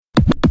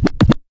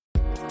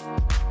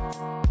What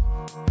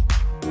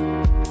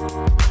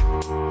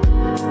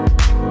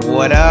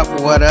up?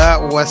 What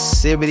up?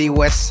 What's Sibbity?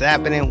 What's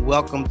happening?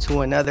 Welcome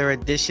to another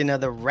edition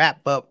of the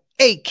Wrap Up,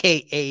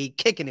 aka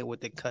Kicking It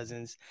with the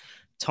Cousins.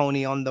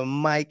 Tony on the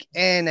mic,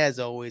 and as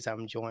always,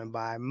 I'm joined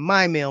by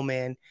my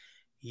mailman,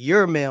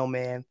 your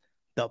mailman,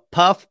 the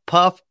Puff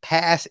Puff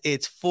Pass.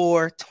 It's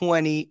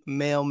 420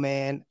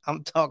 mailman.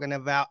 I'm talking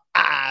about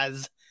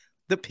Oz,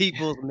 the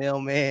people's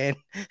mailman.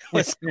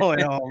 What's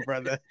going on,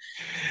 brother?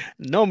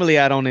 Normally,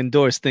 I don't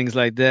endorse things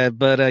like that,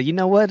 but you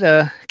know what?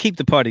 Keep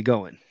the party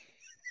going.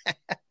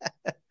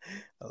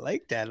 I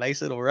like that.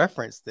 Nice little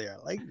reference there.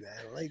 I like that.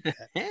 I like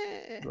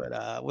that.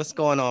 But what's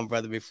going on,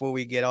 brother? Before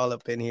we get all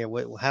up in here,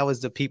 how is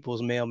the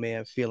people's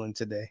mailman feeling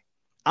today?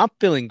 I'm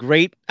feeling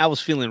great. I was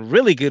feeling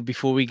really good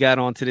before we got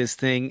onto this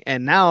thing,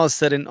 and now all of a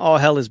sudden, all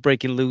hell is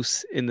breaking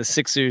loose in the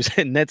Sixers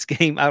and Nets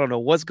game. I don't know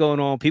what's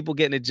going on. People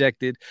getting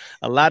ejected,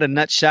 a lot of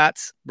nut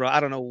shots, bro. I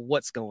don't know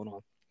what's going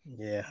on.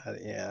 Yeah,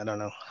 I don't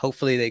know.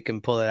 Hopefully they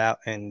can pull it out,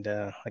 and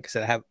like I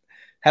said, I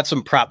have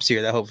some props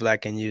here that hopefully I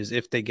can use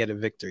if they get a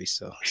victory.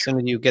 So as soon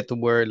as you get the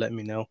word, let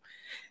me know.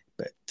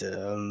 But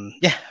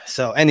yeah.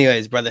 So,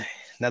 anyways, brother,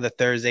 another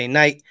Thursday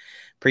night.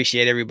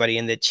 Appreciate everybody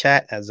in the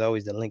chat. As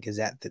always, the link is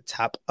at the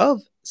top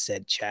of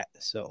said chat,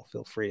 so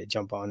feel free to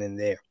jump on in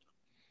there.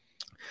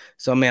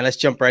 So, man, let's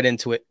jump right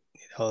into it.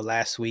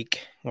 Last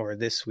week, or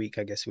this week,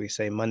 I guess we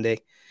say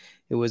Monday,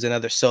 it was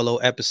another solo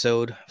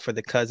episode for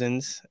the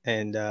Cousins,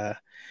 and it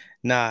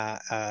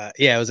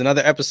was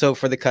another episode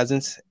for the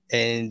Cousins,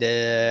 and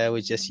it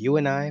was just you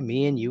and I,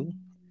 me and you,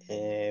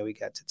 and we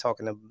got to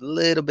talking a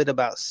little bit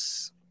about a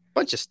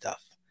bunch of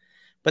stuff.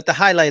 But the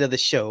highlight of the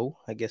show,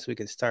 I guess we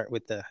can start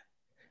with the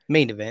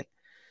main event,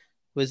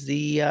 was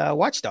the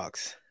Watch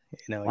Dogs.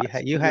 You know,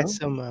 you had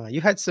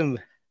some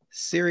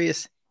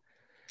serious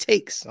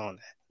takes on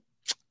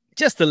that.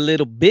 Just a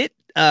little bit.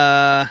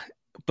 But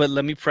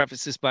let me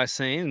preface this by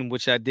saying,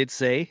 which I did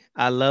say,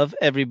 I love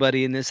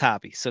everybody in this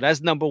hobby. So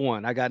that's number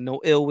one. I got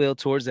no ill will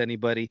towards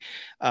anybody.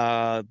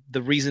 The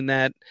reason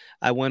that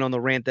I went on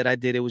the rant that I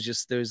did, it was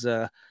just there's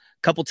a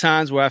couple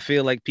times where I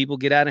feel like people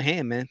get out of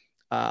hand, man.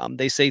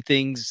 They say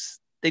things,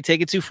 they take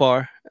it too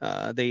far.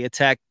 They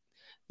attack,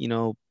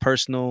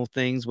 personal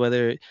things,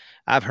 whether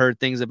I've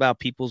heard things about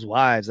people's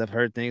wives. I've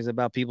heard things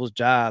about people's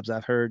jobs.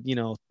 I've heard,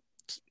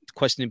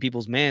 questioning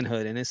people's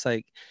manhood. And it's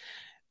like,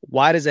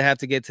 why does it have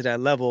to get to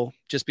that level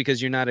just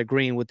because you're not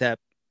agreeing with that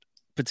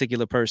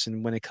particular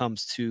person when it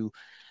comes to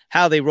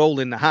how they roll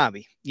in the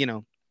hobby?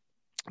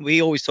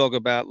 We always talk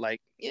about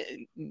like,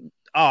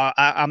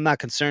 I'm not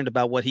concerned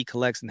about what he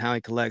collects and how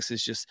he collects.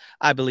 It's just,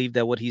 I believe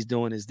that what he's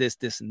doing is this,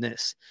 this, and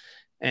this.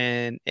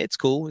 And it's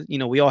cool.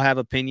 We all have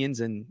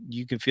opinions, and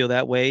you can feel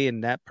that way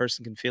and that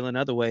person can feel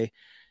another way.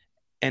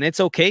 And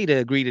it's okay to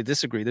agree to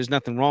disagree. There's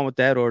nothing wrong with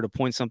that, or to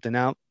point something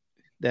out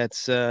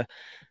that's,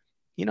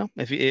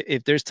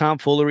 if there's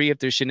tomfoolery, if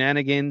there's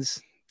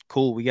shenanigans,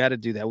 cool, we got to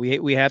do that.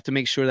 We have to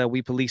make sure that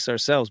we police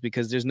ourselves,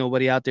 because there's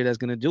nobody out there that's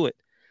going to do it,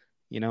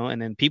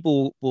 and then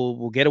people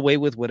will get away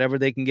with whatever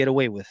they can get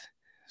away with.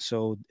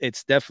 So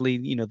it's definitely,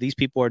 these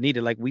people are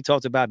needed. Like we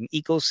talked about an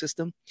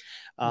ecosystem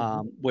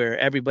where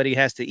everybody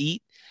has to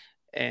eat.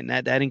 And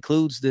that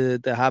includes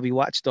the hobby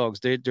watchdogs.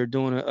 They're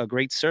doing a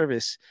great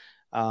service.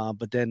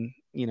 But then,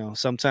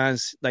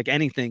 sometimes like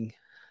anything,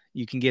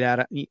 you can get out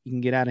of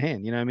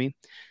hand. You know what I mean?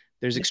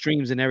 There's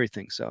extremes in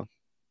everything. So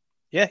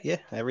yeah.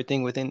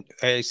 Everything within,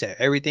 like I said,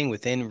 everything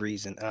within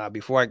reason.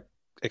 Before I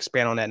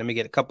expand on that, let me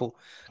get a couple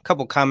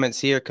comments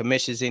here.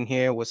 Kamish is in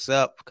here. What's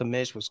up,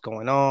 Kamish? What's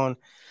going on?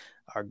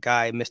 Our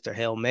guy, Mr.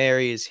 Hail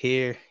Mary, is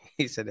here.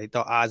 He said they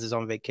thought Oz is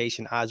on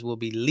vacation. Oz will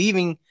be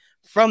leaving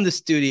from the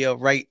studio,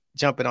 right?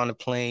 Jumping on the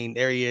plane.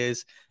 There he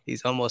is.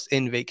 He's almost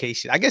in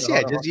vacation. I guess,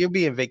 you'll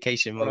be in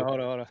vacation mode.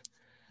 Hold on.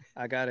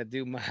 I got to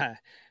do my...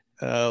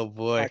 Oh,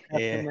 boy.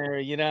 Yeah.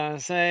 You know what I'm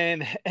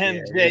saying?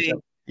 MJ. Yeah,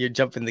 you're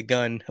jumping the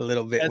gun a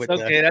little bit. That's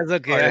okay. I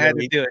had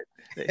to do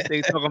it.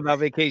 They talking about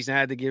vacation. I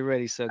had to get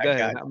ready. So go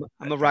ahead. I'm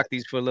going to rock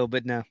these for a little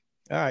bit now.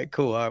 All right,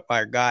 cool.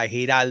 Our guy,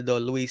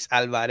 Geraldo Luis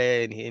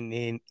Alvarez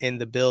in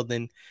the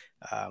building,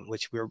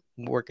 which we're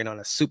working on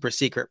a super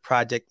secret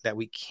project that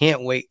we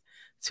can't wait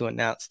to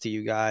announce to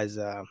you guys.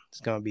 It's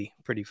going to be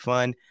pretty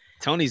fun.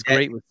 Tony's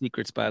great with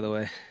secrets, by the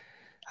way.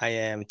 I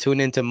am. Tune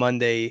into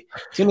Monday's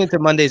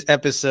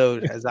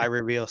episode as I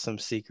reveal some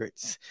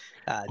secrets.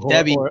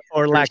 Debbie,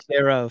 or lack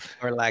thereof.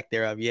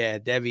 Yeah,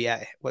 Debbie,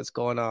 what's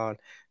going on?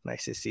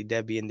 Nice to see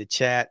Debbie in the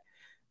chat.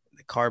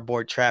 The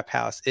Cardboard Trap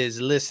House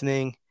is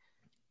listening.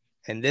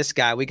 And this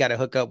guy, we got to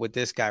hook up with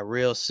this guy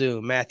real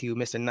soon. Matthew,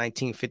 Mr.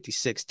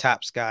 1956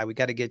 Tops guy. We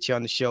got to get you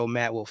on the show,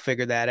 Matt. We'll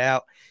figure that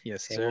out.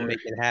 Yes, and sir. We'll make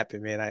it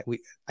happen, man.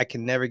 I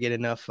can never get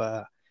enough.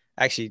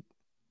 Actually,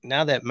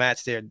 now that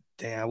Matt's there,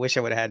 damn, I wish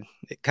I would have had.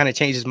 It kind of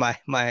changes my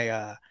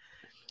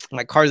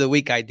card of the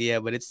week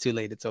idea, but it's too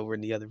late. It's over in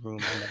the other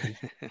room. I'm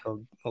gonna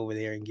go over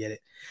there and get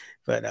it.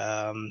 But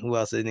who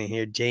else is in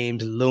here?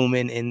 James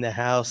Lumen in the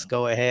house.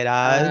 Go ahead,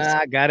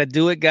 Oz. Gotta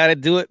do it,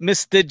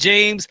 Mr.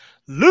 James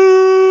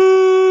Lumen.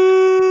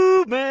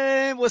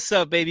 What's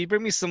up, baby?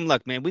 Bring me some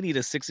luck, man. We need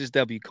a Sixers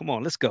W. Come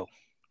on, let's go.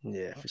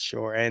 Yeah, for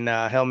sure. And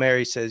Hail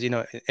Mary says,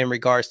 in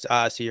regards to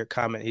Oz, to your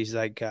comment, he's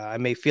like, I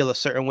may feel a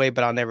certain way,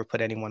 but I'll never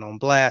put anyone on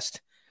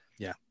blast.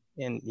 Yeah.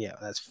 And yeah,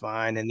 that's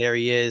fine. And there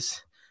he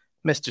is,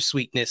 Mr.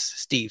 Sweetness,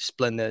 Steve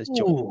Splenda is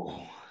joined. Ooh.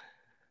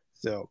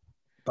 So,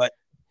 but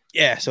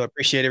yeah, so I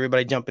appreciate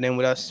everybody jumping in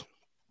with us.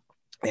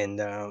 And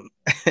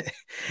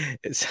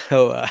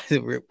so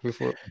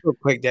before, real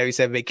quick, Debbie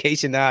said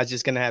vacation Oz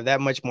just gonna have that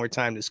much more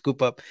time to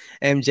scoop up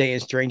MJ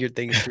and Stranger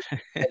Things.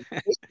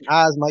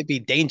 Oz might be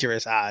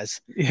dangerous Oz.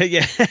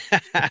 Yeah.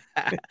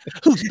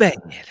 Who's bad?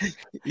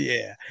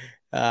 Yeah.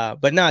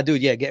 But nah,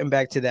 dude, yeah, getting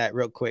back to that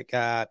real quick.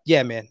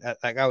 Yeah, man,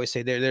 like I always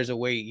say, there's a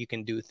way you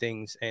can do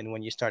things, and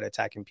when you start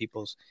attacking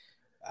people's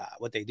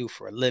what they do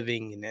for a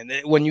living, and then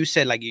when you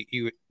said like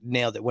you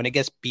nailed it, when it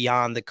gets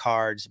beyond the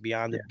cards,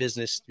 beyond the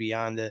business,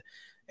 beyond the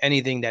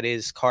anything that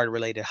is card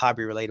related,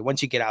 hobby related,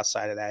 once you get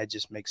outside of that, it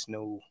just makes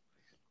no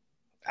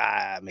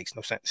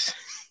sense.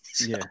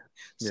 So,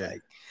 Yeah.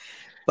 like,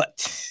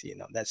 but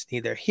that's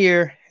neither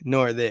here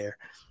nor there.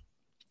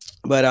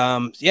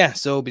 But yeah,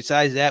 so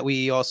besides that,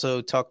 we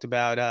also talked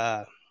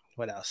about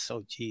what else?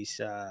 Oh geez.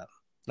 Now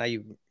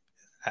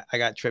I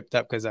got tripped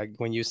up because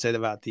when you said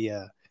about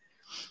the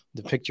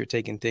picture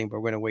taking thing, but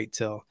we're gonna wait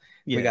till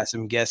we got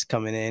some guests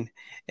coming in,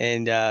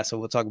 and so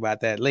we'll talk about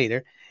that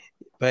later.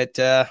 But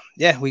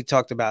yeah, we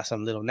talked about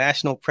some little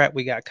national prep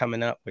we got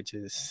coming up, which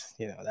is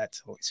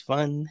that's always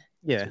fun.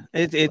 Yeah,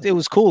 it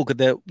was cool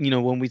because that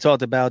when we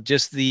talked about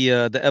just the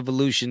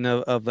evolution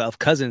of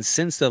Cousins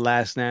since the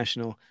last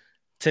national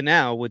to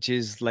now, which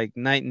is like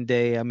night and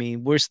day. I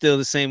mean, we're still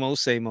the same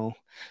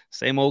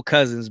old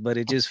Cousins, but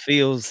it just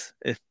feels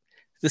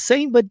the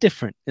same but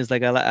different. It's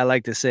like I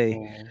like to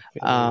say.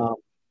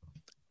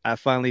 I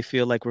finally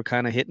feel like we're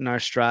kind of hitting our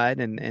stride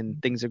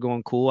and things are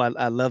going cool.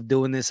 I love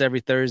doing this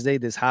every Thursday,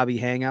 this hobby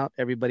hangout,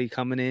 everybody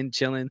coming in,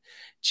 chilling.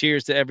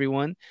 Cheers to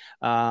everyone.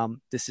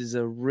 This is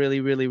a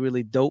really, really,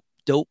 really dope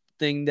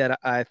thing that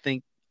I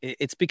think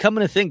it's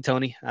becoming a thing,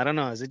 Tony. I don't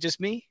know. Is it just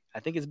me? I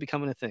think it's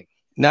becoming a thing.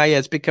 No, yeah,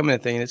 it's becoming a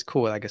thing. It's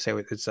cool. Like I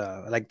said, it's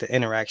like the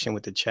interaction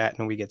with the chat,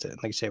 and we get to,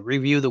 like I said,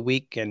 review the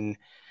week, and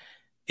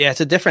yeah, it's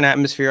a different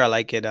atmosphere. I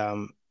like it.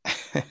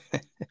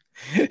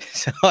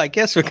 So I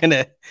guess we're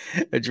gonna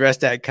address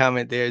that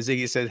comment there.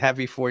 Ziggy says,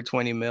 "Happy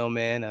 420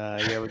 mailman.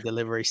 You ever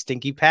deliver a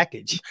stinky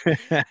package?"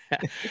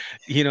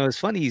 It's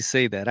funny you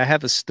say that. I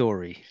have a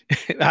story.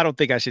 I don't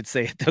think I should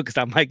say it though, because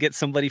I might get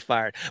somebody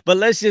fired. But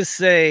let's just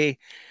say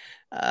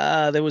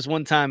there was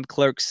one time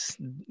clerks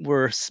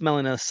were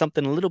smelling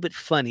something a little bit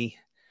funny.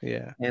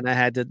 Yeah. And I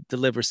had to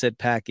deliver said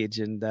package,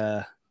 and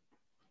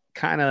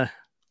kind of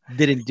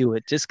didn't do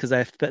it just because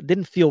I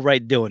didn't feel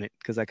right doing it,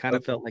 because I kind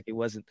of felt like it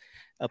wasn't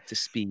up to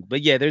speed.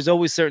 But yeah, there's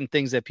always certain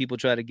things that people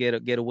try to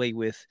get away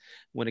with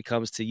when it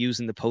comes to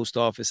using the post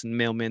office and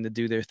mailmen to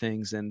do their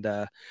things. And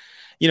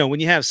when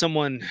you have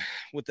someone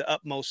with the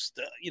utmost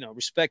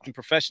respect and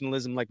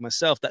professionalism like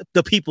myself,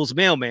 the people's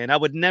mailman, I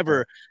would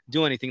never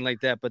do anything like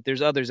that. But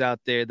there's others out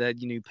there that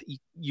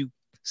you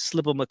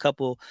slip them a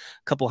couple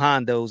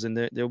hondos and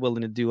they're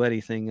willing to do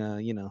anything,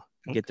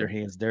 get their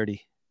hands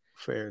dirty.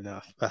 Fair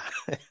enough.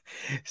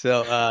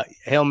 So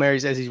Hail Mary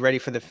says he's ready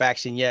for the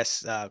faction.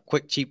 Yes.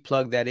 Quick cheap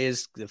plug. That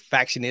is, the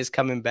faction is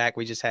coming back.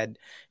 We just had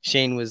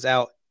Shane was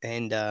out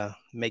and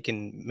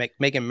making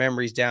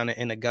memories down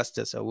in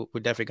Augusta. So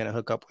we're definitely going to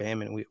hook up with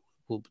him, and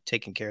we'll be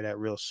taking care of that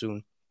real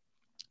soon.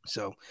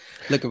 So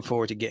looking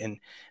forward to getting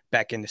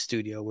back in the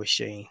studio with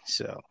Shane.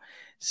 So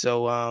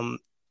so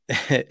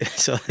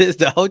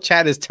the whole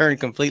chat has turned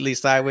completely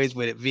sideways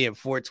with it being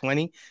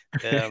 420.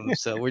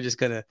 So we're just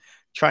gonna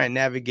try and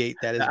navigate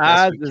that as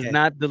best we can. Does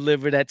not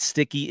deliver that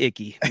sticky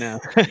icky. No.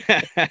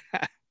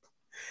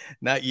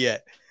 Not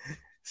yet.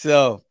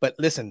 So, but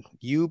listen,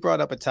 you brought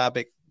up a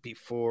topic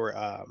before,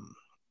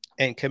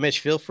 and Kamish,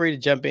 feel free to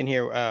jump in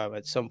here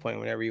at some point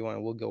whenever you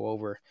want. We'll go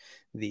over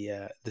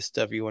the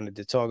stuff you wanted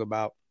to talk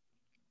about.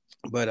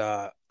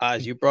 But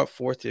as you brought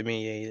forth to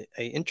me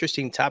a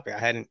interesting topic,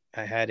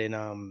 I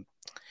hadn't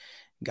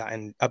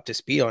gotten up to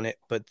speed on it,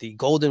 but the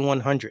Golden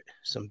 100,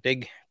 some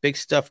big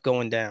stuff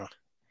going down.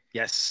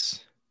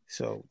 Yes.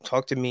 So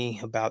talk to me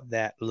about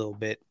that a little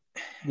bit.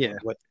 Yeah.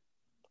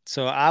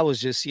 So I was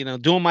just,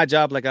 doing my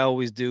job like I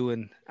always do,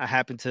 and I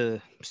happened to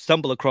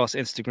stumble across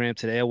Instagram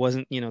today. I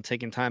wasn't,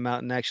 taking time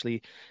out and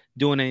actually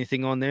doing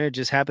anything on there. It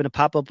just happened to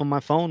pop up on my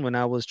phone when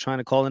I was trying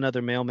to call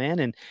another mailman,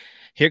 and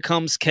here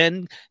comes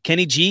Ken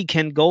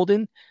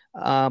Golden,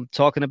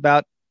 talking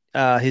about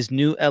his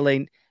new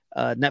LA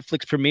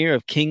Netflix premiere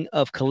of King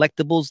of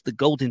Collectibles, The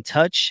Golden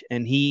Touch,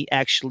 and he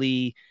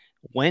actually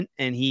went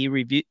and he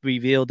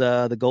revealed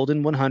the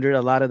Golden 100,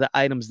 a lot of the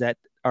items that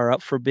are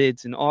up for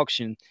bids in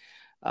auction.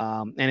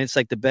 And it's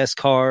like the best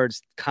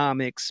cards,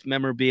 comics,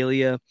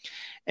 memorabilia,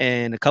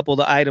 and a couple of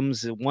the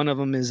items. One of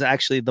them is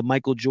actually the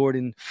Michael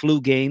Jordan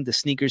flu game, the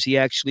sneakers he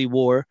actually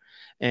wore,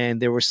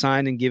 and they were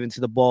signed and given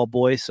to the ball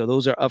boy. So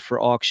those are up for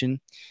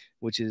auction,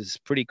 which is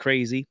pretty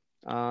crazy.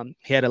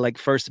 He had a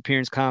first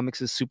appearance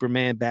comics as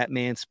Superman,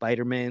 Batman,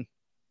 Spider-Man.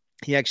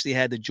 He actually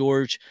had the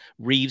George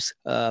Reeves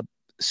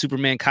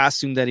Superman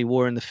costume that he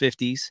wore in the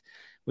 50s,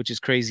 which is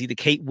crazy. The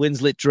Kate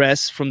Winslet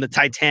dress from the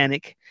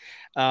Titanic.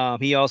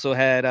 He also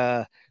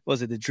had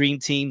was it the Dream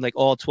Team, like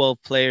all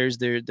 12 players,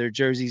 their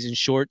jerseys and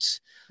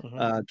shorts,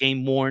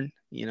 game worn,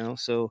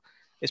 so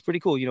it's pretty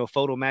cool,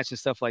 photo match and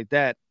stuff like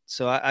that.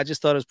 So I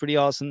just thought it was pretty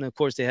awesome. Of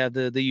course, they have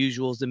the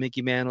usuals, the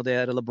Mickey Mantle, they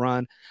had a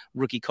LeBron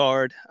rookie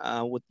card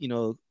with,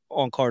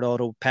 on card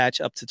auto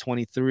patch up to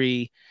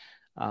 23.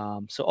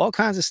 So all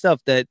kinds of stuff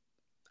that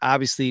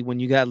obviously when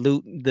you got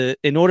loot,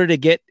 in order to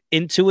get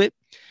into it,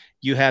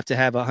 you have to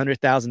have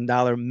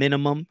 $100,000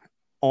 minimum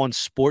on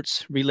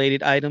sports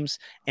related items,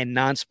 and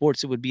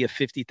non-sports, it would be a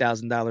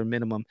 $50,000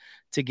 minimum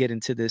to get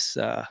into this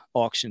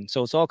auction.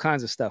 So it's all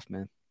kinds of stuff,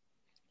 man.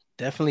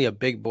 Definitely a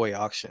big boy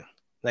auction.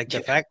 Like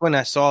the fact when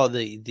I saw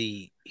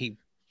he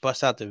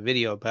bust out the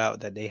video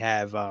about that they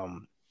have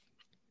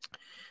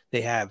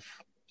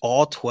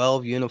all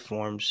 12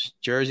 uniforms,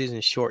 jerseys,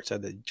 and shorts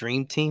of the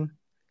Dream Team.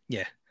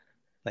 Yeah.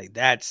 Like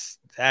that's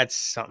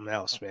something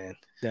else, man.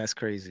 That's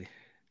crazy.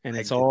 And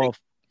it's all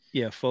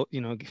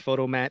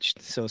photo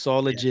matched, so it's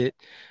all legit.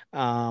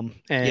 And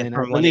I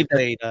believe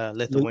played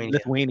Lithuania.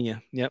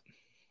 Lithuania. Yep.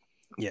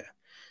 Yeah.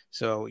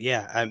 So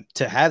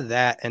to have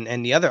that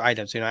and the other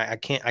items, I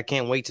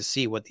can't wait to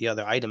see what the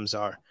other items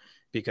are,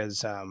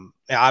 because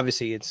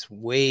obviously it's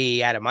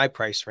way out of my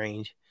price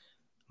range,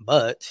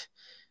 but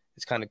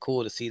it's kind of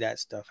cool to see that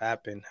stuff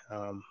happen.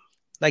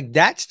 Like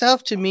that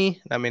stuff to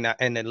me, I mean,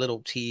 and a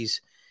little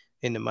tease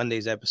in the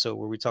Monday's episode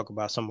where we talk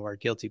about some of our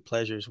guilty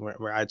pleasures,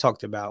 where I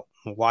talked about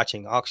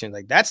watching auctions,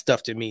 like that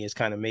stuff to me is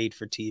kind of made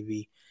for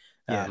TV.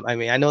 Yeah. I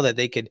mean, I know that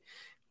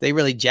they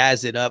really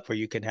jazz it up where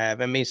you could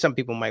have, I mean, some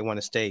people might want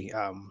to stay,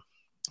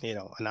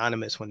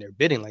 anonymous when they're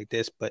bidding like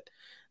this, but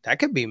that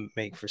could be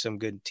made for some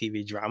good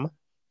TV drama.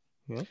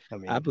 Yeah, I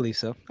mean, I believe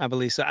so.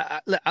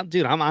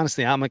 Dude,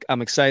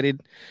 I'm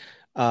excited.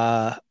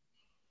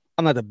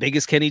 I'm not the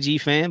biggest Kenny G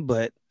fan,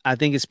 but I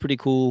think it's pretty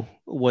cool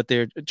what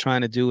they're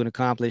trying to do and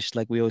accomplish.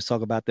 Like we always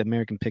talk about the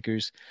American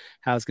Pickers,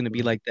 how it's going to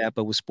be like that,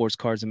 but with sports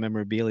cards and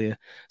memorabilia.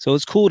 So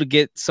it's cool to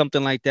get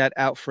something like that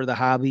out for the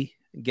hobby,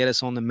 get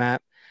us on the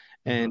map,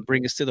 and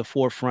bring us to the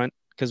forefront.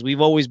 Because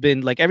we've always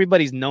been like,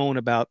 everybody's known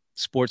about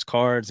sports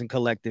cards and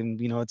collecting.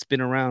 It's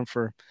been around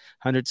for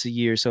hundreds of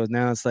years. So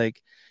now it's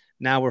like,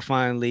 now we're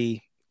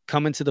finally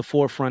coming to the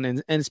forefront,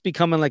 and it's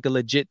becoming like a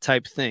legit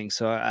type thing.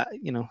 So,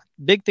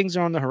 big things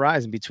are on the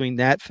horizon between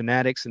that,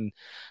 Fanatics, and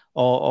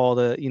all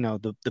the,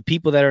 the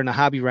people that are in the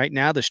hobby right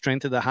now, the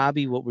strength of the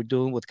hobby, what we're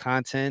doing with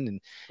content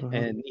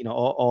and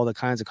all the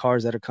kinds of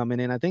cards that are coming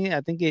in. I think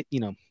it,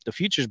 the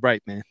future's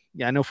bright, man.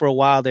 Yeah. I know for a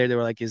while there, they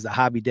were like, is the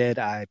hobby dead?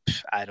 I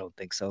don't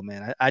think so,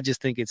 man. I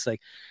just think it's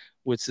like,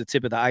 what's the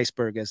tip of the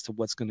iceberg as to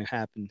what's going to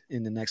happen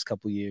in the next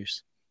couple of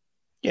years.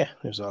 Yeah,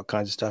 there's all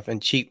kinds of stuff,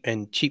 and cheap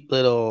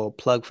little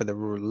plug for the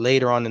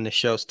later on in the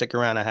show. Stick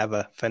around. I have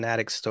a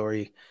Fanatic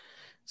story.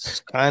 It's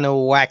kind of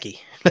wacky.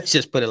 Let's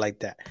just put it like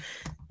that.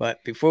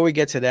 But before we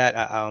get to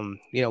that,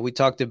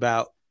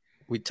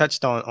 we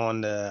touched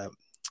on the,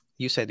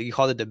 you said you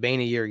called it the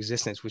bane of your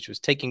existence, which was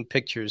taking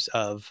pictures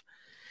of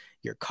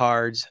your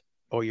cards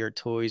or your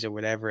toys or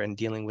whatever and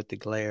dealing with the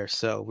glare.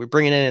 So we're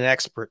bringing in an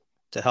expert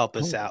to help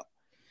us out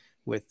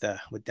with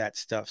that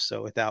stuff.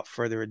 So without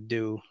further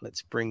ado,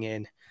 let's bring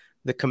in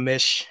the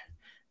commish,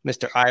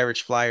 Mr.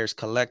 Irish Flyers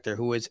collector,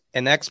 who is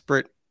an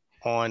expert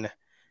on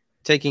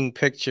taking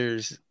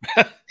pictures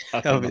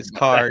of his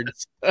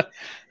cards.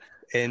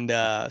 And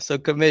so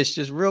commish,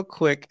 just real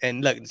quick,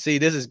 and look, see,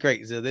 this is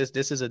great. So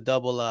this is a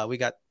double. We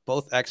got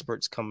both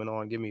experts coming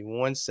on. Give me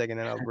 1 second,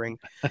 and I'll bring.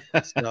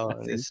 So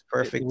it's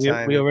perfect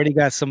time. We already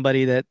got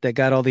somebody that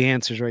got all the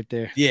answers right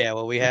there. Yeah,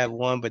 well, we have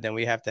one, but then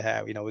we have to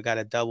have, we got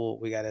a double.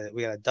 We got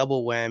a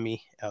double whammy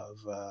of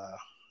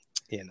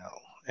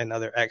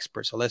another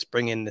expert. So let's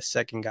bring in the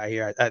second guy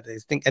here. I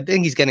think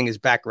he's getting his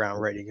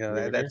background ready.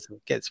 That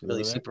gets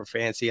really super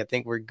fancy. I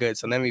think we're good.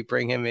 So let me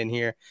bring him in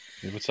here.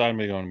 What side am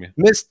I going to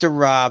be? Mr.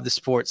 Rob, the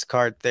sports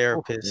card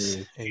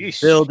therapist in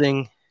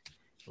building.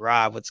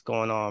 Rob, what's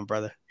going on,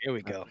 brother? Here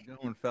we go. How's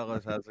it going,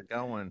 fellas? How's it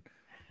going?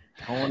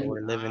 Tony,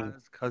 we're living.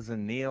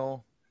 Cousin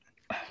Neil.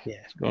 Yeah,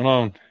 what's going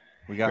on?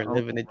 We got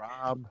living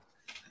Rob.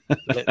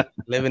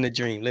 living a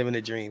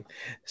dream.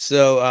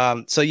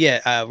 So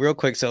real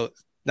quick. So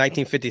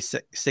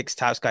 1956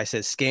 Top Sky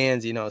says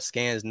scans, no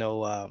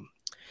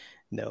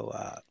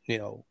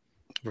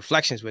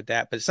reflections with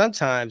that, but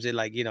sometimes it,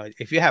 like,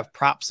 if you have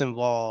props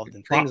involved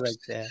and things like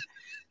that,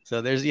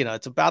 so there's,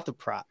 it's about the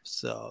props.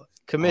 So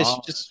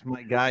commish, just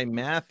my guy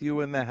Matthew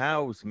in the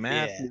house.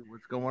 Matthew,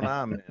 what's going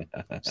on, man?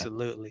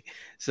 Absolutely.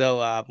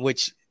 So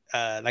which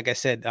like I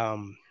said,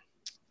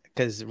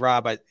 because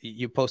Rob,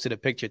 you posted a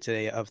picture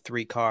today of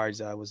 3 cards.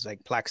 It was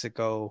like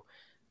Plaxico,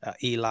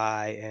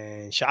 Eli,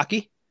 and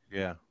Shockey.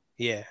 Yeah.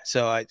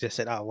 So I just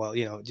said, oh,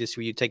 well, just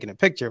for you taking a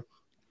picture.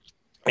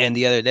 And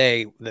the other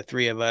day, the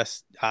 3 of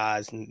us,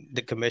 and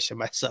the commission,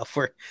 myself,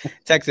 were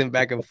texting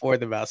back and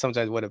forth about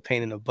sometimes what a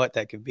pain in the butt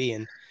that could be.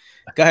 And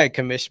go ahead,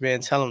 commission, man.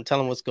 Tell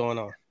them what's going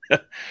on.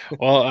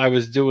 Well, I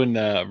was doing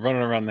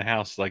running around the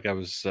house, like I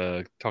was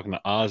talking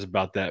to Oz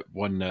about that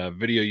one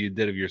video you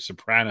did of your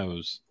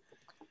Sopranos.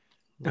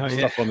 Oh, yeah.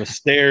 stuff on the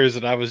stairs,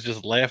 and I was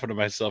just laughing to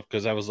myself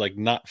because I was like,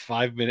 not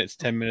 5 minutes,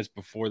 10 minutes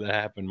before that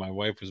happened, my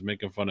wife was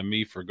making fun of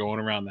me for going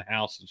around the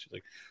house, and she's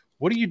like,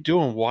 "What are you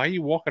doing? Why are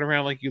you walking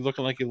around like you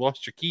looking like you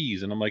lost your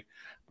keys?" And I'm like,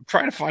 "I'm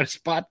trying to find a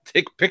spot to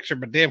take a picture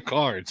of my damn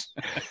cards."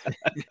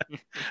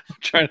 I'm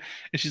trying,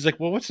 and she's like,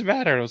 "Well, what's the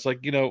matter?" And I was like,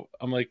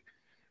 I'm like,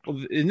 well,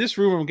 in this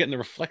room, I'm getting the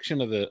reflection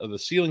of the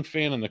ceiling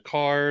fan on the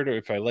card, or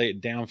if I lay it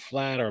down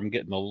flat, or I'm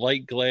getting the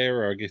light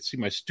glare, or I get see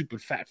my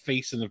stupid fat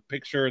face in the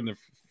picture in the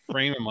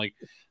frame. I'm like,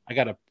 I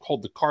got to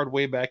hold the card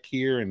way back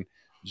here and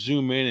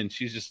zoom in. And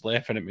she's just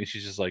laughing at me.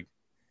 She's just like,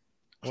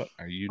 "What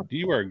are you?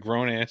 You are a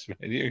grown ass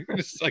man. You're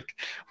just like,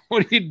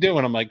 what are you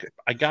doing?" I'm like,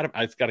 I got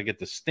to get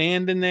the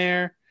stand in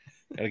there.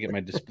 Got to get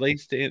my display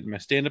stand, my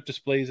stand up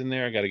displays in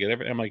there. I got to get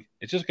everything. I'm like,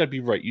 it's just got to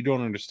be right. You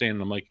don't understand.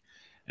 And I'm like.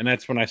 And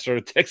that's when I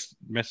started text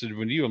messaging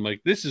with you. I'm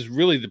like, this is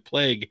really the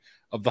plague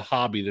of the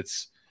hobby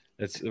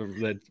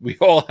that we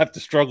all have to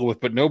struggle with,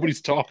 but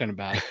nobody's talking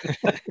about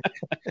it.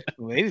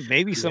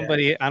 Maybe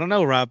somebody, I don't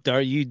know, Rob. Do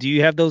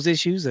you have those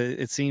issues?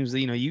 It seems that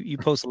you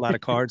post a lot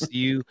of cards. Do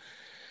you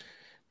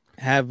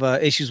have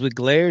issues with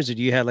glares, or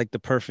do you have like the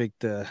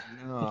perfect?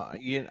 No,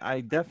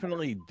 I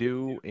definitely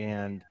do.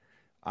 And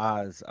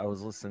Oz, I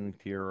was listening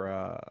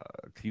to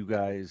you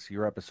guys,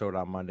 your episode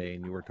on Monday,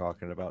 and you were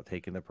talking about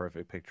taking the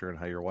perfect picture and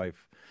how your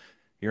wife,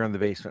 you're in the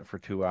basement for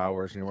 2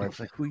 hours, and your wife's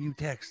like, "Who you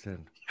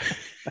texting?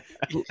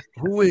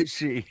 who is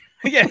she?"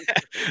 Yeah,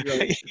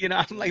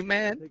 I'm like,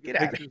 man,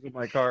 get out pictures of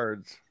my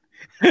cards.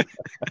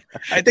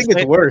 I think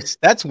it's worse.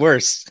 That's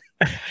worse.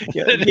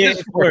 Yeah,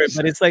 it's worse,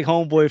 but it's like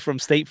homeboy from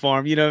State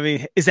Farm. You know what I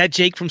mean? Is that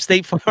Jake from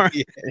State Farm?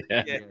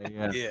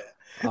 Yeah.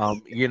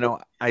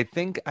 I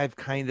think I've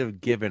kind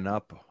of given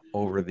up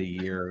over the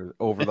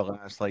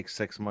last like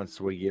 6 months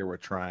to a year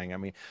with trying. I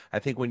mean, I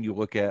think when you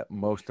look at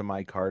most of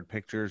my card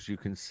pictures, you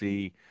can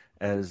see,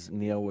 as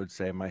Neil would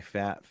say, my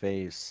fat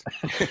face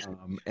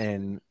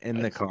and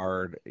in the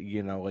card,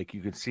 like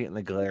you can see it in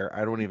the glare.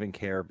 I don't even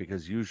care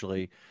because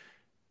usually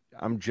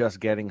I'm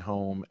just getting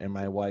home and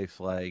my wife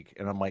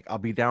and I'm like, "I'll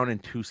be down in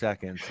 2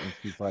 seconds." And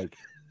she's like,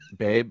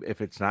 "Babe, if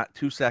it's not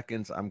 2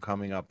 seconds, I'm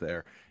coming up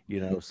there."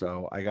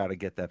 So I got to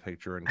get that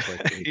picture in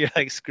quickly. You're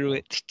like, screw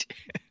it.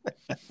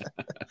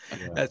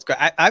 That's great.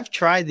 I've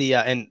tried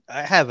and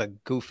I have a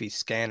goofy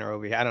scanner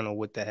over here. I don't know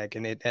what the heck,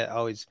 and it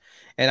always,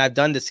 and I've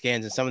done the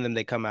scans, and some of them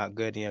they come out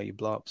good. You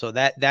blow up. So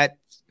that's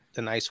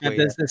the nice way.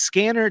 Does the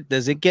scanner,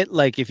 does it get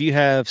like if you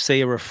have,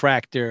 say, a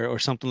refractor or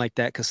something like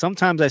that? Because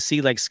sometimes I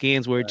see like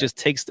scans where it just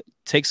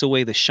takes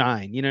away the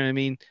shine. You know what I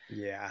mean?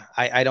 Yeah,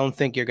 I don't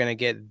think you're gonna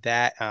get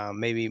that.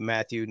 Maybe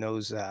Matthew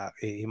knows.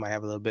 He might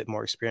have a little bit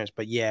more experience,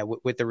 but yeah,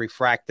 with the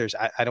refractors,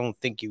 I don't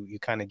think you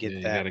kind of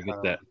get that. You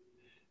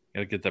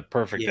gotta get that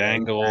perfect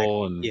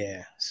angle, and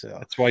so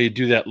that's why you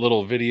do that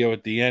little video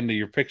at the end of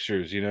your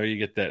pictures. You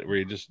get that where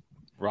you're just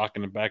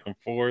rocking it back and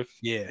forth.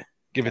 Yeah,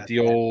 give it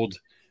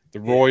the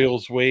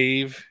Royals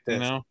wave.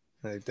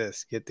 Like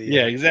this. Get the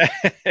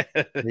exactly.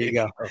 There you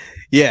go.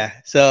 Yeah.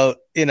 So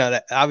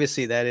that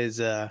obviously that is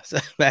so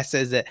Matt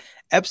says that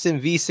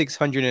Epson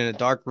V600 in a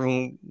dark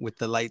room with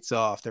the lights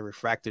off, the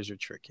refractors are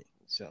tricky.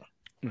 So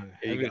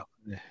there you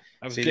go.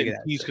 I was getting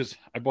teased because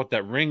I bought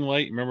that ring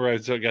light. Remember, I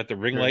got the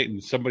ring light,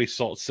 and somebody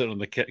saw it sitting on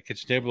the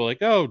kitchen table.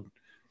 Like, "Oh,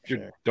 did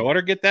your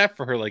daughter get that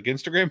for her like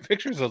Instagram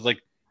pictures?" I was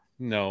like,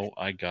 "No,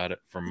 I got it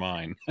for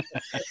mine."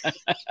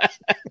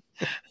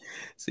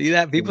 See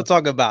that people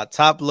talk about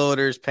top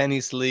loaders,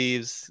 penny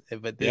sleeves,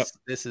 but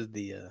this is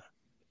the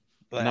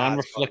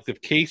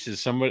non-reflective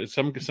cases.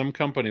 Some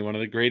company, one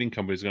of the grading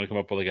companies, is going to come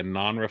up with like a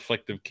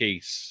non-reflective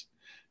case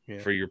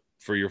for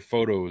your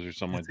photos or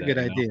something. That's like that.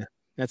 Good idea.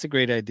 That's a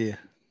great idea.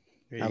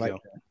 I like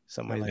that.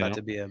 Somebody's about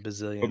to be a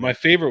bazillion. But my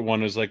favorite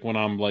one is like when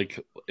I'm like,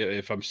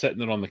 if I'm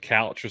setting it on the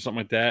couch or something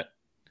like that,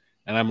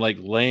 and I'm like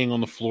laying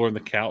on the floor on the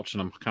couch,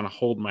 and I'm kind of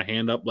holding my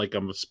hand up like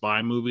I'm a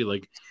spy movie,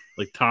 like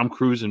Tom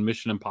Cruise in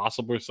Mission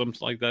Impossible or something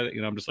like that.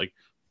 I'm just like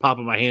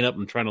popping my hand up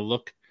and trying to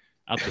look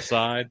out the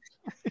side.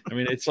 I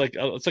mean, it's like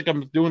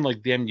I'm doing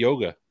like damn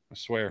yoga. I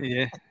swear.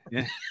 Yeah.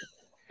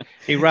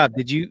 Hey Rob,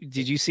 did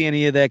you see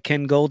any of that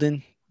Ken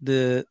Golden,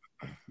 the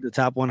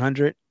top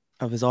 100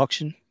 of his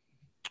auction?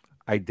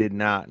 I did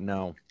not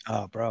know.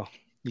 Oh, bro,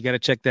 you got to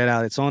check that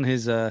out. It's on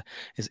his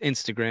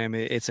Instagram.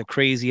 It's a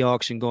crazy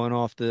auction going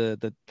off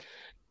the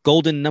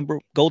golden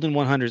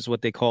 100 is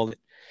what they call it,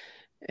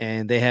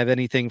 and they have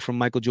anything from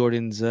Michael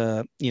Jordan's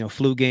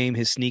flu game,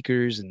 his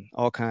sneakers, and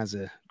all kinds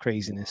of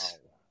craziness.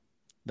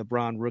 Wow.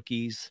 LeBron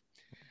rookies.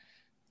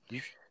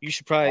 You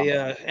should probably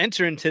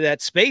enter into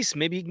that space.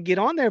 Maybe you can get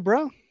on there,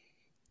 bro.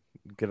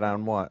 Get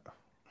on what?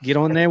 Get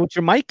on there with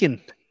your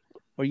Mikan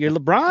or your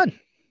LeBron.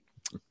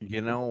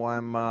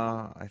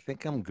 I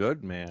think I'm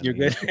good, man. You're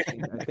good.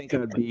 I think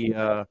I'd be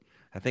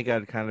I think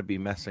I'd kind of be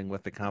messing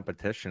with the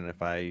competition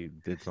if I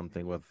did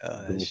something with.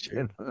 That's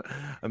true.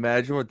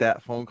 Imagine what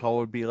that phone call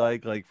would be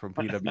like from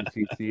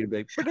PWCC.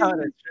 Like, Oh,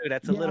 that's true.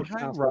 That's a yeah, little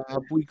hi complicated.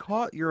 Rob. We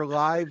caught your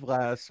live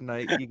last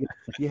night.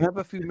 You have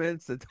a few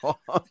minutes to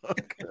talk.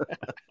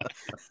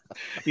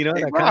 You know,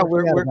 Hey, I kinda Rob,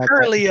 we're, forgot we're about that.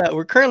 currently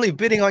we're currently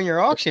bidding on your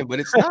auction, but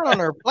it's not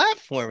on our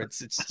platform. It's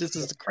just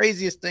the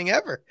craziest thing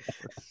ever.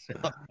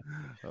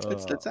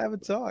 Let's have a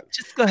talk.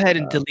 Just go ahead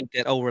and delete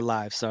that. Oh, we're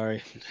live.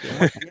 Sorry.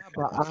 Yeah,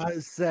 but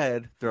Oz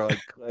said they're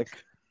like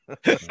click.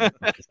 Yeah,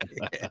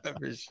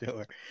 for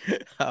sure.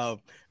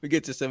 We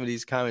get to some of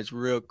these comments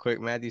real quick.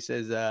 Matthew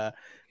says,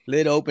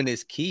 lid open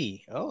is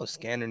key. Oh,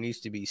 scanner needs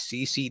to be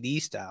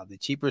CCD style. The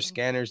cheaper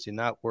scanners do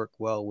not work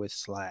well with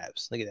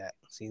slabs. Look at that.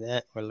 See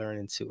that? We're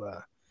learning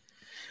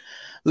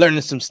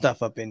some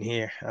stuff up in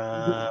here.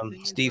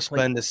 Steve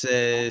Splenda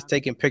says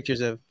taking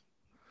pictures of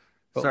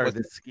Sorry,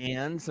 the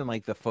scans and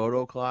like the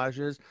photo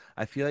collages,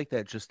 I feel like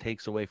that just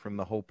takes away from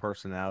the whole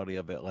personality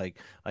of it.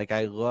 Like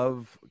I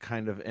love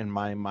kind of in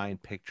my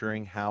mind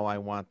picturing how I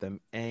want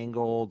them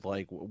angled,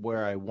 like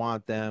where I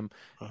want them,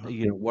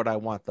 what I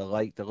want the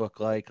light to look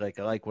like. Like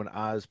I like when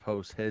Oz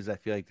posts his, I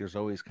feel like there's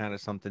always kind of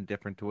something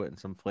different to it and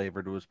some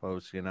flavor to his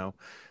posts,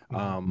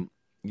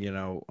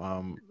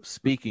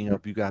 Speaking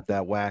of, you got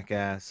that whack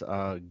ass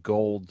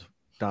gold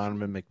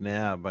Donovan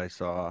McNabb I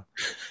saw.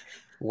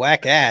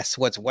 Whack ass.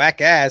 What's whack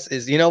ass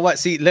is, you know what?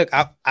 See, look,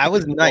 I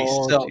was nice.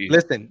 Oh, So geez.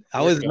 listen, I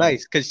Here it was comes.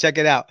 nice because check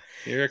it out.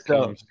 Here it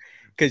So, comes.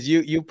 because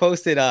you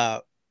posted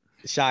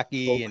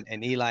Shockey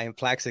and Eli and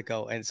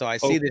Plaxico, and so I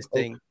see this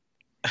thing,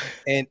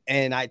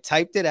 and I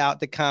typed it out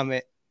the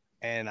comment,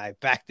 and I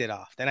backed it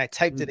off. Then I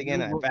typed it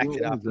again, and I backed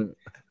it off,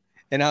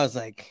 and I was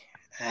like,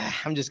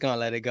 I'm just gonna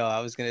let it go. I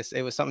was gonna say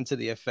it was something to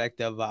the effect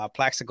of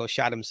Plaxico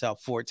shot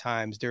himself 4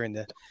 times during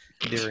the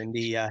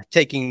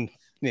taking.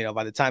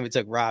 By the time it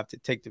took Rob to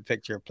take the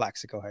picture of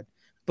Plaxico head.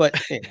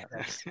 But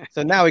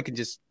so now we can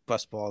just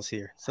bust balls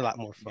here. It's a lot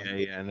more fun.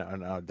 Yeah,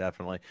 no,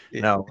 definitely.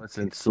 Yeah. No,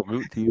 listen,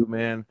 salute to you,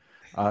 man.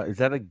 Is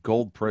that a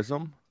gold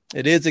prism?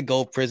 It is a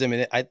gold prism,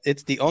 and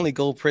it's the only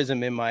gold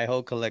prism in my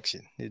whole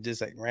collection. It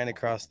just like ran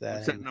across that.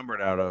 What's that numbered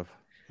out of?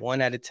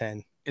 1 out of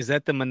 10. Is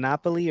that the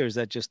Monopoly or is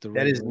that just the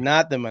That is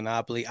not the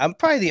Monopoly. I'm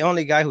probably the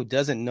only guy who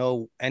doesn't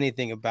know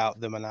anything about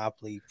the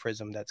Monopoly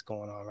prism that's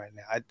going on right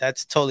now.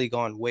 That's totally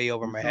gone way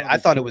over my head. I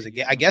thought it was a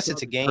game. I guess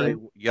it's a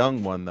game.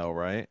 Young one though,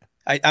 right?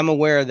 I'm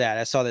aware of that.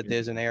 I saw that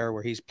there's an error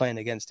where he's playing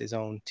against his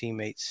own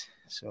teammates.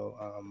 So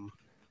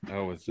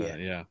It's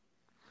yeah.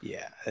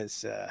 Yeah,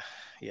 it's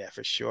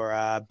for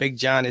sure. Big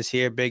John is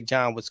here. Big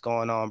John, what's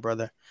going on,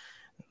 brother?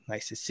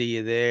 Nice to see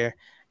you there.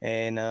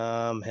 And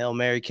Hail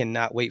Mary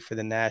cannot wait for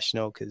the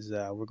national because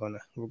we're gonna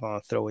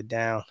throw it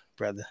down,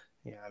 brother.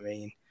 You know what I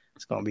mean?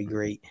 It's gonna be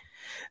great.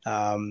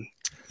 So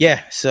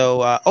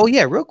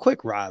real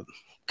quick, Rob.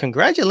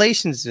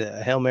 Congratulations,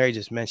 Hail Mary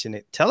just mentioned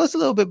it. Tell us a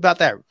little bit about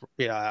that.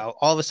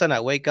 All of a sudden I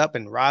wake up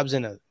and Rob's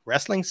in a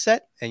wrestling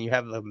set and you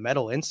have a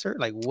metal insert.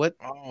 Like what?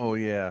 Oh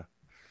yeah.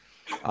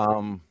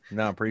 No,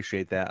 I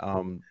appreciate that.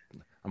 I'm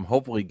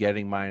hopefully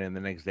getting mine in the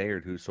next day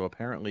or two. So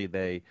apparently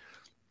they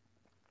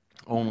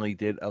only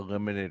did a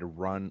limited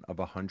run of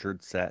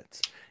 100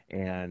 sets,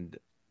 and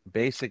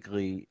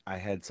basically I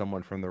had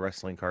someone from the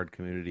wrestling card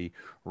community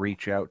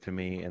reach out to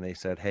me and they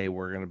said, hey,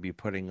 we're going to be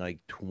putting like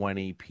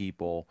 20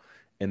 people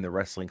in the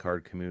wrestling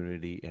card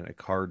community in a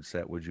card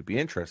set. Would you be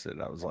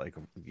interested? I was like,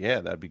 yeah,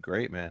 that'd be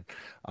great, man.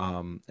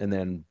 And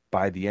then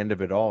by the end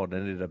of it all, it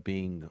ended up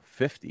being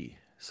 50.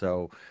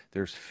 So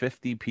there's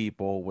 50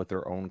 people with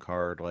their own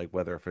card, like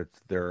whether if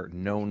it's they're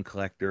known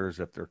collectors,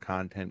 if they're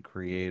content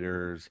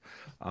creators,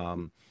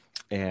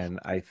 and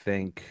I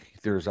think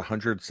there's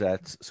 100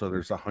 sets, so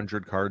there's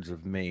 100 cards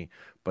of me,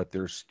 but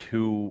there's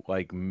 2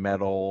 like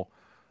metal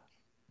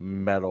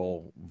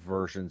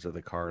versions of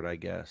the card, I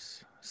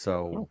guess.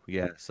 So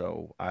yeah,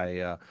 so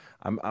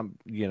I'm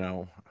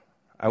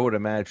I would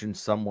imagine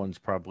someone's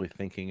probably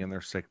thinking in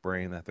their sick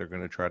brain that they're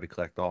going to try to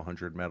collect all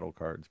 100 metal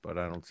cards, but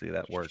I don't see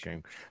that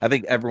working. I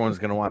think everyone's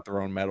going to want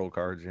their own metal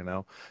cards,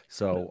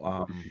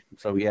 So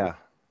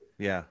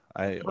yeah,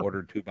 I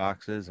ordered 2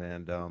 boxes,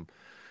 and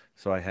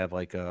so I have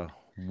like a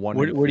one.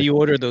 Where do you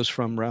order those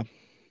from, Rob?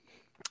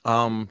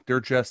 They're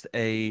just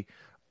a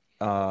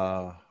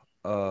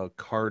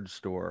card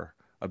store,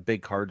 a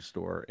big card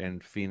store in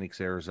Phoenix,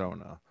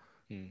 Arizona,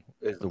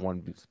 is the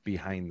one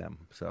behind them.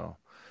 So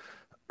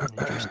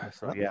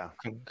yeah.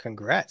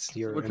 Congrats.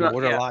 You're in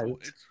order line.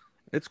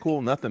 It's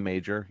cool, nothing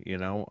major,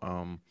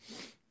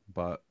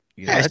 but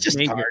it's just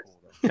major. hard.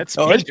 That's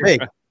it's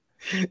big.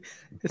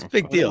 It's a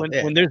big deal.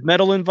 When there's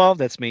metal involved,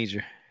 that's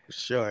major.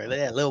 Sure.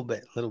 Yeah, a little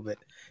bit.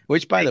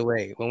 Which, by the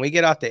way, when we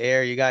get off the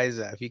air, you guys,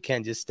 if you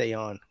can, just stay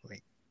on.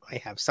 I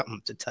have something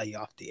to tell you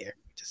off the air.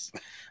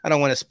 I don't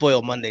want to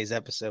spoil Monday's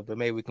episode, but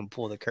maybe we can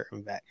pull the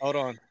curtain back. Hold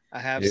on. I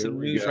have some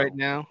news right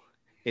now.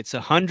 It's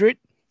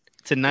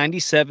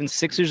 100-97.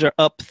 Sixers are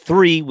up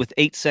 3 with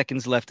 8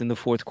 seconds left in the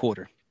fourth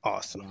quarter.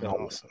 Awesome.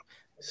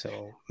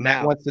 So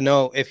Matt wants to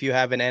know if you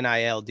have an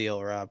NIL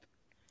deal, Rob.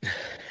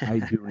 I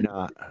do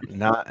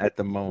not at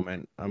the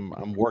moment.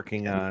 I'm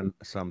working on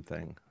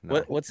something.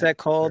 No. What's that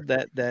called?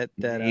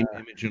 Name,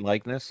 image, and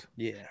likeness.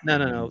 Yeah.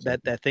 No.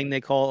 That thing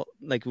they call,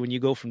 like, when you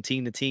go from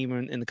team to team or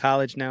in the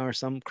college now or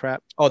some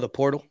crap. Oh, the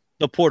portal.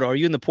 The portal. Are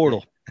you in the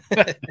portal?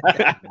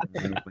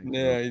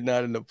 No, he's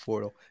not in the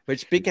portal. But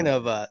speaking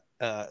of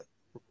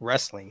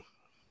wrestling,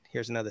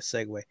 here's another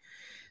segue.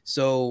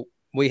 So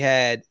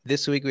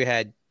this week we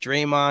had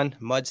Draymond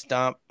mud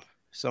stomp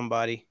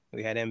somebody.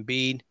 We had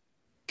Embiid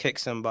kick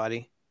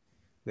somebody.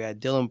 We had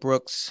Dylan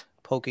Brooks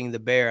poking the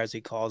bear, as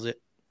he calls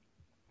it.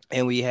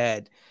 And we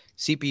had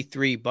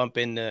CP3 bump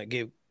in to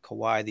give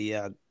Kawhi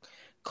the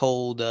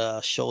cold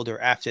shoulder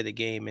after the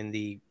game in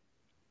the,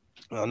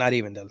 well, not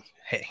even the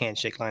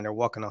handshake line. They're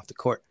walking off the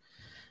court.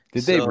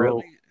 Did they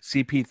really?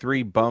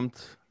 CP3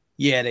 bumped?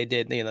 Yeah, they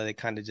did. You know, they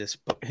kind of just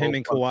Him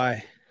and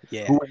Kawhi.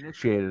 Yeah. Who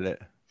initiated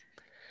it?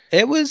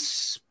 It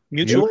was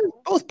Mutual?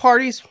 both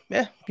parties.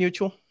 Yeah,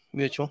 mutual.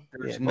 There's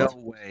Yeah, no both.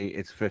 way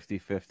it's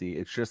 50-50.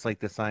 It's just like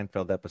the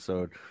Seinfeld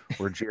episode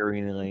where Jerry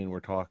and Elaine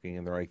were talking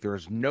and they're like,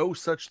 there's no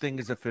such thing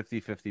as a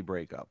 50-50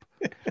 breakup.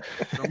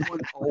 Someone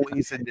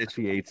always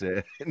initiates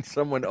it and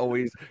someone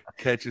always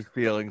catches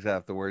feelings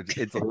afterwards.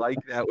 It's like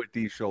that with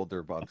these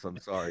shoulder bumps. I'm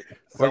sorry.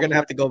 We're going to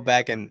have to go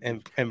back and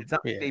it's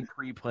not like they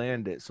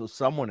pre-planned it, so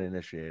someone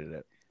initiated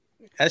it.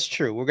 That's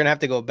true. We're going to have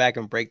to go back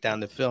and break down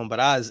the film. But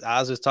Oz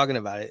was talking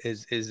about it.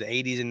 Is the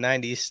 80s and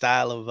 90s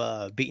style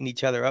of beating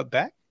each other up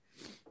back?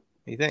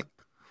 What do you think?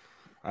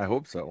 I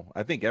hope so.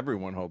 I think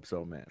everyone hopes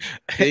so, man.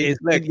 It's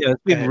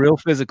been real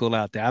physical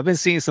out there. I've been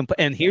seeing some,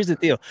 and here's the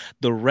deal: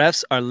 the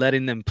refs are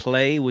letting them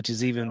play, which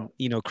is even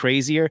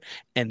crazier.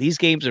 And these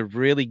games are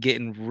really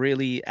getting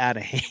really out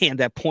of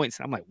hand at points.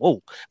 I'm like,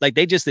 whoa! Like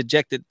they just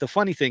ejected. The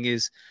funny thing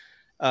is,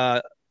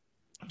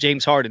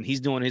 James Harden,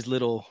 he's doing his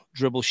little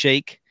dribble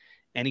shake,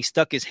 and he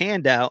stuck his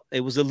hand out.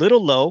 It was a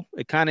little low.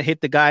 It kind of hit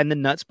the guy in the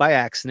nuts by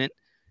accident.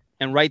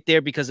 And right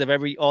there, because of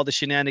all the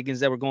shenanigans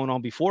that were going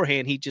on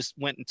beforehand, he just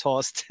went and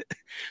tossed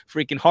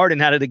freaking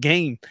Harden out of the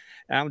game.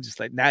 And I'm just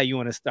like, now you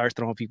want to start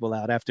throwing people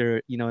out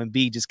after,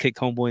 Embiid just kicked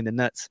homeboy in the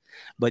nuts.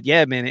 But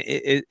yeah, man,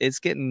 it's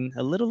getting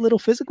a little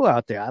physical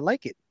out there. I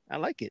like it.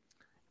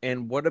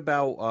 And what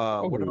about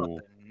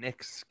the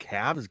Knicks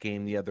Cavs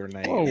game the other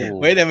night? Yeah.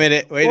 Wait a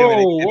minute.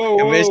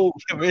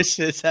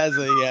 Commissioner has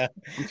a.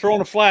 I'm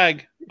throwing a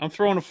flag.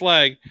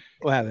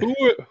 What happened?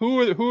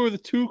 Who are the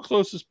two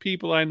closest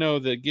people I know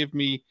that give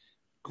me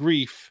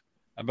grief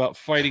about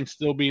fighting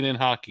still being in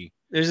hockey?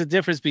 There's a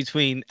difference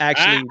between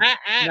actually.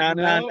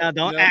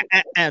 Don't.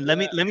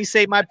 Let me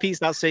say my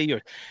piece. I'll say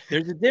yours.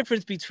 There's a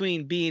difference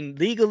between being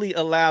legally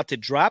allowed to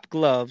drop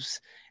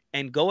gloves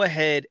and go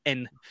ahead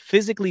and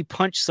physically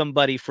punch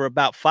somebody for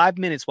about 5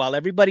 minutes while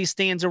everybody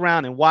stands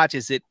around and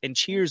watches it and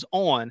cheers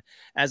on,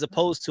 as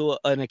opposed to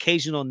an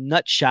occasional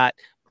nut shot,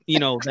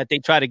 that they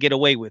try to get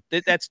away with.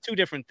 That's two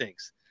different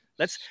things.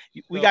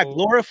 We got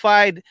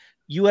glorified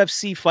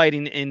UFC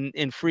fighting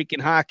in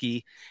freaking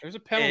hockey. There's a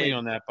penalty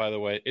on that, by the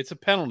way. It's a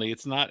penalty.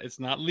 It's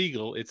not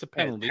legal. It's a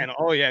penalty.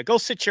 Oh yeah, go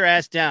sit your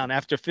ass down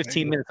after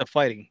 15 minutes of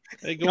fighting.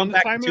 They go in the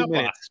timeout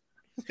box.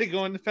 They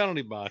go in the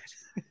penalty box.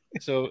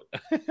 So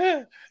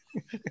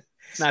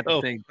it's not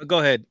the thing. But go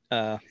ahead,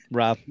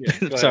 Rob.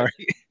 Yeah, go sorry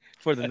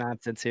for the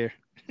nonsense here.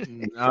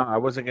 No, I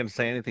wasn't going to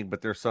say anything,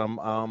 but there's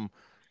some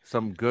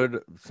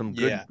good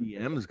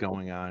DMs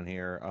going on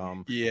here.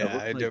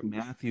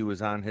 Matthew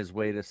is on his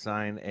way to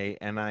sign a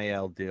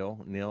NIL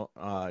deal.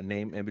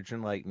 Name, image,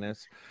 and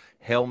likeness.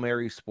 Hail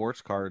Mary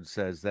Sports Card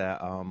says that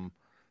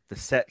the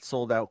set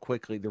sold out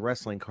quickly, the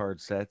wrestling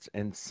card sets,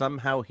 and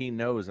somehow he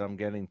knows I'm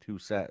getting 2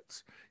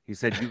 sets. He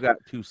said, you got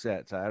 2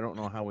 sets. I don't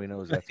know how he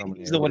knows that.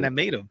 He's the one that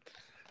made them.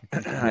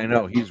 I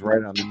know. He's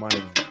right on the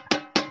money.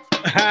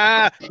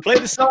 Play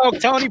the song,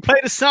 Tony. Play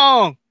the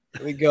song.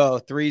 Here we go.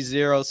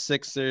 3-0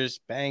 Sixers.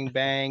 Bang,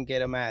 bang. Get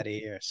them out of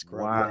here.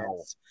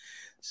 Wow.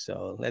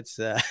 So let's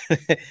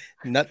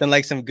nothing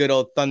like some good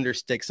old thunder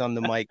sticks on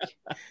the mic.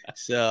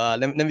 So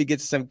let me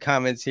get some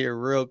comments here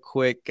real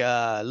quick.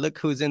 Look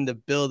who's in the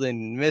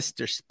building.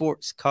 Mr.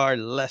 Sports Card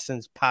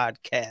Lessons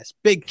Podcast.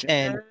 Big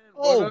Ken.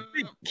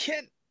 Big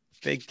Ken.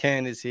 Big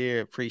Ken is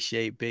here.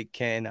 Appreciate Big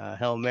Ken.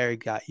 Hail Mary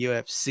got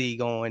UFC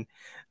going.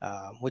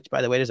 Which,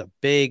 by the way, there's a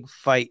big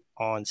fight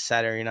on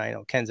Saturday night.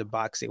 Ken's a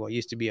boxing. Well,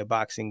 used to be a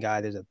boxing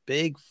guy. There's a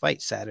big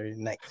fight Saturday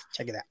night.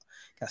 Check it out.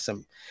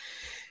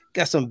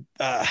 Got some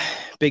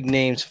big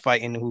names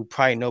fighting who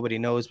probably nobody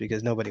knows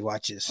because nobody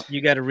watches. You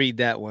got to read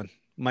that one.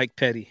 Mike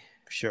Petty.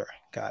 Sure.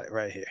 Got it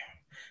right here.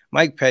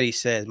 Mike Petty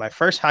says, my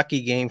first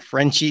hockey game,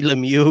 Frenchie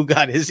Lemieux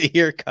got his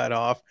ear cut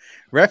off.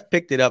 Ref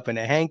picked it up in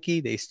a hanky.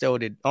 They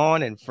stowed it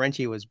on, and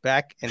Frenchie was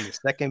back in the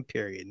second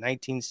period,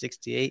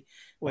 1968,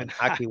 when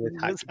hockey was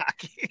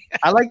hockey.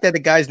 I like that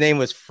the guy's name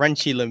was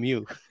Frenchie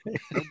Lemieux.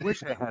 I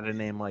wish I had a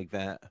name like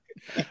that.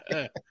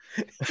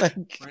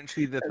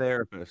 Frenchie the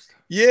therapist.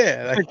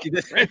 Yeah. Frenchie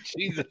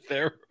the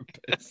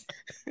therapist.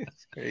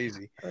 It's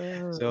crazy.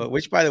 So,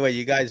 which, by the way,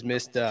 you guys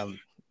missed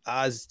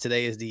Oz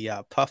today is the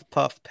Puff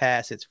Puff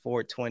Pass. It's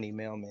 420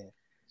 mailman.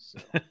 So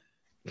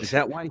Is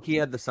that why he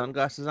had the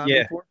sunglasses on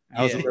Yeah. before?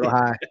 I was a Yeah. little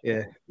high.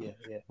 Yeah. Yeah,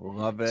 yeah.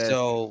 Love it.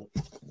 So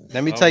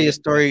let me tell you a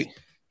story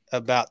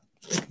about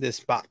this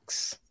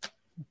box.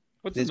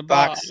 What's This in the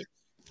box box?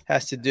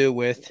 has to do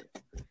with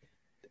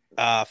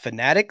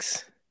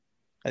Fanatics,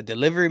 a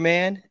delivery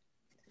man,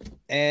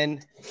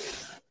 and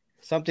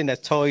something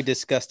that's totally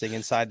disgusting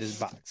inside this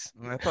box.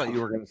 I thought you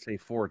were going to say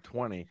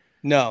 420.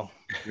 No.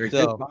 Your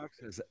So- good box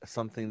is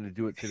something to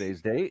do with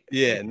today's date.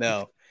 Yeah,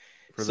 no.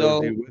 For those So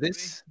of you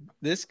with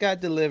this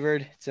got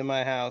delivered to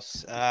my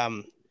house.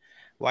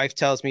 Wife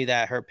tells me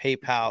that her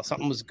PayPal,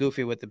 something was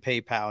goofy with the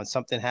PayPal and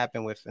something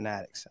happened with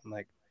Fanatics. I'm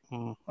like,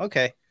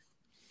 okay.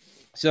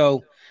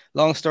 So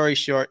long story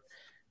short,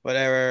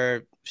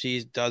 whatever,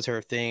 she does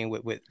her thing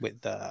with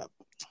PayPal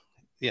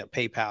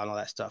and all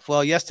that stuff.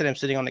 Well, yesterday I'm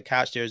sitting on the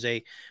couch. There's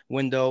a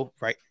window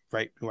right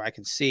where I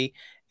can see,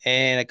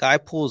 and a guy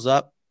pulls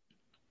up.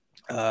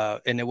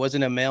 And it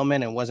wasn't a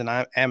mailman, it wasn't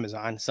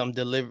Amazon. Some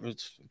delivery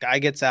guy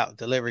gets out,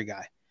 delivery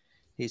guy.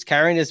 He's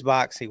carrying his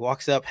box. He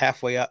walks up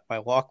halfway up my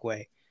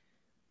walkway,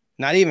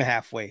 not even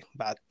halfway,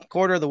 about a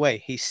quarter of the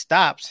way. He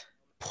stops,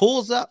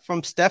 pulls up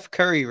from Steph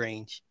Curry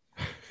range,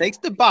 takes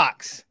the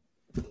box,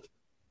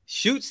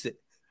 shoots it,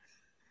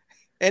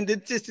 and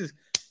it just is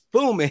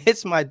boom, it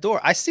hits my door.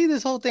 I see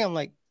this whole thing. I'm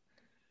like,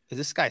 is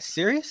this guy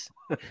serious?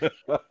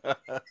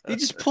 He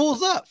just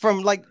pulls up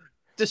from like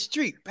the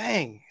street,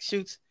 bang,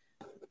 shoots.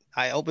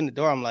 I open the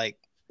door. I'm like,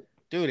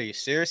 dude, are you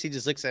serious? He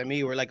just looks at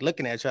me. We're like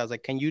looking at each other. I was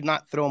like, can you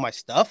not throw my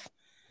stuff?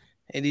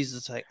 And he's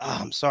just like, oh,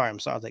 I'm sorry. I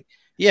was like,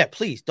 yeah,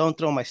 please don't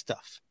throw my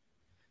stuff.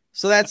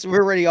 So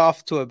we're already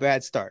off to a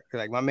bad start.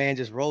 Like my man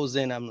just rolls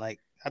in. I'm like,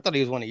 I thought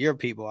he was one of your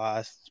people,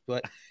 Oz.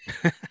 But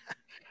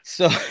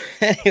so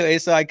anyway,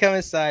 so I come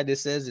inside. It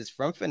says it's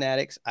from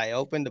Fanatics. I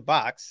open the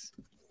box,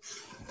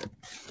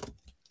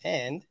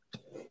 and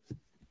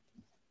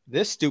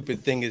this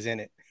stupid thing is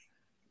in it.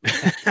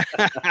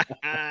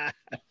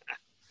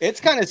 It's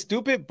kind of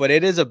stupid, but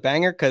it is a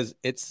banger because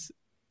it's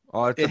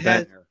a has-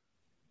 banger.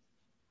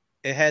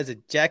 it has a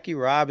Jackie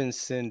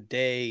Robinson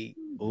Day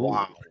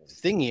Wow.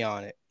 thingy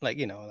on it, like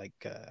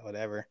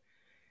whatever.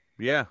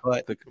 Yeah,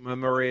 But- the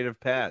commemorative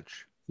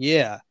patch.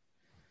 Yeah.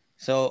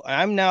 So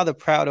I'm now the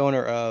proud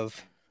owner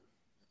of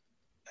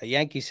a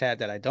Yankees hat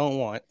that I don't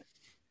want.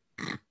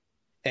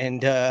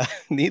 And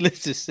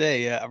needless to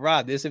say,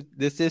 Rob, this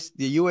is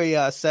you a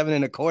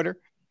 7.25?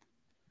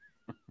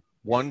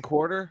 1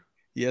 quarter?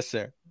 Yes,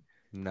 sir.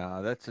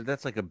 No,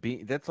 that's like a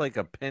beat. That's like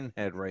a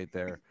pinhead right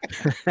there.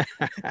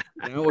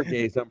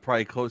 Nowadays, I'm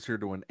probably closer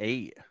to an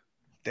 8.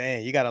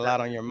 Dang, you got a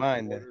lot on your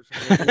mind there.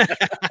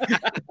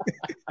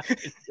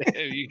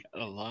 You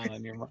got a lot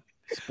on your mind.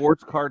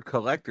 Sports card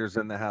collectors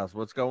in the house.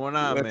 What's going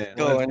on, What's man?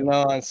 going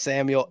on,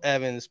 Samuel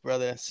Evans,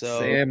 brother? So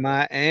Sam,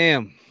 I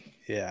am.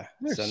 yeah.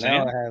 There's So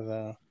Sam. now I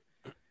have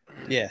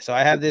so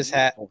I have this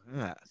hat.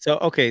 So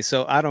okay,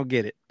 so I don't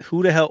get it.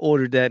 Who the hell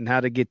ordered that and how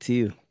to get to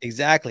you?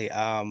 Exactly.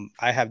 I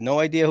have no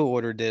idea who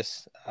ordered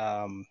this.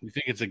 You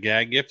think it's a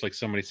gag gift, like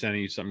somebody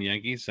sending you something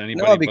Yankees?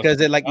 Anybody No, because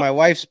my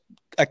wife's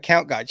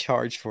account got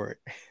charged for it.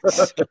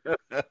 So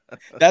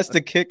that's the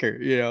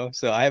kicker,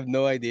 So I have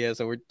no idea.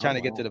 So we're trying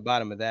to get to the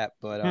bottom of that.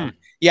 But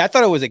yeah, I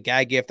thought it was a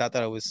gag gift. I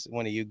thought it was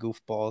one of you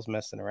goofballs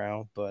messing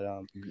around. But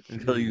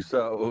Until you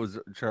saw it was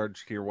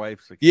charged to your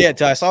wife's account.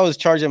 yeah, I saw I was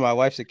charging my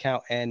wife's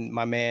account, and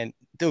my man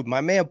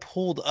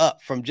pulled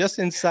up from just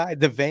inside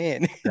the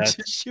van and That's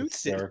just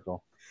shoots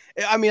hysterical.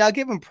 it. I mean, I'll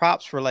give him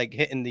props for like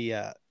hitting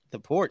the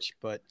porch,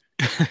 but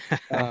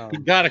He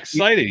got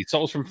excited. He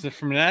told us from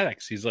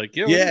Fanatics. He's like,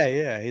 yo,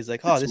 yeah. He's like,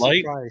 oh, It's this light.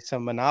 is probably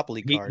some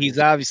Monopoly card. He's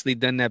obviously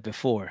done that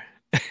before.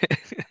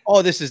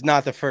 Oh, this is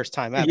not the first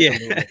time. Yeah.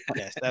 Absolutely.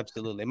 Yes,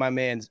 absolutely. My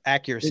man's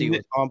accuracy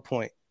was on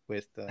point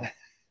with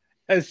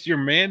has your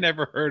man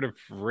never heard of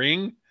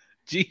Ring?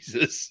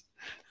 Jesus.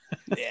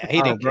 yeah,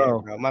 he didn't care,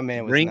 bro. My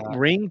man was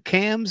ring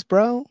cams,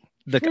 bro.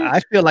 I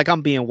feel like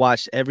I'm being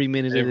watched every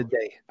minute of the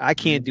day. I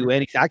can't do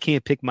anything. I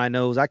can't pick my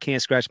nose. I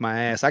can't scratch my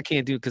ass. I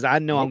can't do because I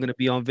know I'm going to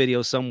be on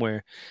video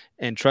somewhere.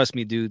 And trust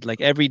me, dude,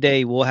 like every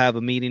day we'll have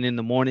a meeting in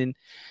the morning.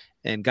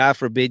 And God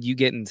forbid you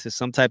get into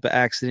some type of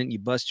accident, you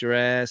bust your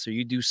ass or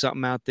you do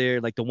something out there.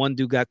 Like the one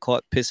dude got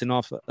caught pissing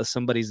off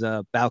somebody's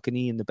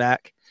balcony in the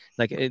back,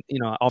 like,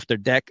 off their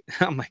deck.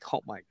 I'm like, oh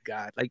my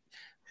God, like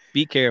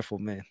be careful,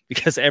 man,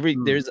 because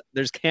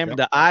there's camera.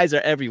 The eyes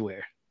are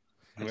everywhere.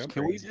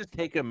 Can we just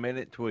take a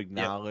minute to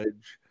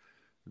acknowledge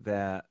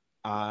that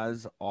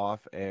Oz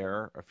off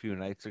air a few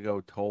nights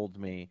ago told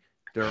me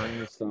during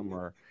the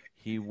summer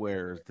he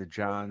wears the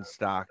John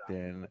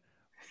Stockton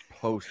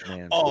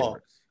postman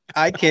shorts.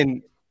 I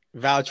can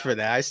vouch for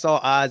that. I saw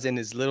Oz in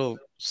his little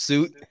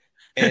suit,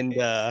 and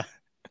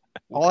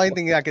only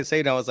thing I could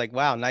say now was like,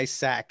 "Wow, nice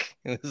sack."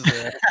 It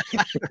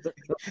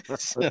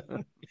was,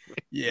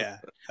 yeah.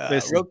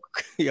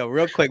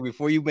 Real quick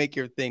before you make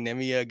your thing, let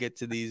me get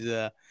to these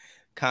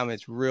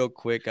comments real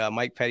quick.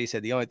 Mike Petty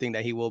said the only thing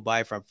that he will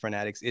buy from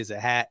Fanatics is a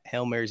hat.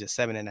 Hail Mary's at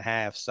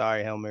 7.5.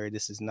 Sorry, Hail Mary,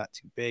 this is not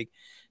too big.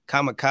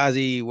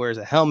 Kamikaze wears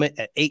a helmet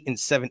at 8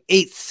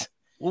 7/8.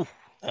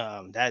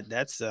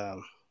 That's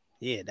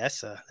Yeah,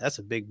 that's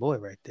a big boy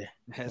right there.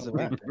 Has a All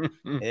right.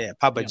 big Yeah,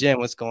 Papa Yeah. Jim,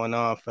 what's going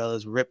on,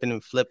 fellas? Ripping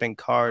and flipping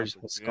cars.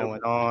 What's Yep.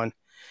 going on?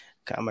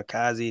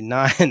 Kamikaze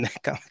 9.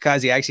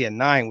 Kamikaze actually a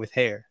 9 with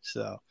hair.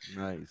 So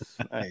Nice.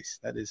 nice.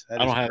 That is I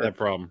don't have that perfect.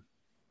 problem.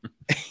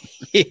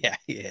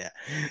 Yeah.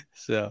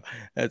 So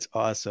that's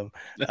awesome.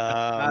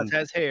 Nas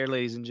has hair,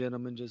 ladies and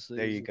gentlemen. Just so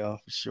There you go.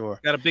 For sure.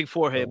 Got a big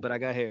forehead, So, but I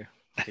got hair.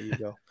 there you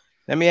go.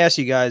 Let me ask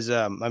you guys.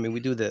 I mean, we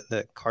do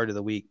the card of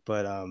the week,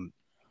 but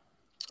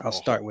I'll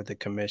start with the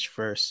commish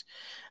first.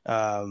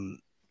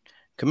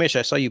 Commish,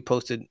 I saw you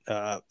posted.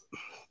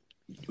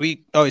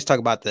 We always talk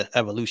about the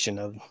evolution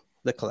of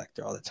the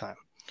collector all the time.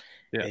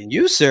 Yeah. And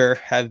you, sir,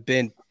 have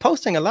been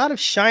posting a lot of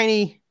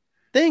shiny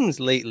things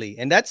lately,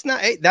 and that's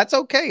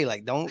okay.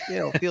 Like, don't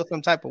feel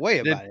some type of way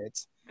about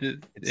it.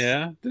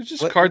 Yeah, there's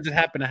just what- cards that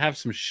happen to have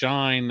some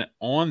shine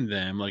on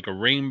them, like a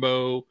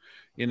rainbow,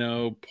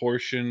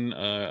 portion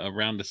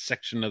around the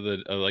section of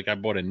the like I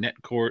bought a net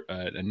cord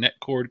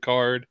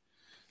card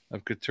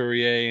of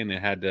Couturier, and it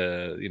had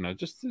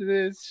it's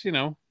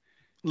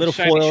Little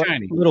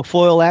shiny. little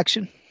foil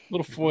action.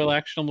 little foil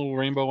action, a little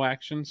rainbow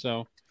action.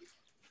 So,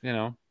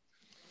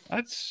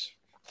 that's.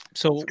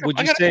 So would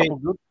I you got a say? couple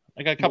good-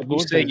 I got a couple. Would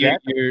you good say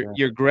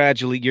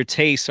ones. your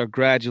tastes are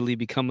gradually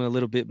becoming a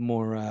little bit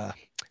more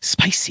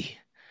spicy?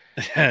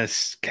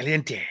 Yes,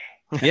 caliente.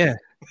 Yeah,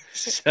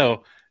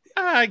 So,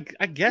 I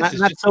guess not,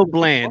 it's not just so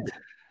bland.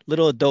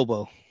 Little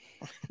adobo.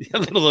 a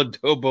little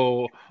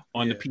adobo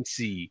on the Yeah.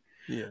 PC.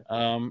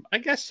 Yeah. I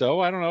guess so.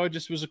 I don't know. It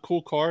just was a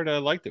cool card. I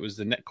liked it. It was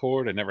the net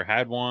cord. I never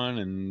had one,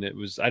 and it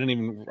was. I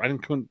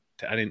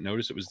didn't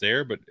notice it was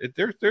there, but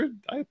they're.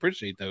 I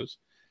appreciate those.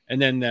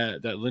 And then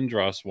that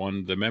Lindros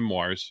one, the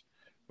memoirs,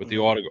 with the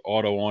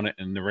auto on it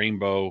and the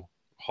rainbow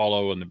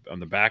hollow on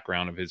the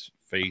background of his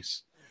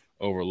face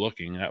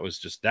overlooking.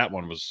 That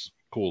one was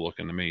cool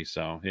looking to me.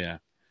 So yeah.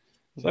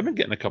 So I've been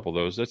getting a couple of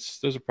those.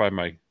 Those are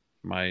probably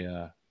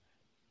my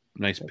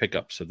nice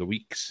pickups of the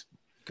weeks.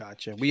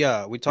 Gotcha. We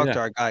talked to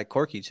our guy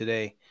Corky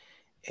today,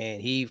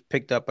 and he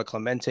picked up a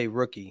Clemente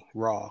rookie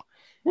raw.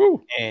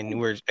 Woo! And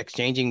we're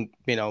exchanging,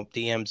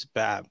 DMs,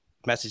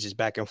 messages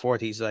back and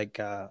forth. He's like,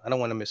 I don't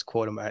want to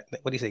misquote him. What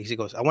do you say? He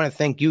goes, I want to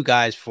thank you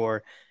guys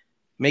for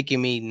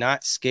making me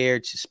not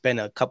scared to spend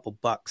a couple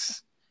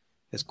bucks.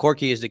 Because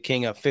Corky is the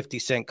king of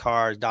 50-cent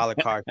cards, dollar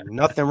cards.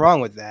 Nothing wrong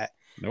with that.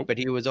 Nope. But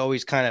he was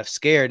always kind of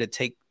scared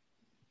to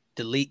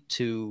delete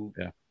to,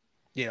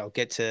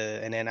 get to.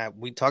 And then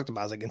we talked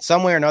about, I was like, in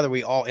some way or another,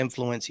 we all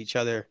influence each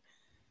other.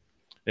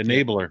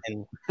 Enabler.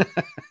 And,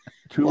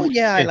 Two weeks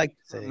I like to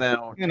say. from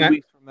now, 2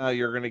 weeks from now,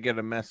 you're going to get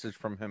a message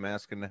from him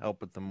asking to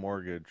help with the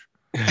mortgage.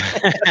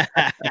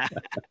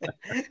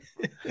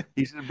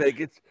 He's in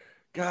Vegas.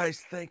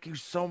 Guys, thank you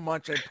so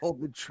much. I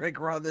pulled the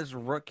trigger on this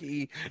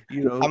rookie.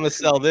 I'm gonna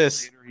sell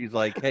this. Later, he's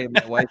like, "Hey,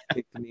 my wife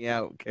kicked me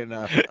out. Can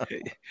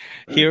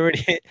he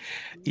already,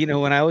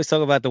 when I always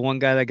talk about the one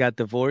guy that got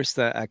divorced,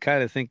 I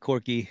kind of think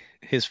Corky,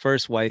 his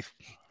first wife,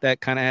 that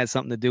kind of had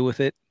something to do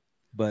with it.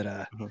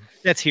 But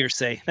that's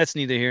hearsay. That's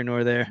neither here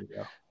nor there.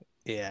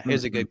 Yeah,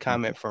 here's a good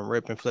comment from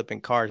Rip and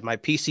Flipping Cars. My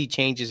PC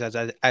changes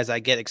as I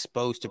get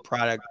exposed to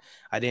product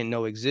I didn't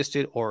know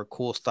existed or a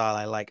cool style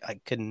I like.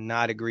 I could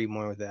not agree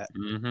more with that.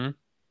 Mm-hmm.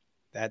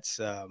 That's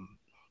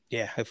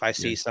if I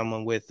see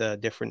someone with a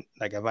different,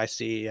 like if I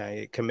see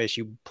a commish,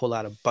 you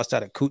bust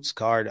out a Coots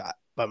card,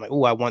 I'm like,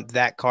 I want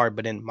that card,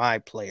 but in my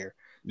player.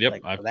 Yep,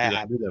 like,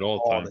 I do that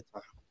all the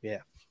time. Yeah.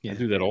 I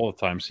do that all the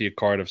time. See a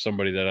card of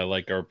somebody that I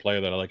like or a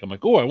player that I like. I'm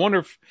like, I wonder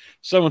if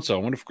so-and-so.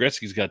 I wonder if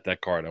Gretzky's got that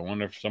card. I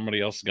wonder if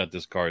somebody else got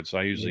this card. So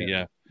I usually,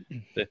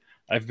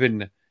 I've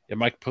been,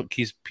 my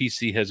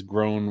PC has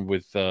grown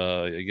with,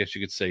 I guess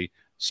you could say,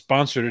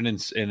 sponsored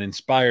and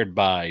inspired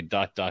by ...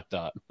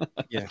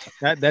 Yeah,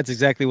 that's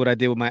exactly what I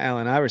did with my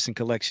Allen Iverson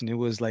collection. It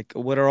was like,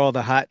 what are all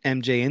the hot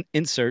MJ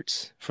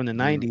inserts from the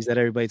 90s that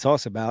everybody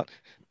talks about?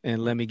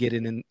 And let me get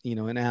it in,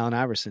 in Allen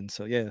Iverson.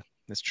 So, yeah,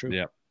 that's true.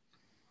 Yeah.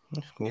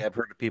 Cool. Yeah, I've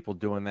heard of people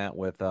doing that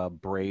with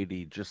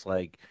Brady. Just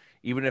like,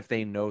 even if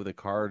they know the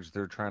cards,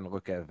 they're trying to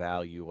look at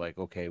value. Like,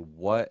 okay,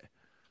 what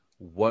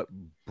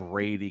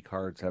Brady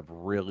cards have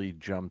really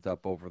jumped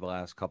up over the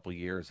last couple of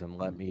years, and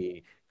let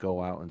me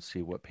go out and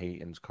see what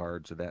Peyton's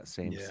cards of that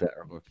same set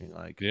are looking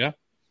like. Yeah.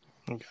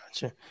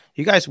 Gotcha.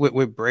 You guys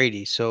with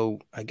Brady, so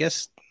I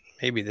guess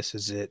maybe this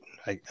is it.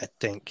 I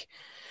think.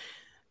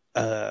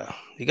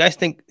 You guys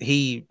think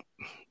he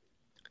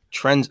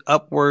trends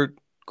upward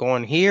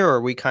going here, or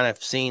are we kind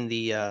of seeing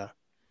the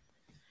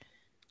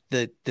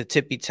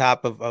tippy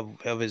top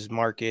of his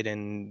market?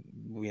 And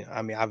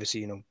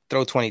obviously,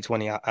 throw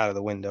 2020 out of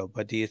the window,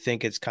 but do you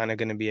think it's kind of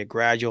going to be a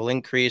gradual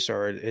increase,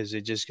 or is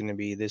it just going to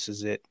be this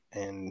is it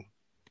and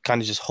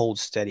kind of just hold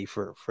steady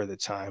for the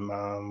time?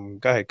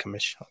 Go ahead,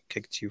 Commish. I'll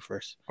kick it to you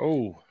first.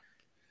 Oh,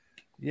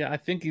 yeah. I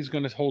think he's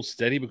going to hold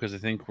steady because I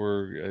think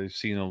we're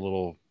seeing a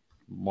little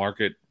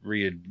market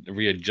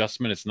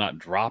readjustment. It's not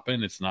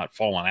dropping. It's not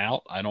falling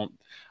out. I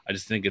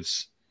just think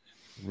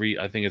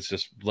I think it's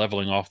just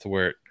leveling off to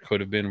where it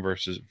could have been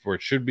versus where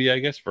it should be, I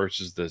guess,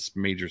 versus this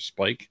major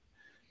spike.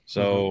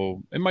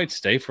 So it might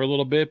stay for a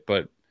little bit,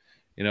 but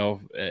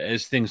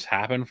as things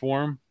happen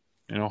for him,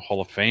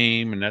 Hall of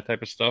Fame and that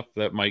type of stuff,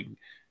 that might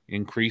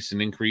increase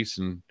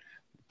and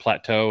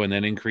plateau and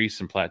then increase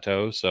and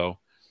plateau. So,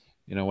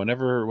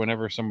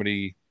 whenever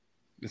somebody,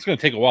 it's going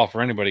to take a while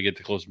for anybody to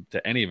get close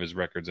to any of his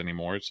records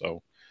anymore.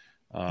 So,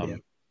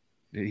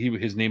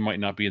 his name might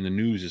not be in the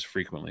news as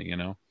frequently,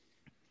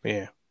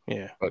 Yeah.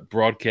 But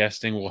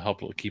broadcasting will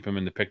help keep him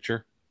in the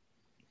picture.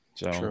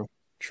 So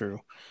True.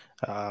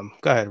 Go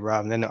ahead,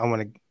 Rob. And then I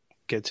want to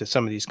get to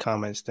some of these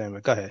comments then,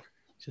 but go ahead.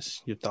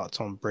 Just your thoughts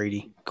on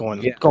Brady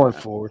going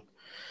forward.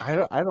 I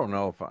don't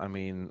know if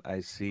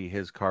I see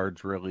his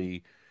cards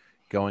really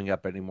going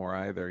up anymore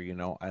either.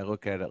 I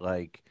look at it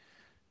like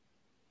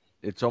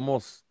it's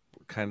almost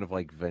kind of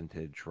like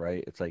vintage,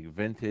 right? It's like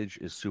vintage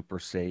is super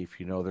safe.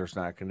 There's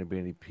not going to be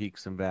any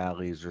peaks and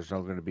valleys. There's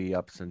not going to be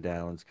ups and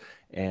downs.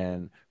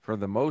 And for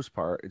the most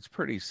part, it's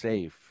pretty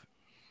safe,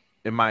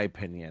 in my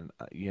opinion.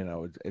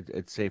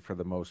 It's safe for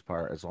the most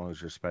part as long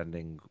as you're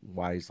spending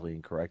wisely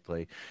and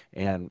correctly.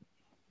 And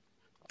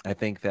I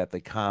think that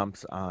the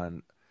comps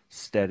on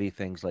steady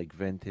things like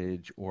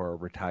vintage or a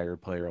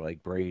retired player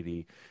like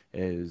Brady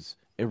it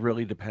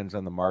really depends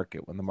on the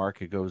market. When the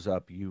market goes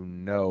up,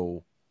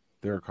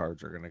 their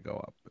cards are going to go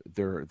up.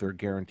 They're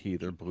guaranteed.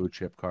 They're blue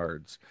chip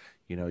cards.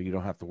 You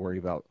don't have to worry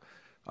about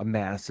a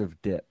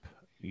massive dip,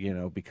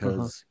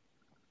 because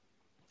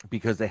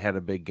they had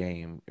a big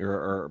game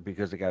or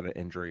because they got an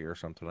injury or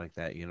something like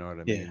that. You know what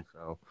I mean?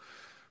 So,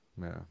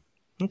 yeah.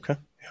 Okay.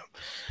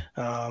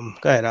 Yeah.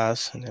 Go ahead,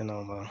 Oz, and then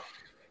You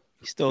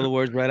stole the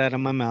words right out of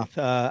my mouth.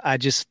 I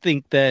just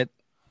think that,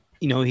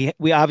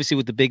 we obviously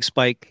with the big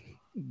spike,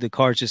 the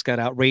cards just got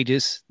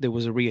outrageous. There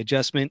was a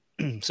readjustment.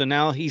 So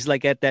now he's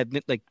like at that,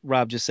 like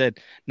Rob just said,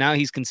 now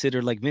he's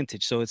considered like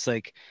vintage. So it's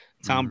like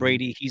Tom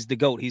Brady, he's the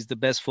GOAT. He's the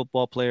best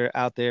football player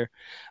out there.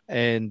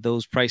 And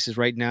those prices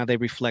right now, they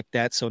reflect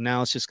that. So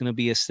now it's just going to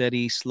be a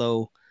steady,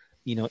 slow,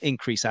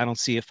 increase. I don't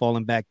see it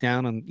falling back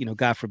down. And,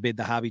 God forbid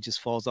the hobby just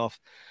falls off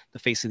the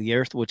face of the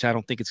earth, which I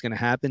don't think it's going to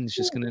happen. It's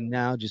just going to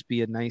now just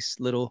be a nice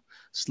little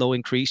slow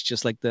increase,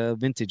 just like the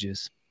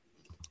vintages.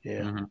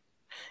 Yeah. Mm-hmm.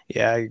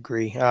 Yeah, I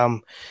agree. A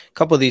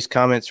couple of these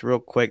comments real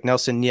quick.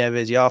 Nelson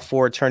Nieves, y'all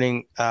four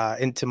turning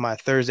into my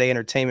Thursday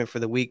entertainment for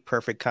the week.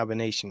 Perfect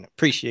combination.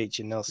 Appreciate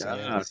you,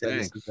 Nelson.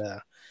 Thanks.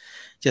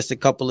 Just a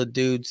couple of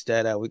dudes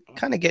that we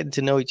kind of getting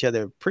to know each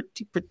other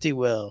pretty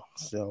well.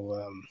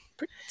 So,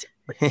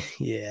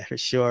 yeah, for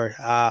sure.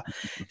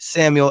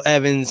 Samuel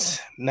Evans,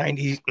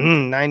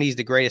 90s,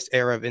 the greatest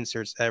era of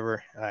inserts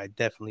ever. I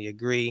definitely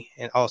agree.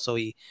 And also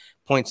he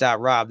points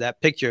out, Rob, that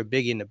picture of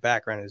Biggie in the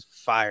background is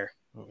fire.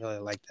 I really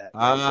like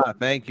that.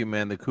 Thank you,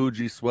 man. The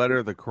Coogee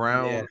sweater, the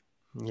crown.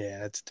 Yeah,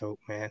 that's dope,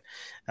 man.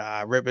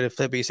 Ripper the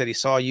Flippy said he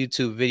saw a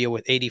YouTube video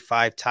with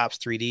 85 Topps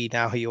 3D.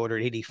 Now he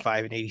ordered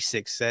 85 and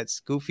 86 sets.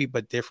 Goofy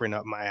but different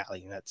up my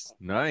alley. That's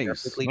nice.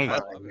 Perfectly fine,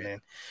 man.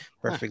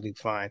 Perfectly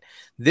fine.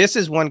 This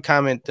is one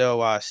comment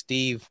though,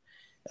 Steve.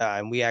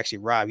 And we actually,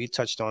 Rob, you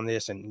touched on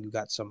this and you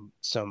got some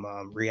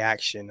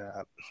reaction.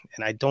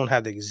 And I don't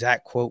have the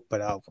exact quote,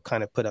 but I'll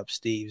kind of put up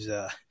Steve's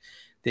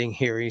thing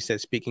here. He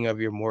says, speaking of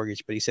your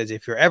mortgage, but he says,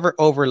 if you're ever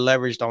over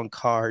leveraged on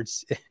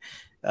cards,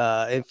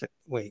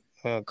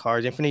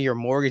 cards, infinite your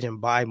mortgage and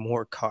buy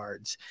more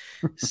cards.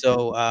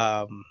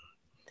 So,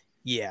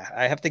 yeah,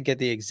 I have to get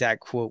the exact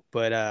quote,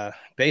 but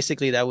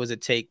basically that was a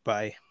take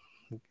by,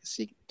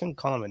 you can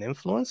call him an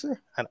influencer.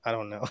 I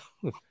don't know.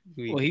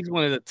 Well, he's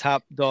one of the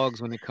top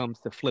dogs when it comes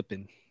to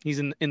flipping. He's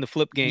in the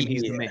flip game.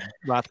 He's the man.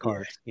 Roth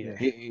cards. Yeah.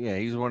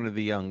 He's one of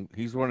the young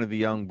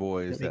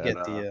boys. Let me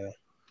get the.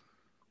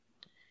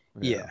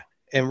 Yeah.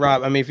 And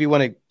Rob, I mean, if you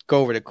want to go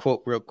over the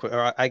quote real quick,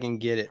 or I can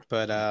get it,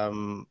 but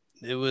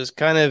it was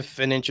kind of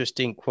an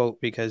interesting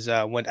quote because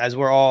as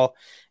we're all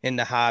in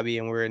the hobby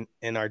and we're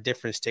in our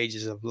different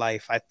stages of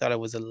life, I thought it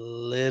was a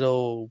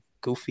little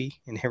goofy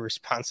and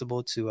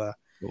irresponsible to a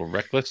little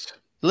reckless.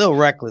 Shout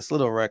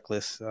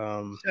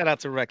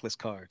out to Reckless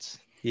Cards.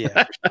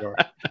 Yeah, for sure.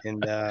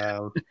 And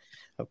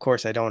of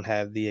course, I don't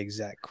have the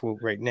exact quote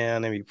right now.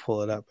 Let me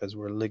pull it up as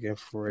we're looking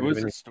for it. It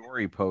was a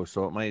story post,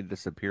 so it might have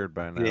disappeared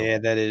by now. Yeah,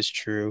 that is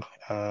true.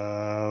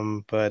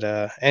 But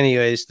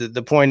anyways,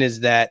 the point is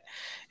that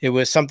it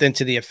was something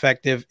to the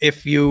effect of,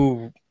 if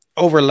you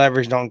over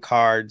leveraged on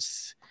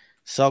cards,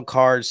 sell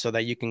cards so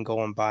that you can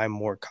go and buy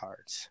more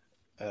cards.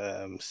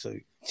 So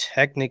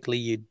technically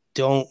you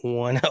don't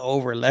want to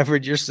over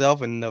leverage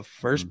yourself in the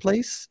first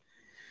place.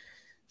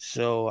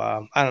 So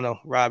I don't know,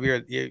 Rob,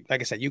 you're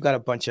like I said, you got a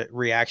bunch of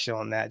reaction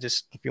on that.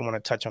 Just if you want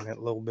to touch on it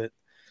a little bit.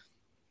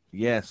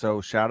 Yeah,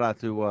 so shout out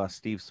to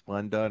Steve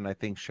Splenda, and I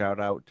think shout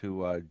out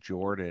to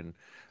Jordan.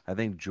 I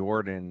think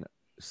Jordan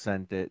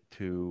sent it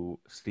to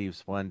Steve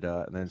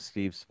Splenda, and then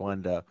Steve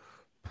Splenda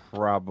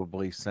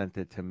probably sent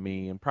it to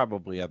me and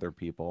probably other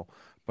people.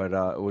 But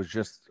it was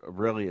just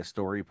really a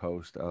story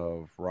post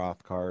of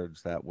Roth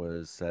cards that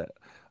was set.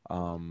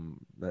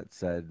 That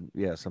said,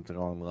 something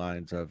along the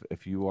lines of,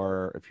 if you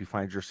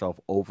find yourself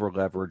over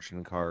leveraged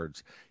in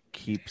cards,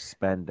 keep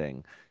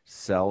spending,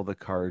 sell the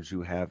cards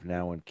you have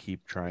now, and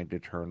keep trying to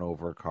turn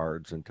over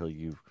cards until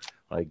you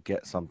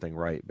get something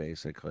right,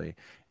 basically.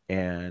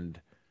 and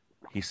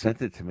he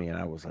sent it to me, and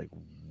I was like,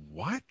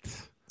 what?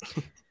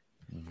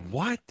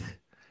 What?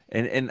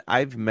 And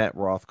I've met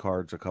Roth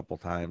cards a couple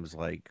times,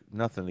 like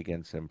nothing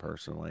against him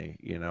personally,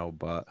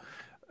 but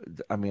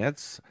I mean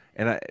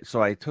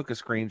so I took a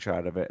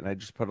screenshot of it and I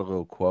just put a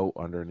little quote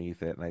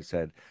underneath it and I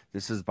said,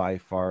 "This is by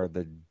far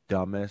the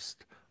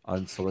dumbest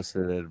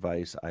unsolicited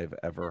advice I've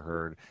ever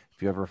heard.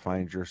 If you ever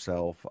find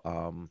yourself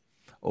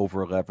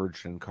over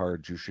leveraged in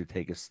cards, you should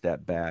take a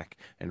step back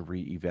and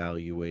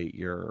reevaluate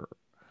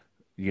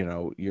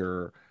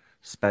your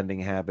spending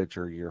habits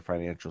or your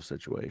financial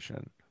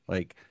situation."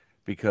 Like,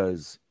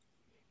 because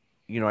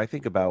I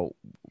think about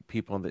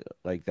people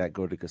like that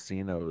go to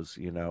casinos,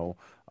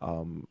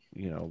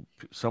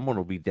 someone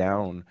will be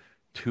down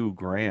 2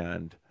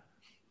 grand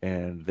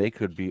and they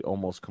could be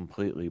almost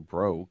completely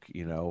broke,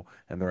 and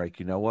they're like,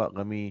 what,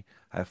 I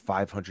have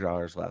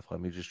 $500 left. Let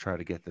me just try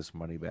to get this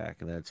money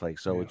back. And then it's like,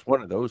 so it's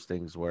one of those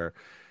things where,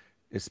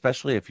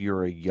 especially if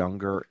you're a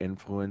younger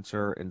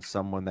influencer and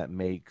someone that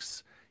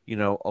makes, a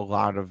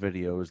lot of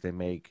videos, they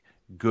make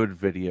good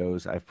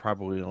videos. I've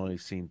probably only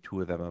seen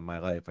 2 of them in my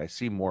life. I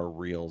see more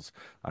reels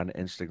on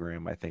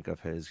Instagram, I think,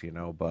 of his,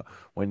 but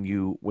when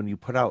you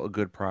put out a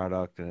good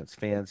product and it's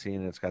fancy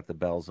and it's got the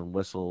bells and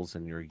whistles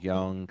and you're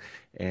young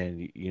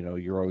and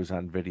you're always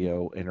on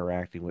video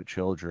interacting with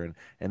children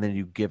and then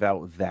you give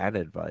out that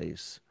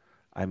advice,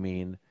 I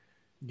mean,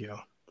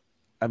 Yeah.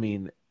 I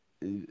mean,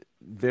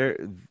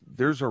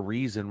 there's a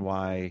reason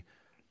why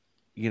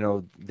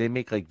they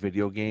make like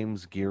video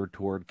games geared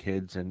toward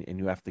kids and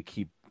you have to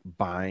keep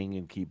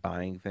buying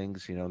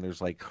things, and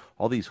there's like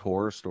all these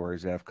horror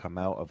stories that have come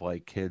out of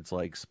like kids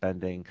like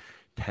spending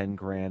 10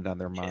 grand on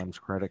their mom's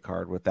credit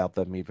card without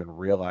them even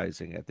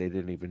realizing it. They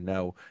didn't even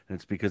know, and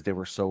it's because they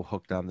were so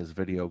hooked on this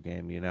video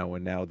game,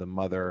 and now the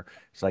mother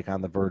is like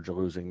on the verge of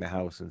losing the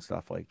house and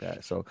stuff like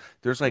that. So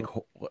there's like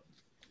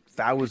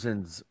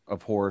thousands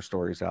of horror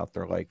stories out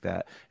there like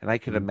that, and I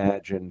can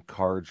imagine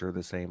cards are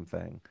the same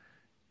thing.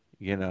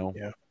 Yeah.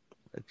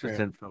 It just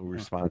didn't feel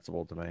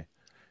responsible to me.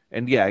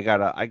 And yeah, I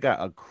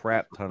got a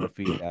crap ton of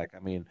feedback. I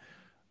mean,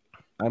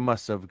 I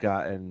must have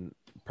gotten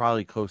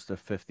probably close to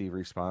 50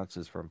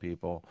 responses from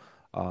people,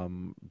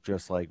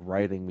 just like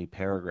writing me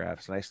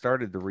paragraphs. And I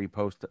started to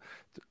repost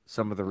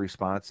some of the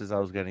responses I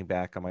was getting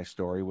back on my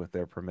story with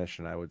their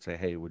permission. I would say,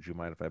 "Hey, would you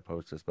mind if I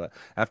post this?" But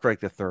after like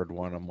the third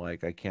one, I'm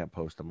like, I can't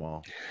post them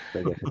all.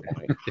 They get the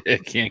point.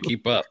 It can't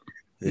keep up.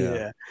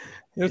 Yeah.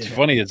 What's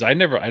funny is I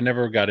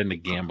never got into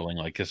gambling,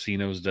 like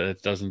casinos.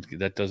 That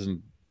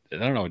doesn't I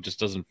don't know, it just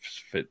doesn't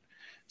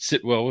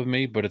sit well with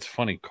me. But it's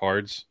funny,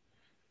 cards,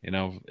 in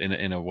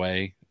a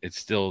way, it's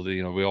still,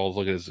 we all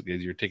look at it as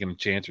you're taking a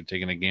chance or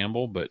taking a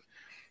gamble. But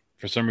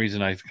for some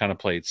reason, I kind of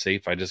play it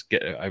safe. I just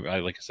I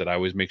like I said, I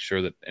always make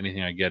sure that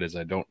anything I get is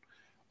I don't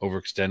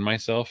overextend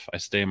myself. I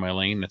stay in my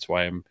lane. That's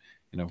why I'm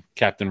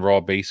Captain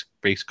Raw base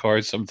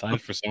cards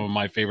sometimes for some of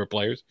my favorite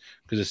players,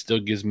 because it still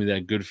gives me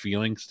that good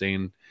feeling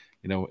staying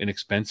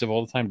inexpensive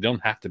all the time. They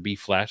don't have to be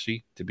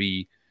flashy to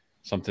be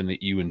something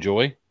that you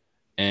enjoy.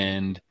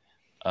 And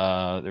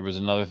there was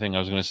another thing I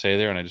was going to say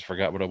there, and I just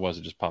forgot what it was.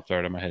 It just popped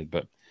out of my head.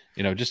 But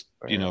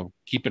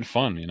keep it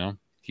fun.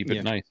 Keep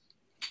it nice.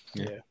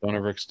 Yeah. Don't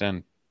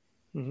overextend.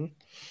 Mm-hmm.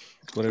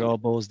 That's what it all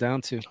boils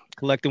down to.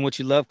 Collecting what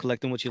you love,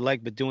 collecting what you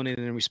like, but doing it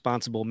in a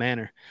responsible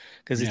manner.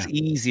 Because it's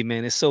easy,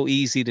 man. It's so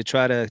easy to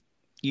try to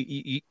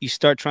you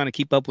start trying to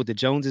keep up with the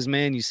Joneses,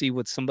 man. You see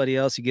what somebody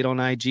else, you get on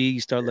IG,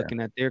 you start looking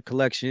at their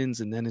collections,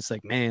 and then it's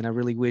like, man, I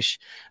really wish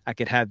I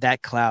could have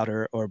that clout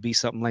or be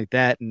something like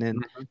that. And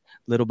then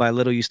little by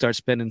little, you start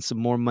spending some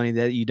more money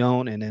that you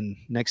don't. And then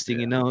next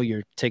thing you know,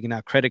 you're taking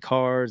out credit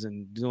cards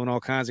and doing all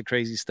kinds of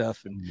crazy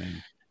stuff. And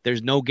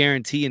there's no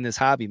guarantee in this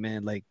hobby,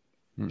 man. Like,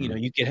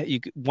 you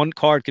could one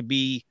card could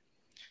be,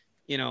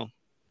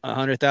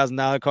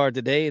 $100,000 card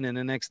today, and then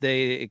the next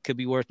day it could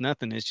be worth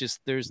nothing. It's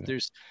just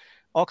there's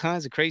all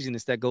kinds of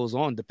craziness that goes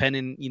on,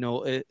 depending,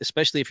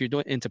 especially if you're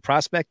doing into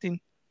prospecting.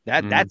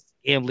 That's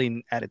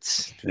gambling at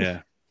its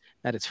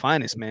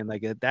finest, man.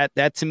 Like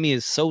that to me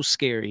is so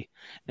scary.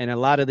 And a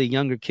lot of the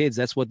younger kids,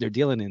 that's what they're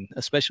dealing in,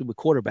 especially with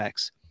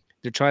quarterbacks.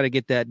 They're trying to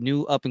get that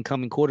new up and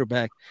coming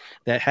quarterback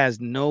that has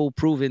no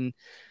proven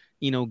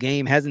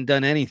game, hasn't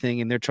done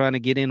anything, and they're trying to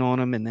get in on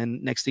them. And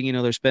then next thing you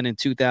know, they're spending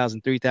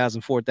 $2,000,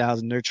 $3,000,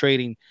 $4,000. They're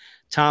trading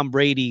Tom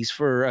Brady's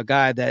for a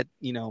guy that,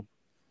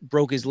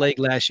 broke his leg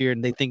last year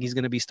and they think he's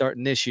going to be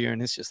starting this year.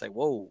 And it's just like,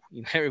 whoa,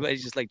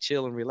 everybody's just like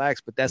chill and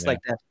relax. But that's like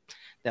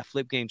that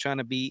flip game, trying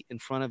to be in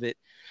front of it,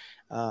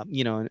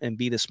 and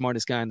be the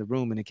smartest guy in the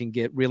room. And it can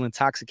get real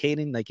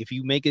intoxicating. Like if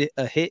you make it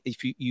a hit, if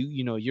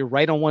you're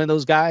right on one of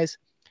those guys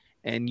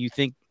and you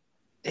think,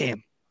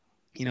 damn,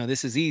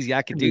 this is easy,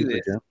 I can do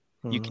this.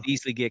 You can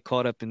easily get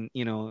caught up in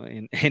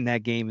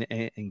that game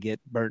and get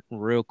burnt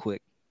real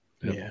quick.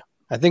 Yeah.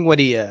 I think what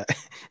he now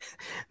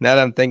that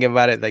I'm thinking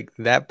about it, like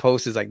that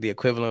post is like the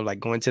equivalent of like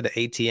going to the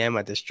ATM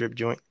at the strip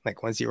joint.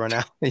 Like once you run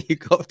out and you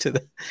go to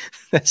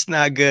that's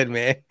not good,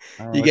 man.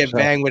 You get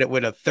banged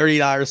with a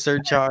 $30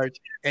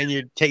 surcharge and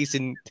you're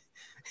chasing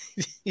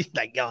He's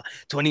like, yo,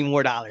 $20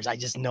 more. I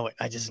just know it.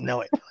 I just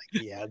know it. I'm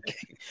like, yeah,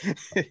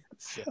 okay.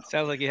 So,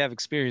 Sounds like you have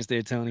experience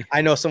there, Tony.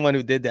 I know someone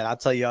who did that. I'll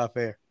tell you off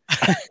air.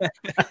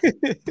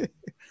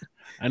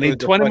 I need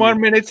 20 more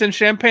minutes in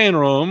champagne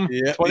room.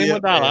 Yeah, 20 more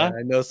dollar.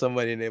 I know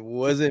somebody, and it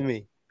wasn't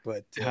me.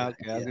 But Okay, I was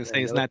gonna yeah,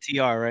 say it's not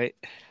TR, right?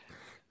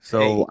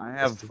 So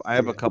Hey, I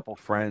have a couple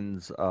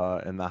friends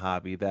in the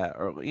hobby that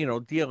are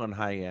dealing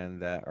high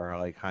end, that are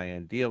like high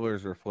end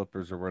dealers or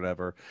flippers or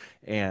whatever,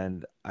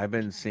 and I've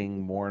been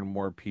seeing more and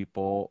more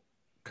people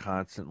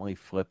constantly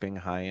flipping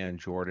high end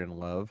Jordan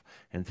Love.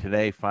 And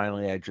today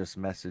finally I just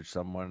messaged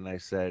someone and I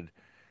said,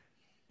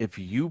 if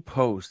you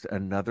post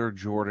another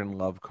Jordan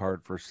Love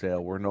card for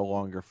sale, we're no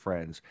longer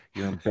friends.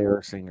 You're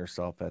embarrassing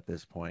yourself at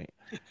this point.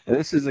 And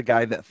this is a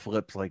guy that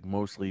flips like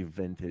mostly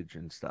vintage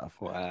and stuff.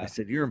 I Wow.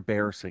 said, you're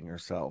embarrassing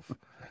yourself.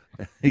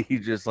 He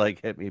just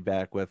like hit me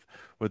back with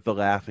the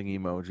laughing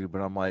emoji,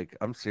 but I'm like,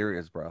 I'm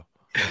serious, bro.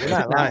 You're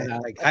not lying.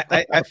 Like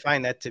I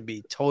find that to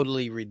be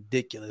totally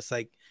ridiculous.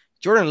 Like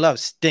Jordan Love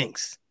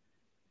stinks.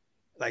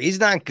 Like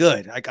he's not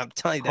good. Like I'm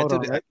telling you that.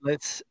 Hold Dude, on,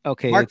 let's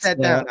okay. mark that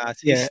down.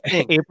 He Yeah,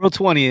 stinks. April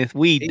 20th,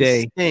 Weed He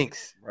Day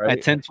stinks. Right?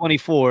 at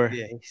 10:24.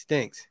 Yeah, he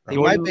stinks. He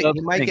Jordan might Love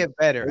he might stinks. get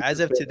better. That's As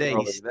a of bit today, he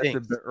early. That's a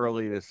stinks. bit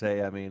early to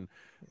say. I mean,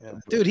 Yeah.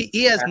 Dude,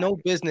 he has no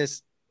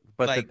business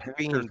but like the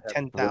being Packers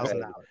have $10,000.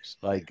 bred,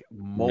 like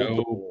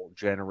multiple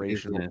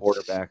generational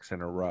quarterbacks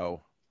in a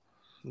row.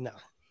 No,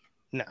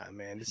 nah,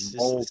 man. This is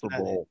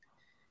Multiple.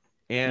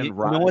 And You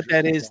know what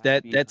that is?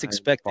 That's behind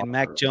expecting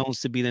Mac Favre. Jones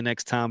to be the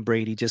next Tom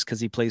Brady just because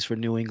he plays for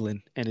New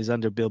England and is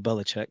under Bill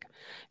Belichick.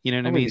 You know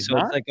what I mean? he's So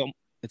not? it's like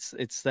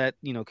it's that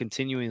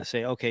continuing to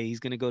say, okay, he's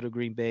going to go to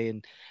Green Bay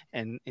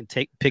and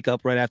pick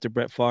up right after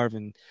Brett Favre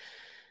and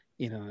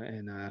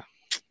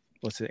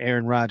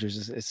Aaron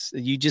Rodgers. It's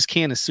you just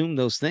can't assume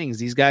those things.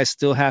 These guys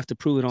still have to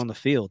prove it on the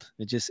field.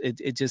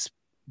 It just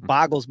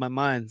boggles my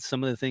mind,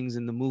 some of the things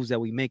and the moves that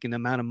we make and the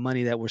amount of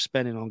money that we're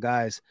spending on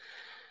guys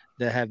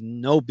that have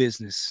no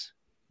business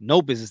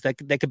that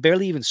could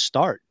barely even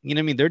start. You know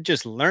what I mean? They're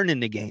just learning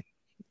the game,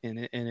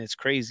 and it's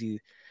crazy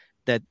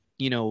that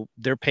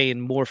they're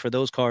paying more for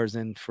those cars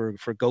than for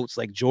goats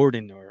like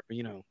Jordan or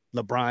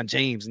LeBron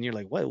James, and you're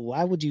like, what?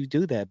 Why would you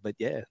do that? But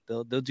yeah,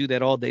 they'll do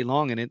that all day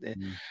long, and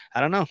I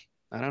don't know.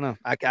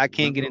 I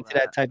can't get into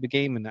that type of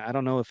game, and I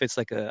don't know if it's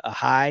like a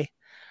high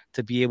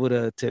to be able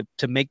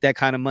to make that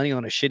kind of money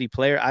on a shitty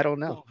player. I don't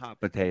know. It's all hot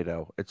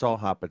potato. It's all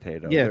hot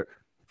potato. Yeah.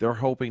 They're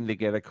hoping to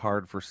get a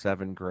card for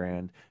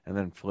 $7,000 and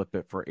then flip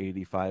it for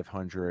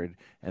 $8,500,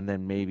 and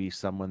then maybe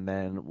someone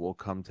then will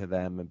come to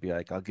them and be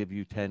like, "I'll give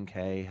you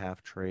 $10,000,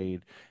 half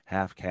trade,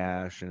 half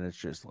cash," and it's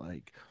just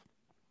like,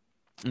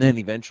 and then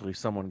eventually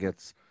someone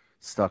gets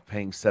stuck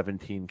paying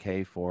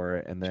 $17,000 for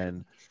it, and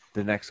then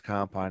the next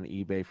comp on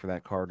eBay for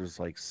that card is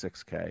like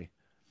 $6,000.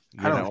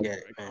 I don't get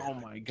it, like, man. oh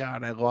my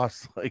god, I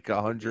lost like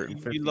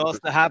 150. You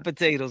lost the hot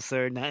potatoes,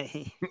 sir. Now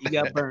you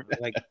got burnt.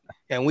 Like,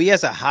 and we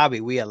as a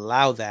hobby, we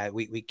allow that.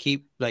 We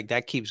keep like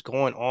that keeps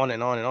going on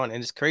and on and on,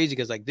 and it's crazy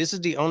because like this is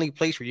the only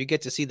place where you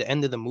get to see the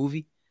end of the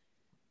movie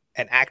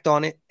and act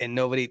on it, and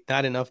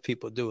not enough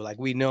people do. Like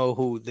we know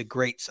who the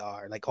greats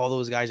are. Like all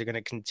those guys are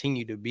gonna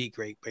continue to be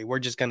great, but we're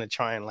just gonna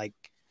try and like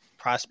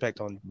prospect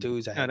on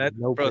dudes. That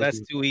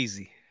That's too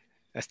easy.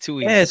 That's too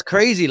easy. Yeah, it's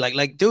crazy.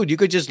 Like, dude, you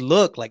could just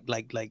look like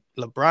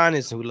LeBron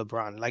is who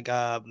LeBron, like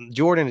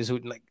Jordan is who,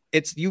 like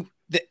it's you.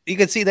 You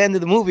can see the end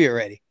of the movie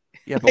already.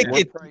 Yeah, but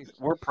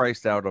we're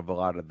priced out of a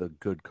lot of the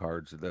good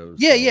cards of those.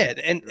 Yeah, so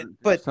yeah,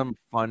 but some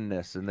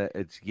funness, and that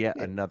it's yet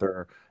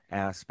another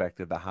aspect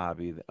of the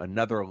hobby,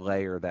 another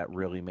layer that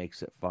really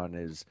makes it fun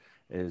is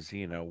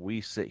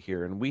we sit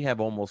here and we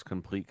have almost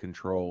complete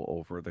control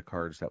over the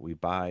cards that we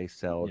buy,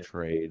 sell,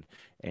 trade,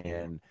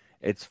 and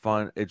it's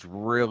fun. It's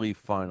really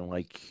fun,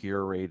 like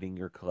curating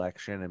your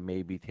collection and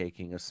maybe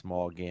taking a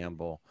small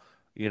gamble,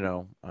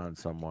 on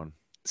someone.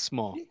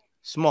 Small.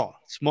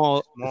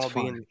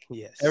 being,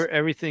 yes.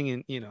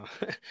 Everything in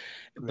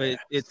but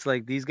it's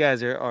like these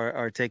guys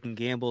are taking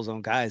gambles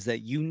on guys that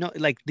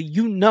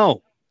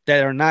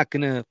that are not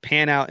gonna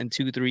pan out in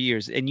 2-3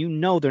 years, and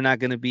they're not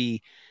gonna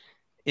be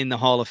in the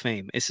Hall of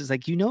Fame. It's just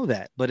like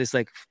that, but it's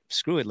like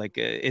screw it. Like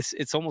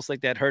it's almost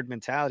like that herd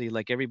mentality.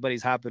 Like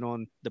everybody's hopping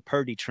on the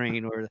Purdy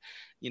train or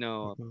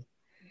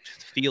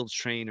Fields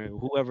train or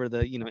whoever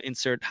the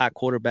insert hot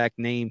quarterback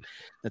name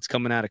that's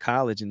coming out of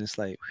college, and it's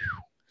like. Whew.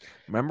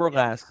 Remember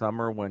last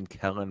summer when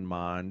Kellen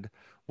Mond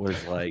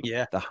was like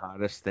Yeah. the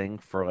hottest thing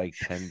for like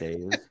 10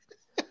 days?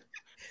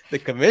 The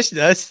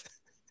commissioners.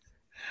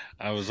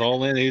 I was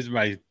all in. He's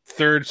my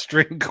third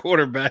string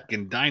quarterback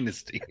in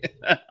Dynasty.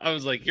 I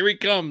was like, here he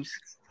comes.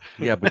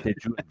 Yeah, but did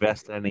you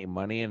invest any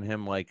money in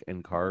him, like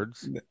in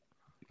cards?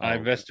 I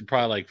invested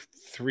probably like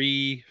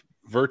 $3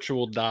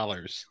 virtual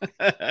dollars.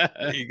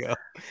 There you go.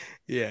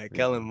 Yeah,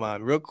 Kellen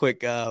Mond. Real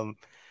quick,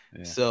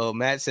 Yeah. So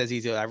Matt says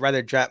I'd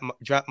rather drop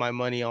my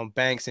money on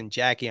Banks and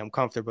Jackie. I'm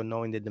comfortable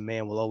knowing the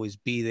demand will always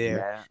be there.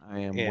 Yeah, I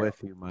am Yeah.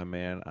 with you, my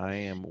man. I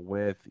am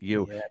with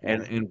you. Yeah,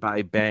 and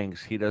by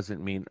Banks, he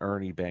doesn't mean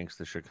Ernie Banks,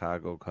 the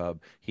Chicago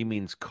Cub. He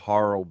means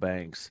Carl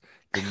Banks,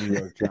 the New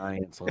York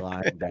Giants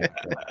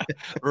linebacker.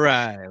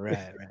 Right.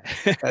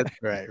 that's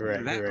right.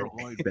 That or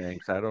Lloyd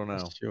Banks. I don't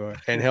know. Sure.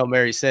 And Hail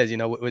Mary says,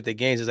 with the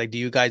games, it's like, do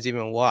you guys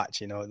even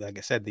watch? Like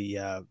I said,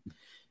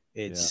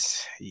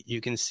 it's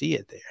you can see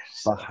it there.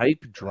 The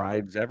hype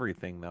drives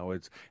everything, though.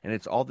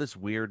 It's all this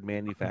weird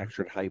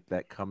manufactured hype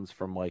that comes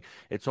from, like,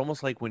 it's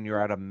almost like when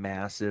you're at a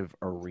massive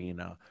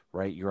arena,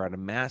 right? You're at a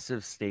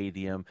massive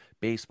stadium,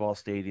 baseball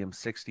stadium,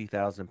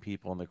 60,000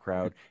 people in the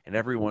crowd, and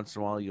every once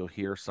in a while you'll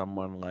hear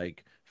someone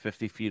like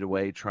 50 feet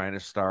away trying to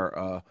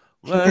start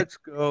 "Let's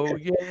go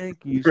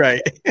Yankees,"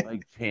 right?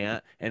 like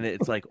chant, and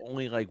it's like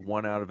only like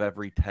 1 out of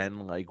every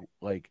 10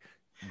 like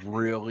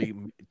really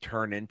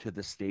turn into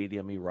the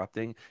stadium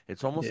erupting.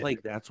 It's almost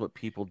like that's what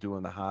people do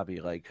in the hobby.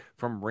 Like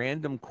from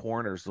random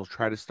corners, they'll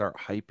try to start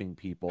hyping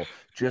people,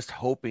 just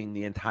hoping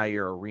the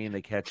entire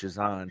arena catches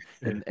on,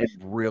 and it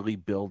really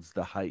builds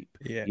the hype.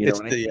 Yeah,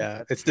 it's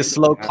it's the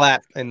slow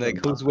clap and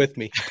like, who's with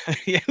me?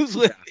 Who's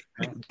with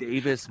me?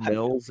 Davis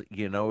Mills,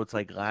 it's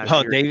like last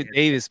year.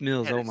 Davis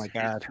Mills. Oh my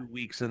God. 2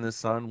 weeks in the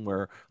sun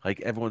where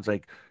like everyone's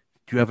like,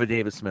 do you have a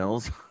Davis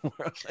Mills? No,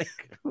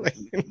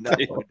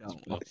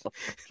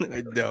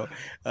 I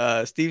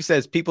don't. Steve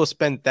says people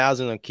spend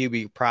thousands on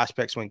QB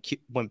prospects when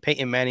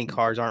Peyton Manning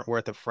cards aren't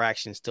worth a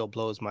fraction. Still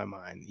blows my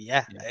mind.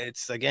 Yeah.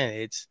 It's I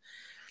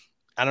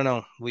don't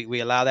know. We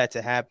allow that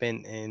to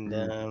happen,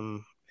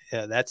 and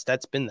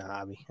that's been the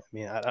hobby. I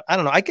mean, I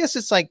don't know. I guess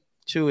it's like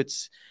too.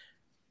 It's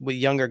with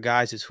younger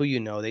guys is who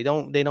they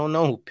don't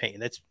know who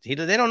Peyton. They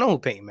don't know who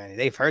Peyton Manning.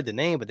 They've heard the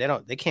name, but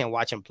they can't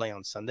watch him play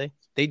on Sunday.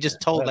 They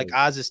just told like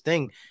Oz's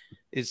thing.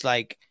 It's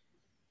like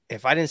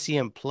if I didn't see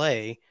him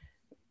play,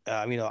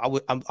 I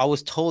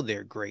was told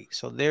they're great.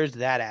 So there's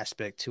that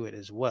aspect to it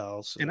as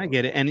well. So. And I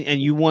get it. And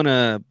you want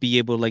to be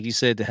able, like you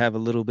said, to have a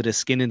little bit of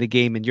skin in the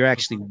game, and you're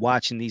actually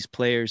watching these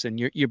players, and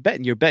you're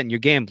betting, you're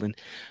gambling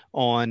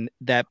on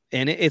that,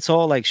 and it's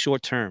all like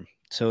short term.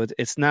 So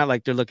it's not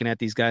like they're looking at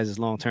these guys as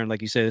long term.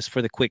 Like you said, it's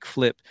for the quick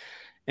flip.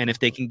 And if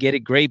they can get it,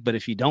 great. But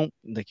if you don't,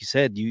 like you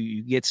said,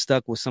 you get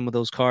stuck with some of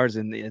those cards,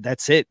 and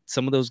that's it.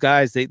 Some of those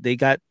guys, they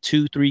got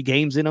 2-3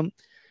 games in them,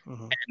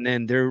 and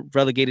then they're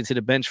relegated to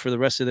the bench for the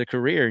rest of their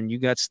career. And you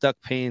got stuck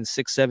paying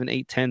 $6,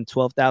 $7, $8, $10,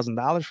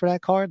 $12,000 for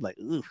that card. Like,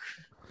 oof.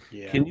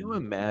 Yeah. Can you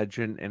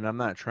imagine? And I'm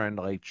not trying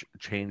to like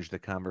change the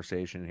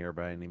conversation here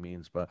by any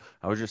means, but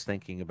I was just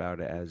thinking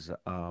about it as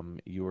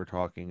you were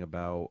talking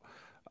about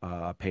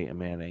Peyton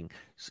Manning.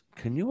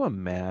 Can you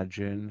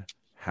imagine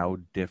how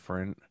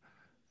different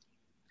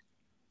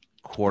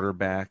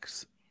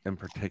quarterbacks, in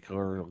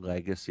particular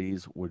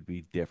legacies, would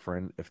be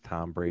different if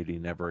Tom Brady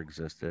never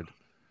existed?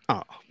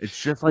 Oh,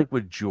 it's just like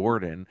with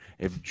Jordan.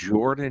 If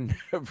Jordan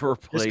never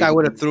played, this guy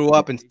would have threw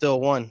up and still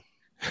won.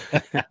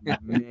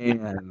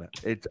 Man,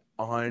 it's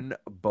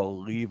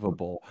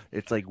unbelievable.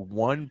 It's like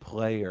one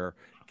player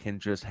can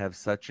just have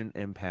such an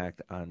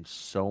impact on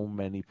so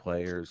many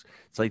players.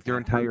 It's like their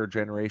entire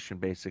generation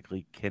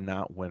basically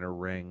cannot win a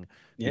ring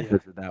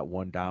because of that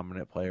one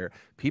dominant player.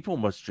 People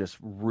must just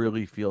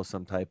really feel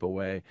some type of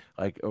way.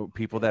 Like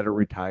people that are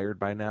retired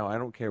by now, I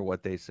don't care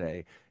what they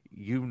say.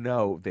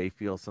 They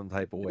feel some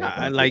type of way.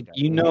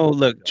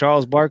 Look,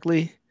 Charles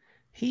Barkley,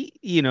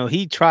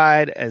 he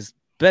tried as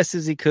best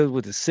as he could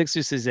with the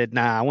Sixers. He said,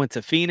 "Nah, I went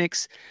to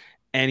Phoenix."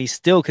 And he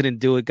still couldn't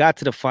do it. Got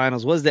to the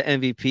finals, was the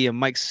MVP, and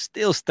Mike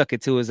still stuck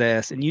it to his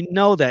ass. And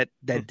that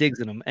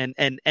digs in him.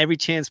 And every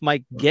chance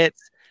Mike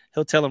gets,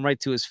 he'll tell him right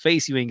to his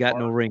face, "You ain't got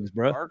no rings,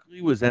 bro."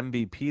 Barkley was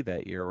MVP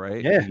that year,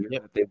 right? Yeah. The year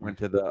that they went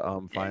to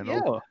the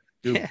finals.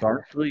 Dude,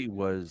 Barkley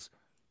was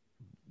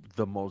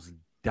the most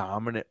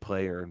dominant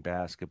player in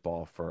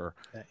basketball for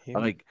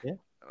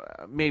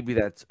maybe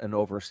that's an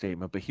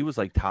overstatement, but he was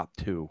like top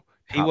 2.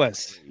 He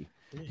was. 3.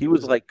 He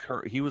was like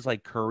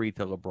Curry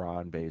to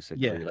LeBron,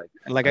 basically. Yeah,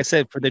 like I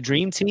said, for the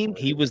Dream Team,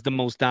 he was the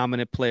most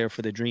dominant player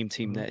for the Dream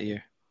Team that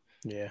year.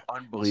 Yeah,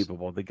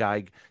 unbelievable. The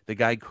guy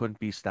couldn't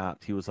be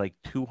stopped. He was like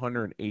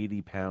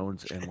 280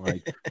 pounds and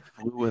like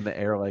flew in the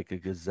air like a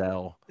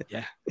gazelle.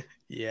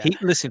 Yeah.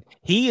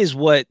 He is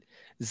what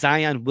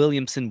Zion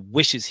Williamson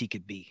wishes he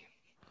could be.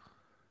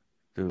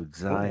 Dude,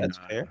 Zion. That's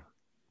fair.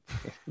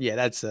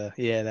 That's a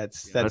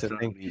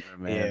thing.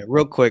 Even,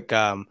 real quick,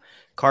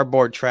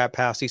 Cardboard Trap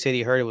House. He said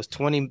he heard it was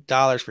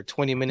 $20 for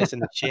 20 minutes in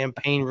the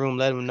champagne room.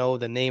 Let him know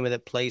the name of the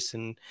place,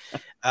 and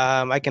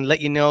I can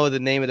let you know the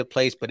name of the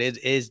place, but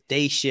it is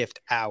day shift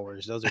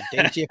hours. Those are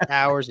day shift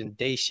hours and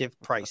day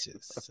shift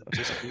prices. So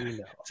just so you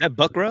know. Is that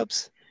Buck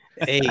Rubs?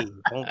 Hey,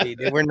 don't be.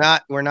 We're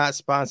not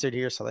sponsored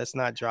here, so let's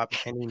not drop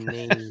any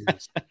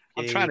names.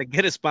 I'm trying to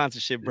get a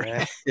sponsorship,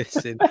 bro.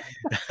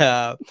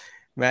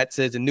 Matt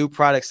says the new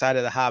product side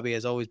of the hobby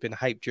has always been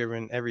hype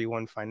driven.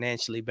 Everyone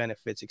financially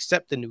benefits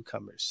except the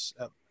newcomers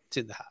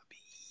to the hobby.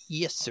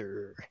 Yes,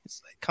 sir.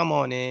 It's like, come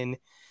on in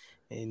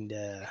and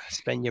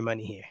spend your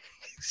money here.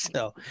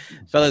 So,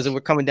 fellas, we're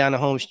coming down the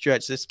home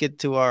stretch. Let's get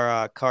to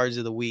our cards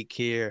of the week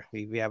here.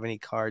 We have any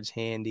cards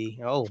handy?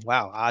 Oh,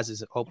 wow. Oz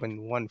has opened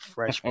one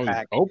fresh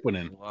pack.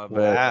 Opening. Love it.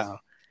 Wow.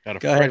 Got a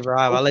Go ahead, fresh Rob.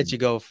 I'll open. let you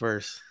go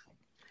first.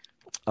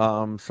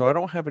 So I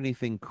don't have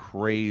anything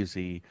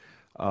crazy.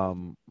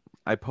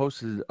 I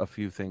posted a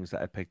few things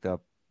that I picked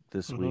up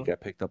this week. I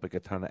picked up like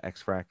a ton of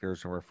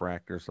X-Fractors and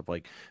refractors of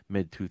like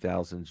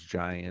mid-2000s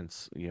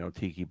Giants,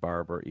 Tiki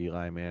Barber,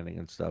 Eli Manning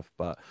and stuff.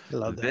 But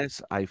Love that.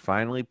 this, I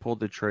finally pulled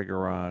the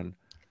trigger on,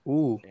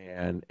 Ooh.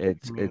 and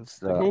it's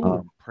the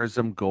Ooh.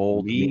 Prism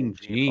Gold Mean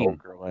Gene.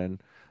 Okerlund.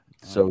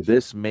 So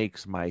this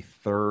makes my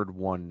third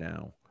one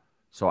now.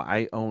 So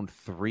I own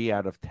 3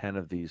 out of 10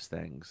 of these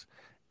things.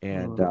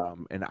 And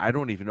I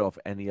don't even know if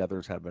any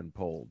others have been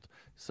pulled.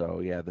 So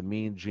yeah, the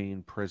Mean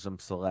Gene Prism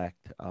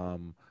Select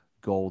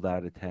gold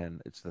out of 10.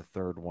 It's the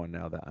third one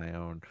now that I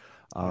own.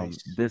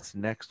 Nice. This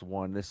next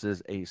one, this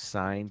is a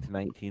signed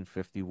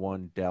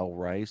 1951 Del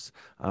Rice.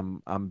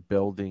 I'm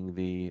building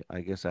the.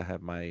 I guess I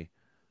have my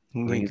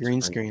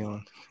green screen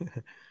on.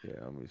 Yeah,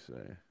 let me see.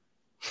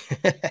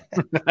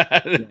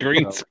 The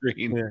green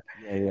screen.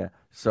 Yeah.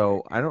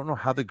 So I don't know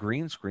how the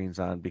green screen's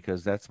on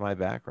because that's my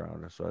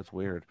background. So that's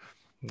weird.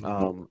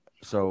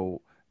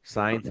 So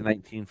signed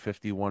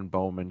 1951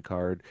 Bowman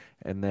card,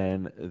 and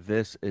then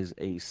this is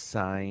a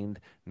signed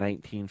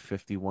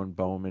 1951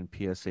 Bowman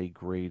PSA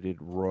graded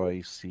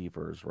Roy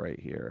Sievers right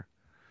here.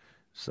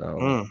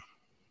 So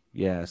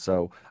yeah,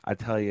 so I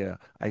tell you,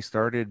 I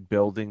started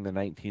building the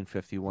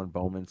 1951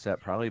 Bowman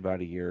set probably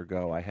about a year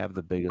ago. I have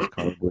the biggest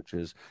card, which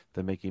is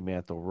the Mickey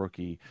Mantle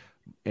rookie,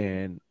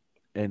 and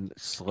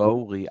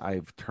slowly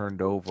I've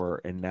turned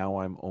over, and now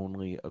I'm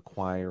only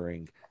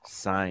acquiring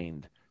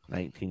signed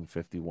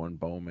 1951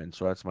 Bowman.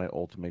 So that's my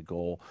ultimate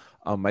goal.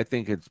 I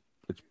think it's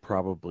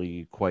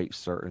probably quite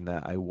certain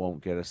that I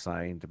won't get a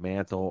signed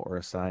Mantle or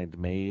a signed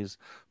Mays,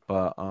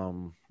 but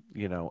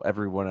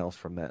everyone else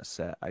from that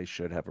set I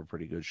should have a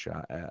pretty good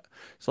shot at.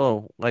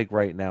 So like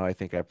right now, I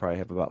think I probably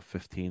have about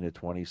 15 to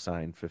 20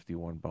 signed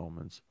 51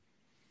 Bowmans.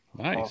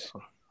 Nice.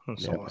 Awesome.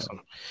 That's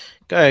awesome.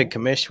 Go ahead,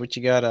 Kamish. What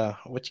you got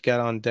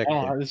on deck?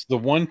 This is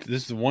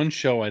the one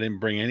show I didn't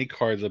bring any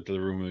cards up to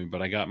the room with me,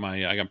 but I got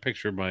a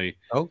picture of my.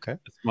 Okay.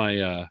 It's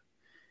my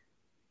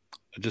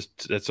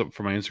that's up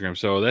for my Instagram.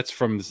 So that's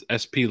from this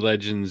SP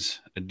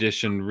Legends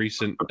edition,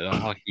 recent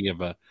hockey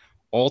of a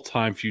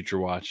all-time Future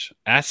Watch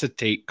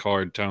acetate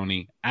card.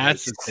 Tony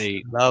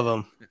acetate. Love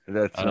them.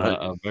 That's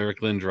of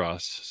Eric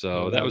Lindros.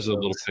 So that was a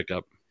little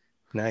pickup.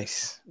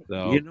 Nice.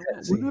 So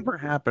whatever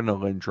happened to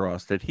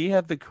Lindros? Did he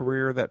have the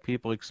career that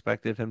people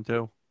expected him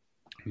to?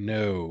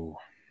 No.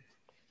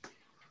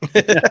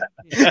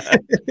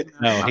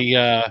 No, he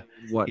had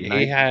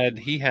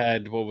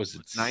what was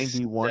it?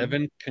 91?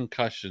 7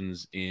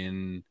 concussions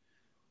in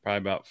probably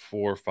about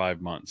 4 or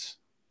 5 months.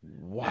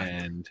 What?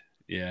 And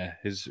yeah,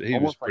 he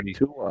Almost was pretty. Like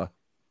Tua.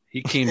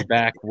 He came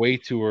back way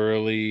too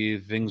early.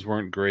 Things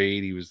weren't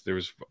great. There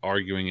was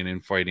arguing and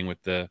infighting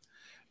with the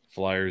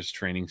Flyers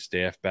training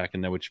staff back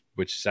in there, which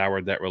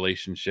soured that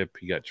relationship.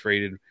 He got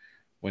traded,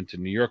 went to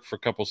New York for a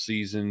couple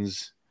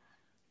seasons.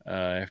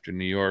 After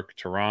New York,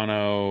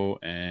 Toronto,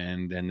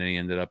 and then he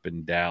ended up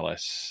in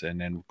Dallas, and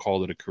then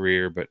called it a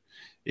career. But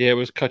yeah, it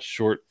was cut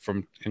short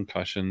from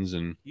concussions,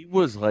 and he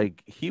was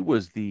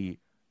the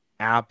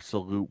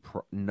absolute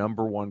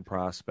number one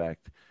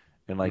prospect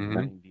in like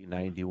 90,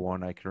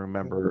 91. I can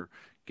remember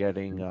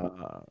getting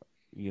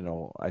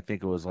I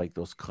think it was like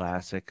those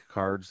classic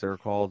cards they're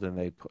called, and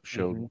they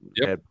showed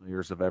had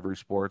players of every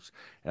sports.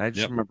 And I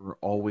just remember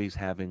always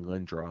having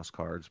Lindros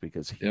cards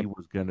because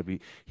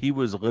he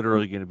was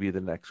literally going to be the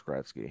next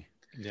Gretzky.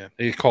 Yeah,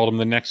 they called him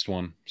the next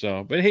one.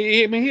 So, but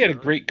he had a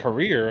great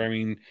career. I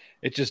mean,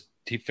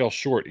 he fell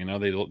short.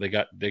 They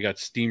got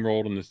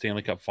steamrolled in the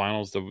Stanley Cup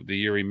Finals the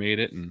year he made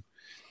it, and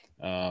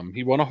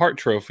he won a Hart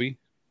Trophy.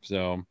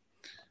 So,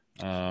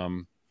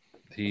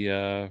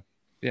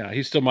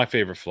 he's still my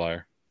favorite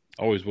Flyer.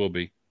 Always will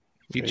be.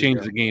 He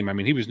changed the game. I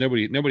mean, he was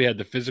nobody had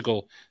the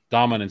physical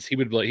dominance. He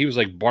was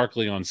like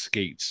Barkley on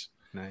skates.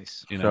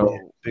 Nice. So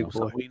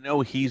we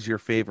know he's your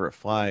favorite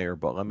Flyer,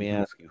 but let me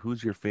ask you,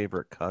 who's your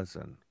favorite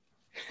cousin?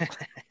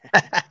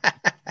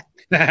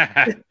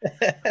 I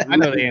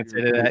know the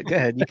answer to that. Go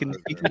ahead. You can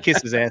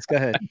kiss his ass. Go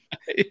ahead.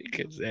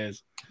 Kiss his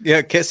ass.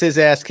 Yeah, kiss his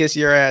ass. Kiss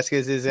your ass.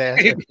 Kiss his ass.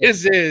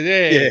 Kiss his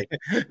Yeah.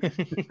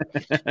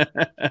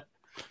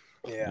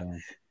 Yeah.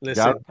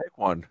 Listen.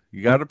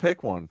 You gotta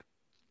pick one.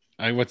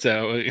 What's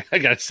that? I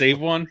gotta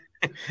save one.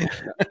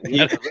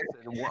 You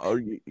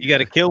got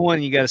to kill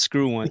one. You got to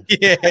screw one.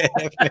 Yeah,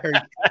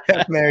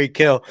 Mary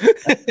kill.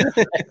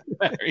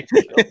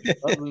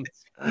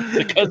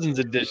 The cousins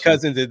edition.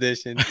 Cousins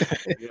edition.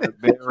 Yeah,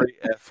 Mary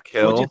F.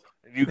 Kill.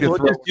 You can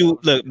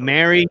look,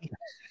 marry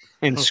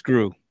and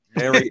screw.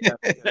 Mary F.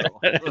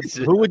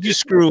 Kill. Who would you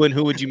screw and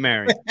who would you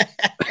marry?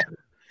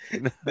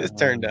 This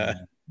turned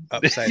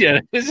upside Yeah,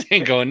 down. this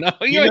ain't going. No,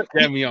 you ain't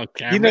got me on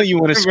camera. You know you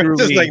want to screw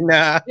Just me. like,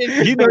 nah.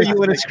 You know you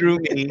want to screw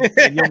me.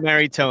 And you'll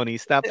marry Tony.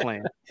 Stop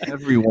playing.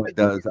 Everyone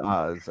does,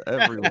 Oz.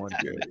 Everyone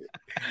does.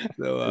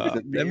 So It's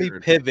a let me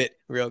beard. pivot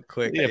real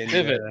quick. Yeah, and,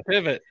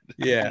 pivot.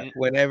 yeah,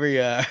 when every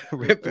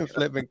rip and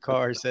flipping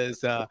car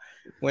says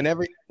when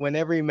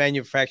every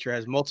manufacturer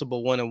has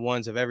multiple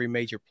 1-on-1s of every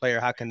major player,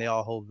 how can they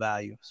all hold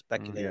value?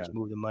 Speculators Yeah.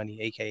 move the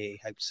money, aka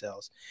hype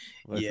sells.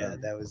 Yeah,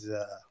 Listen, that was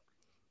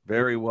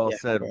very well yeah,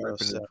 said. well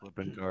Ripping said. and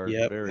flipping cards.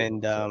 Yep. Very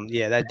And well said.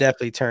 yeah, that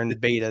definitely turned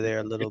beta there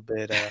a little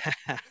bit.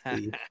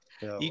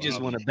 So, You just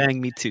want to bang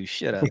me too.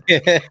 Shut up.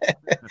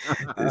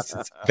 this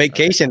is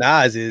vacation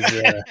Oz is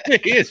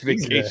It is he's,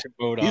 vacation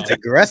mode he's on.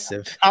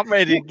 aggressive. I'm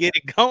ready to get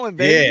it going,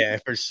 baby. Yeah,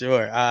 for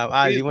sure.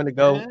 Oz, you want to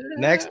go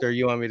next, or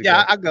you want me to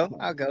Yeah, go?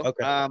 I'll go.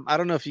 Okay. I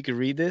don't know if you can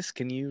read this.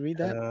 Can you read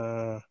that?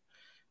 auf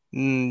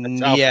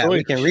Yeah, we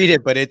Deutsch. can read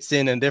it, but it's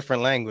in a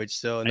different language.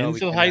 So no, we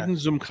cannot. Einzelheiten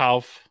zum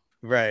Kauf.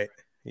 Right.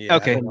 Yeah.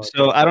 Okay,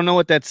 so I don't know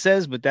what that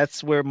says, but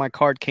that's where my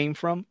card came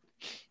from.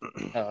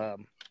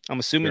 I'm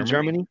assuming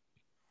Germany.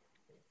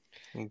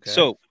 Okay.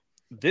 So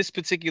this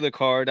particular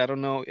card, I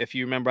don't know if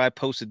you remember, I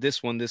posted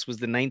this one. This was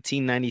the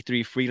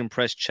 1993 Freedom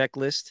Press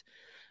checklist,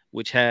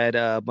 which had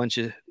a bunch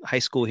of high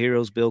school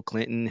heroes. Bill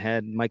Clinton,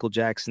 had Michael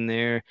Jackson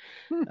there,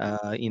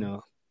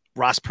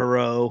 Ross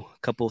Perot, a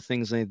couple of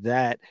things like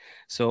that.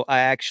 So I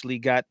actually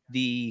got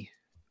the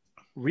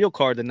real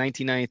card, the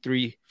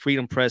 1993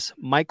 Freedom Press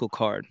Michael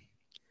card.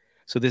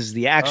 So this is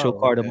the actual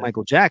card of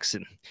Michael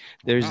Jackson.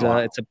 There's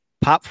it's a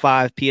Pop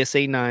 5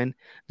 PSA 9.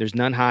 There's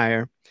none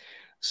higher.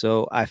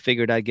 So I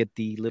figured I'd get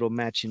the little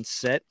matching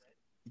set,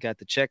 got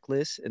the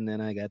checklist, and then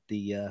I got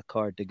the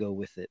card to go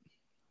with it.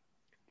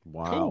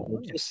 Wow.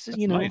 Cool. Just, That's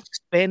nice.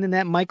 Expanding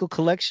that Michael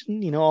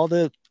collection, all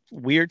the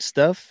weird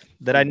stuff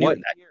that I knew.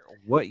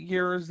 What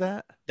year is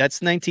that?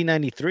 That's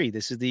 1993.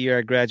 This is the year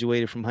I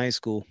graduated from high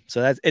school.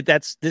 So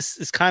this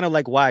is kind of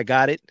like why I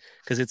got it,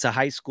 because it's a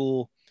high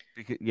school.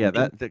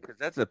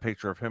 That's a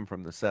picture of him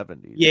from the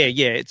 70s. Yeah.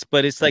 It's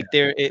like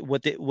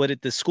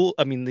the school.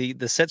 I mean,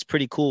 the set's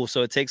pretty cool.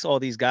 So it takes all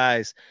these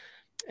guys,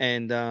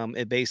 and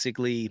it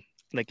basically,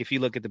 like, if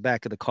you look at the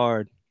back of the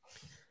card,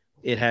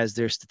 it has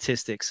their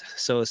statistics.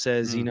 So it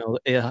says,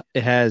 it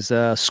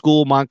has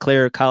school,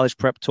 Montclair College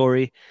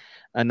Preparatory,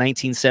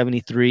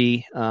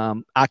 1973,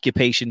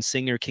 occupation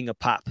singer, king of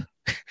pop.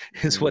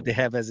 Is what they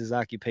have as his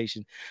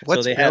occupation.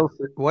 What's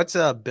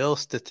Bill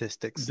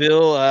statistics?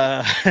 Bill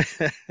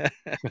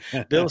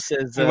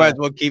says you might as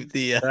well keep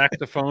the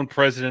saxophone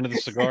president of the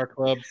cigar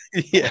club.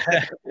 Yeah,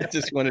 I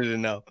just wanted to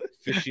know.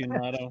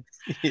 Aficionado.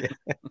 Yeah.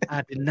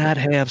 I did not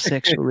have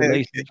sexual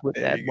relations with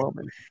that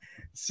woman.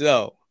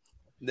 So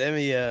let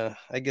me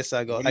I guess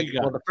I'll go.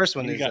 Well, the first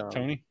one is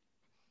Tony.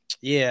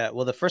 Yeah,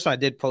 well, the first one I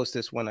did post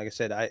this one. Like I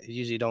said, I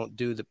usually don't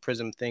do the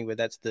Prism thing, but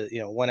that's the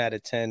 1 out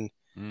of 10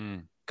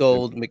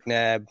 gold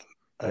McNabb.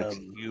 That's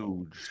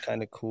huge. It's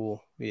kind of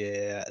cool.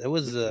 Yeah, it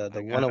was the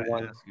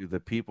 101. The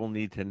people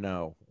need to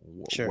know.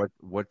 Sure.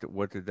 What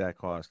did that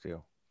cost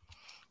you?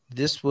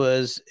 This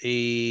was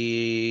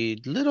a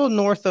little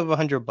north of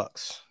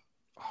 $100.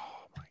 Oh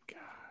my god!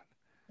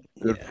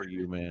 Good for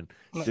you, man.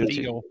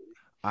 Deal.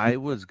 I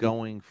was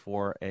going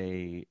for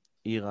a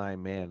Eli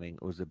Manning.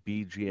 It was a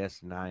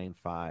BGS 9.5.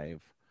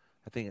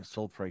 I think it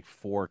sold for like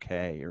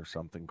 $4K or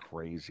something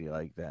crazy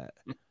like that.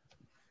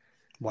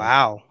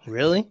 Wow,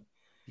 really?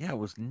 Yeah, it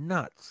was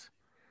nuts.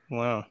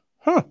 Wow.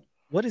 Huh.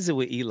 What is it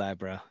with Eli,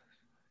 bro?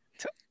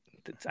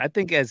 I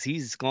think as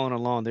he's going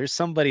along, there's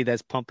somebody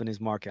that's pumping his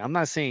market. I'm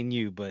not saying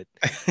you, but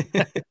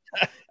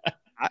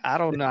I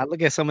don't know. I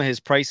look at some of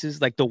his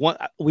prices. Like the one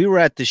we were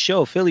at the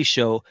show, Philly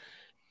show,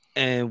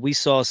 and we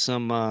saw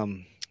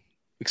some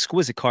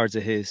exquisite cards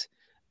of his,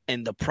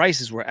 and the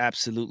prices were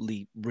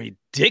absolutely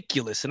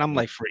ridiculous. And I'm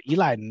like, for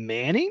Eli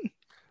Manning?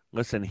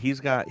 Listen, he's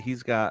got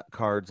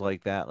cards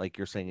like that, like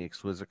you're saying,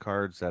 exquisite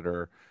cards that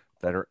are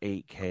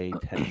 8K,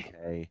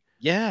 10K.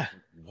 Yeah.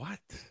 What?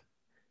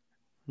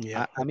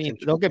 Yeah. I mean,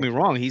 don't get me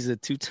wrong. He's a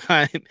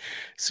 2-time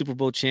Super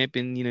Bowl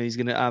champion. He's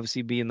going to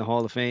obviously be in the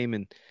Hall of Fame,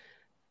 and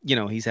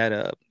he's had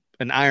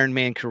an Iron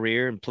Man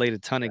career and played a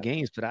ton of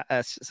games. But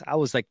I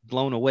was like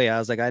blown away. I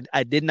was like,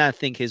 I did not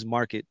think his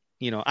market.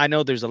 I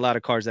know there's a lot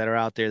of cards that are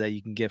out there that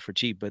you can get for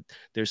cheap, but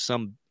there's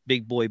some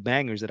big boy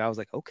bangers that I was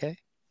like, okay.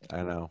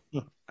 I know,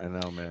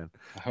 man.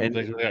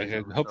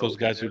 I hope those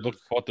guys who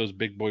bought those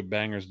big boy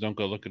bangers don't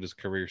go look at his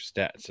career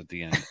stats at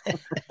the end.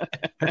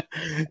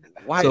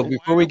 So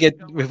before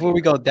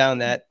we go down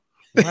that,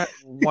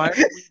 why are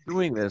we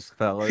doing this,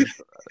 fellas?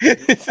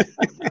 Everything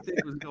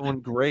was going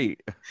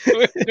great.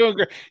 Doing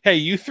great. Hey,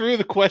 you threw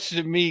the question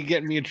at me,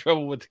 getting me in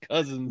trouble with the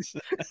cousins.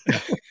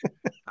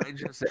 I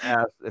just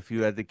asked if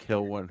you had to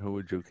kill one, who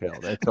would you kill?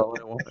 That's all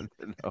I wanted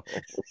to know.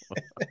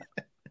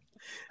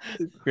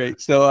 Great.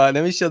 So let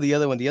me show the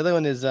other one. The other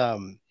one is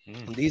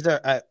these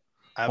are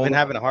I've been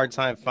having a hard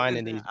time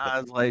finding these.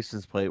 Oz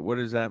license plate. What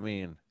does that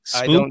mean?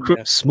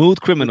 Smooth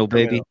criminal,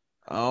 baby.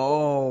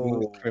 Oh,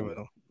 Smooth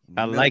criminal.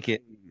 I like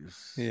it.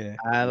 Yeah,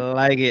 I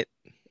like it.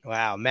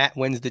 Wow, Matt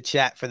wins the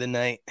chat for the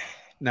night.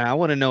 Now I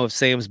want to know if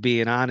Sam's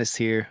being honest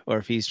here or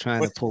if he's trying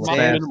What's to pull a my Sam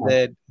fast minimum? one.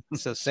 said.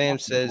 So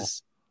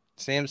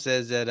Sam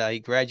says that he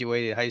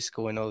graduated high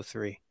school in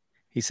 03.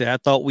 He said, "I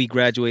thought we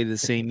graduated the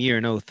same year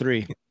in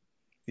 03."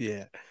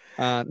 Yeah.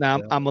 Now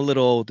I'm a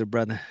little older,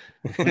 brother.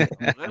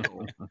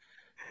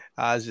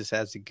 Oz just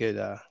has a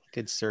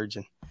good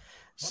surgeon.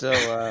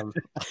 So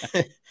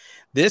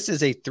this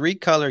is a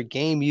 3-color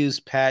game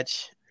used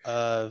patch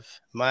of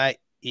my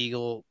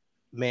Eagle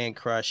man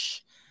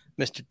crush,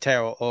 Mr.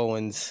 Terrell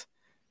Owens.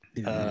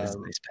 That's a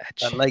nice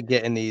patch. I like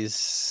getting these.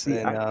 See,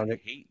 And, I would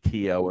hate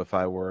T.O. if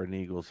I were an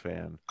Eagles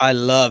fan. I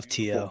love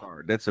Beautiful T.O.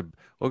 card. That's a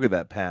look at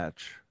that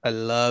patch. I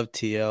love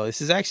T.O.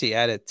 This is actually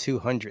at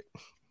 200,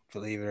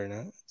 believe it or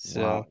not.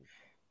 So,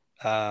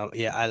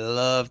 yeah, I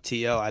love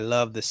T.O. I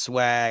love the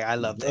swag. I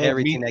loved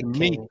everything that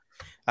came.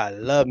 I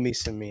love me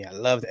some me. I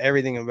loved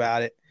everything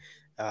about it.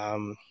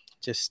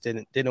 Just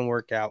didn't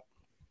work out.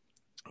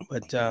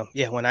 But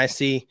yeah, when I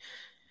see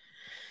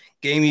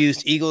game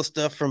used Eagle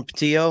stuff from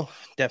T.O.,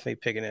 definitely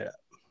picking it up.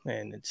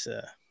 And it's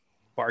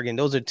bargain.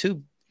 Those are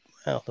two.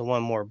 Well, the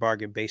one more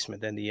bargain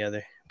basement than the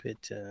other.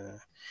 But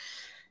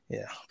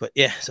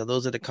yeah, so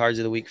those are the cards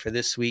of the week for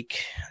this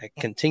week. I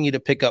continue to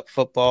pick up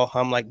football.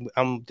 I'm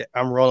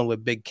rolling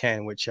with Big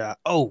Ken, which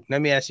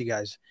let me ask you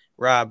guys,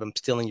 Rob, I'm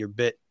stealing your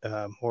bit,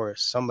 or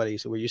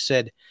somebody's where you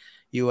said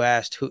you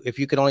asked who if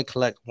you could only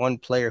collect one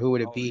player, who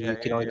would it be? You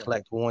could only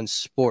collect one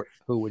sport,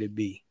 who would it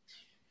be?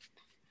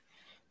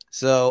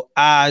 So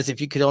Oz,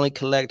 if you could only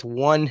collect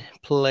one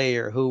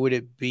player, who would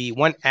it be?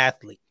 One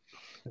athlete.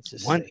 Let's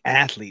just say.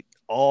 Athlete.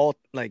 All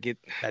like it.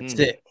 That's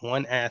it.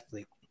 One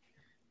athlete.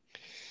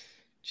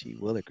 Gee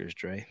willikers,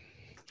 Dre.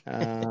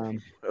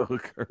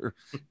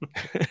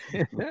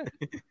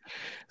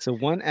 So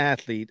one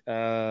athlete.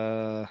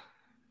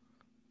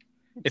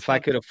 If I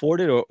could afford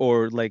it,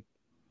 or like,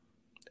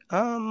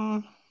 let's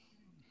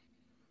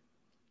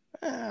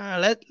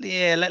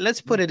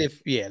put it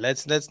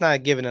let's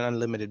not give it an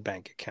unlimited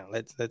bank account.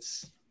 Let's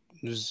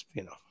just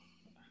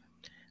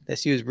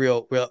let's use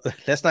real.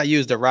 Let's not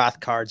use the Roth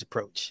cards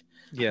approach.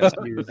 Yeah.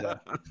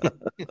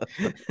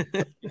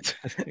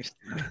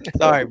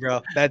 Sorry,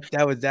 bro.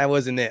 That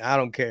wasn't it. I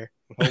don't care.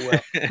 Oh well.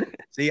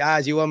 See,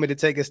 Oz, you want me to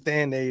take a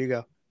stand? There you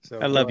go. So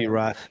I love you,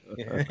 Roth.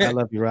 I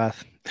love you,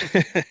 Roth.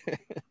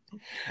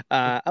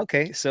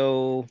 Okay,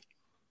 so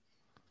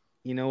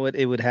you know what?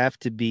 It would have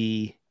to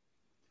be,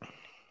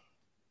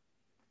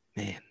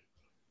 man.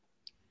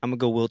 I'm gonna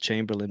go Wilt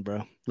Chamberlain,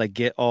 bro. Like,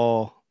 get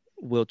all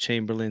Wilt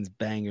Chamberlain's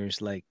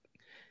bangers. Like,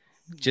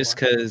 just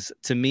because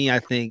to me, I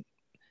think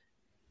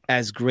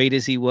as great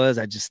as he was,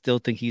 I just still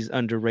think he's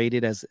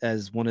underrated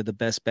as one of the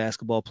best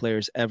basketball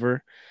players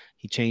ever.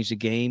 He changed the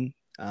game.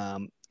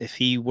 If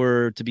he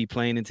were to be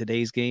playing in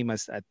today's game, I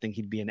think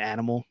he'd be an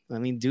animal. I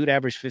mean, dude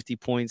averaged 50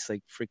 points,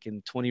 like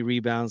freaking 20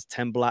 rebounds,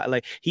 10 blocks.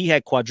 Like, he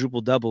had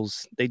quadruple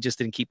doubles. They just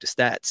didn't keep the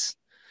stats.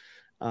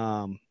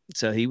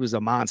 So he was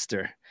a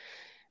monster.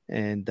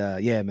 And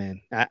yeah,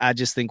 man, I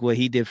just think what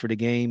he did for the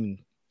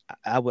game,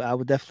 I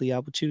would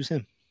choose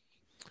him.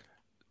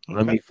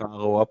 Let me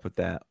follow up with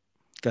that.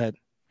 Go ahead.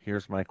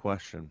 Here's my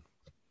question.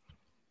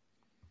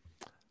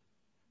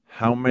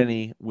 How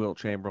many Wilt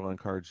Chamberlain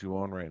cards do you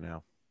own right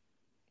now?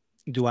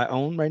 Do I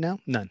own right now?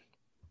 None.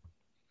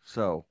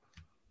 So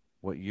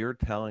what you're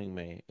telling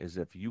me is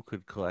if you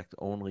could collect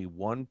only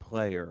one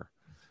player,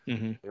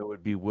 it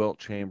would be Wilt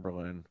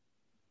Chamberlain.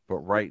 But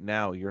right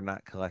now you're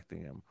not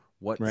collecting him.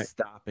 What's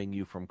stopping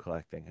you from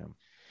collecting him?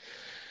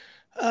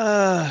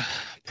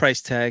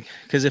 Price tag.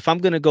 Because if I'm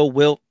going to go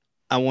Wilt,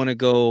 I want to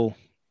go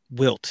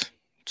Wilt.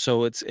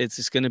 So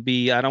it's going to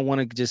be, I don't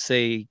want to just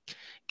say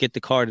get the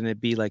card and it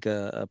be like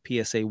a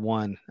PSA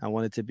 1. I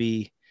want it to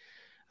be,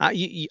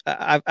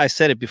 I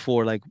said it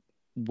before, like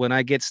when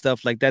I get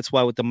stuff like that's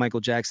why with the Michael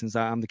Jacksons,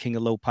 I'm the king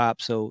of low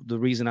pop. So the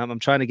reason I'm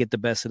trying to get the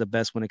best of the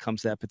best when it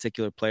comes to that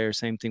particular player.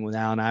 Same thing with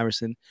Allen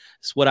Iverson.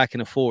 It's what I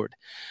can afford.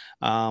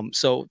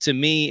 So to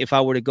me, if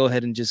I were to go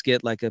ahead and just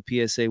get like a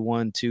PSA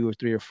 1, 2, or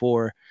 3 or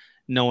 4,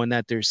 knowing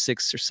that there's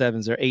 6 or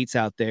 7s or 8s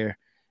out there,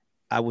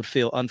 I would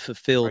feel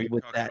unfulfilled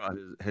with that. About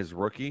his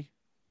rookie?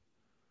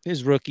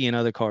 His rookie and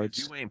other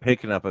cards. You ain't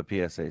picking up a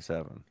PSA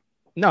 7.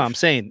 No, I'm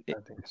saying I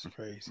think it's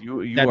crazy.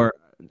 You are.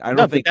 I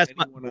don't think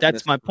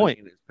that's my point.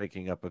 Is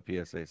picking up a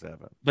PSA 7.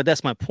 But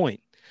that's my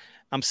point.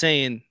 I'm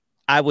saying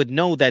I would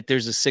know that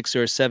there's a 6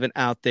 or a 7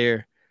 out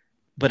there,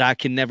 but I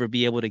can never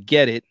be able to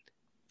get it.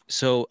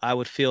 So I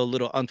would feel a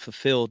little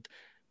unfulfilled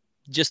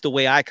just the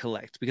way I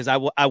collect, because I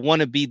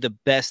want to be the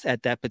best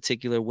at that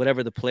particular,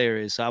 whatever the player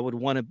is. So I would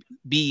want to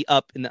be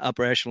up in the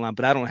upper echelon,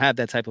 but I don't have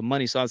that type of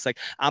money. So I was like,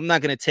 I'm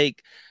not going to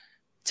take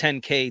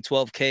 10K,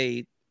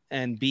 12K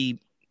and be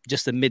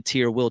just a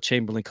mid-tier Wilt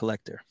Chamberlain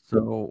collector.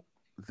 So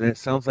that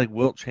sounds like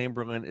Wilt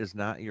Chamberlain is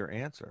not your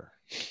answer.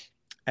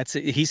 That's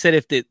it. He said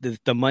if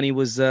the money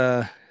was,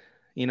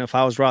 if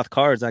I was Roth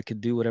cards, I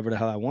could do whatever the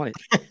hell I wanted.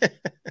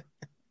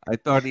 I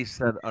thought he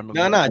said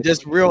no,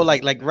 just real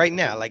like right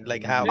now,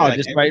 like how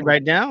just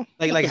right now,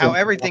 like how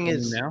everything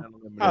is now.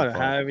 Oh,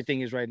 how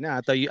everything is right now.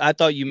 I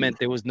thought you meant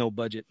there was no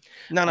budget.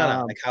 No,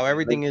 like how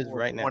everything is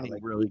right now. Like,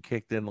 really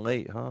kicked in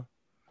late, huh?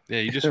 Yeah,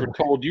 you just were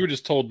told. You were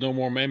just told no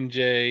more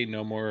MJ,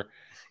 no more,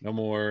 no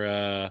more.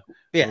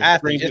 Yeah, no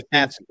athlete, Stranger just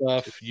Things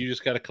athlete. stuff. You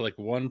just got to collect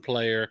one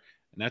player,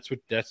 and that's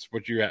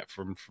what you're at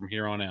from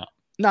here on out.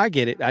 No, I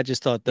get it. I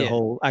just thought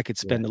Yeah. I could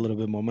spend a little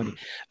bit more money.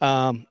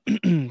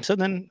 So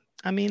then,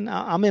 I mean,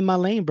 I'm in my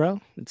lane,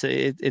 bro.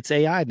 It's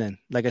AI then.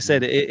 Like I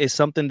said, it's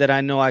something that I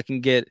know I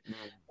can get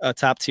a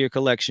top tier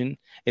collection.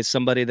 It's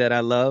somebody that I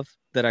love,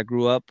 that I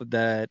grew up,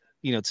 that,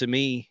 you know, to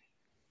me,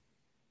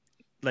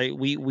 like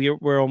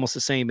we're almost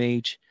the same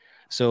age.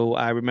 So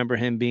I remember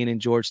him being in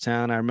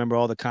Georgetown. I remember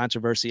all the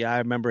controversy. I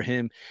remember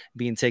him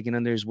being taken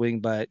under his wing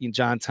by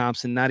John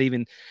Thompson. Not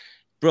even,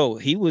 bro,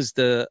 he was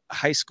the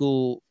high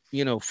school,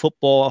 you know,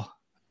 football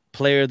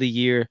player of the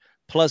year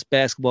plus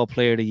basketball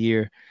player of the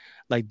year.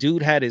 Like,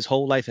 dude had his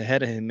whole life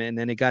ahead of him, and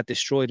then it got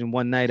destroyed in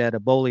one night at a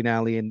bowling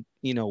alley. And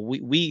you know,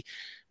 we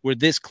were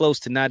this close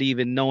to not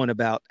even knowing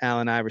about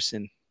Allen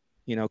Iverson,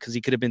 you know, because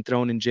he could have been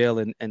thrown in jail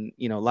and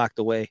you know, locked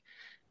away.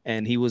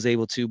 And he was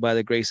able to, by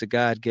the grace of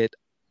God, get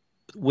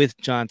with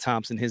John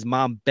Thompson. His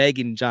mom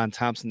begging John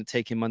Thompson to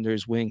take him under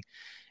his wing,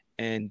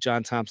 and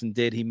John Thompson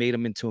did. He made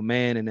him into a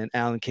man, and then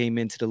Allen came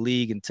into the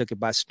league and took it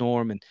by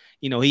storm. And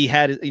you know, he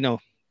had, you know,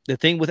 the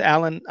thing with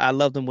Allen, I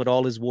loved him with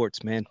all his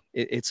warts, man.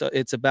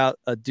 It's about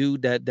a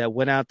dude that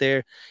went out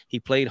there. He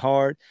played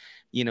hard.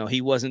 You know,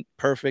 he wasn't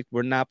perfect.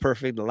 We're not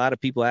perfect. A lot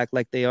of people act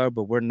like they are,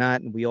 but we're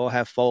not, and we all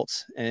have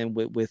faults. And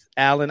with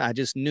Allen, I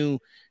just knew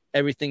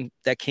everything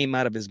that came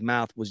out of his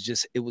mouth was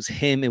just, it was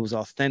him. It was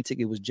authentic.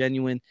 It was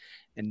genuine.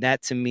 And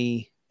that to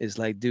me is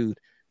like, dude,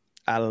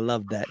 I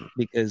love that,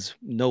 because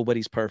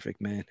nobody's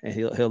perfect, man, and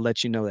he'll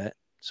let you know that.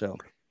 So,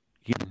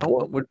 You know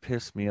what would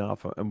piss me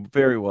off?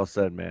 Very well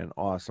said, man.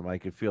 Awesome. I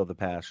could feel the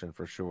passion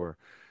for sure.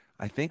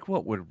 I think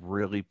what would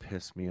really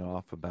piss me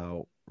off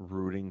about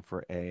rooting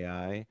for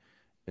AI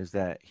is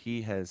that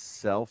he has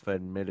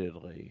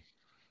self-admittedly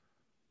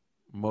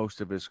most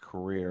of his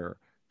career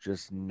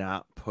just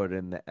not put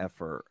in the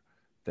effort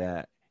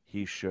that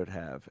he should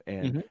have.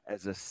 And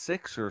as a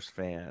Sixers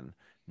fan,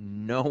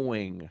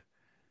 knowing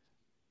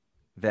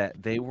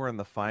that they were in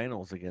the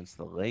finals against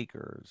the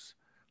Lakers,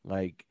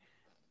 like,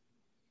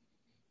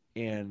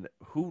 and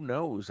who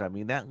knows? I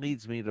mean, that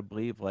leads me to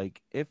believe,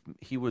 like, if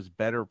he was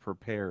better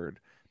prepared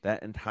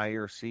that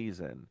entire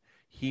season,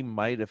 he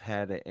might have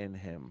had it in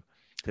him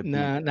to beat.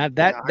 not Yeah,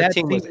 that our that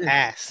team was season.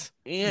 ass.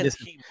 And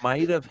Listen, he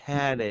might have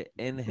had it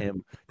in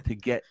him to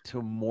get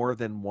to more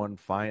than one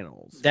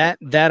finals. that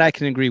I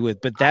can agree with,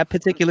 but that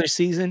particular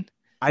season,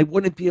 I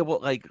wouldn't be able,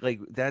 like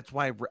that's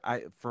why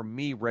for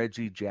me,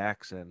 Reggie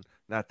Jackson,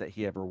 not that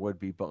he ever would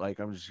be, but like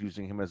I'm just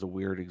using him as a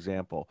weird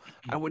example.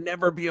 I would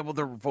never be able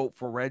to vote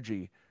for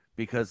Reggie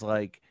because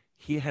like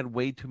he had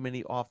way too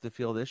many off the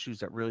field issues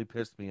that really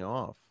pissed me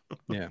off.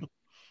 yeah,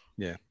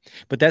 yeah.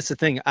 But that's the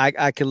thing.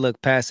 I can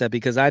look past that,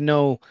 because I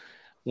know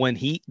when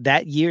he,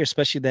 that year,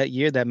 especially that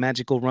year, that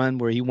magical run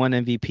where he won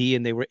MVP,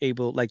 and they were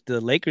able, like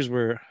the Lakers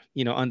were,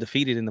 you know,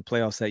 undefeated in the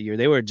playoffs that year.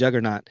 They were a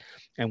juggernaut,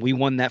 and we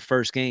won that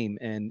first game.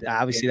 And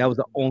obviously that was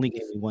the only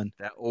game we won.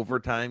 That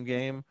overtime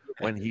game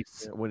when he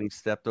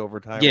stepped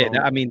over Yeah, Tyrone.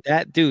 I mean,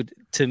 that dude,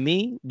 to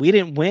me, we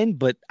didn't win,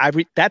 but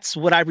that's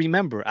what I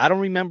remember. I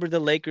don't remember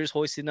the Lakers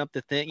hoisting up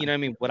the thing. You know what I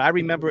mean? What I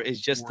remember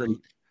is just the,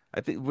 I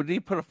think, would he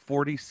put a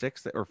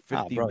 46 or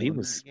 50 bro, he in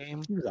was that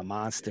game? he was a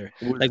monster.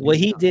 It was Like what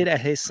he nuts. did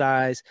at his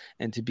size,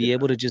 and to be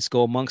able to just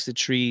go amongst the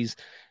trees.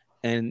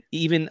 And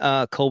even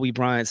Kobe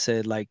Bryant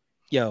said, like,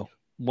 yo,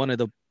 one of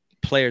the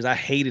players I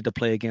hated to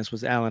play against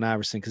was Allen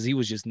Iverson, because he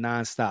was just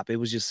nonstop. It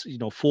was just, you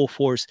know, full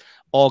force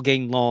all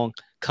game long,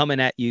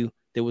 coming at you.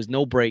 There was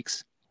no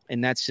breaks.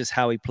 And that's just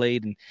how he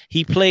played. And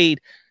he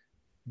played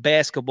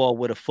basketball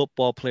with a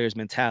football player's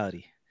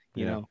mentality,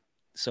 you know.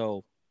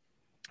 So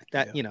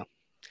that, you know,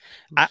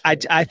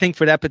 I think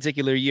for that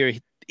particular year,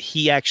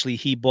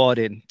 he bought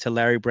into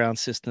Larry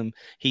Brown's system.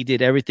 He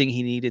did everything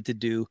he needed to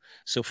do.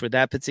 So for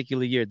that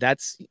particular year,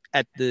 that's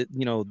at the,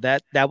 you know,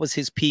 that was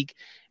his peak.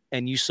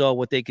 And you saw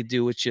what they could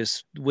do. It's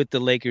just with the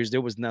Lakers, there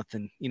was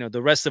nothing. You know,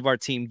 the rest of our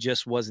team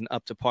just wasn't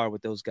up to par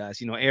with those guys.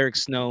 You know, Eric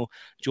Snow,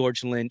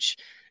 George Lynch,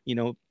 you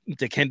know,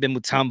 Dikembe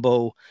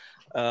Mutombo,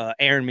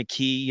 Aaron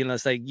McKee. You know,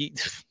 it's like,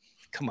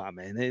 come on,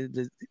 man.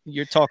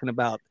 You're talking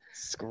about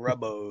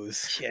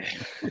Scrubbos.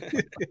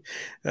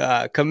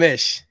 Yeah.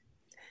 Commish.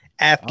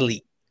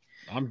 Athlete.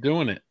 I'm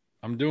doing it.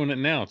 I'm doing it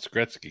now. It's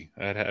Gretzky.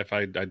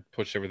 I'd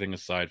push everything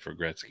aside for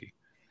Gretzky.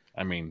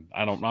 I mean,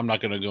 I'm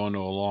not going to go into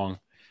a long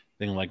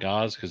thing like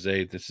Oz, because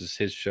this is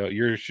his show,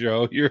 your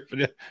show.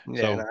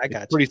 So I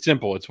got it's pretty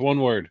simple. It's one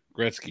word: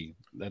 Gretzky.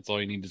 That's all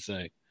you need to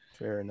say.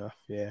 Fair enough.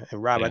 Yeah.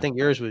 And Rob, Yeah. I think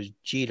yours was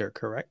Jeter,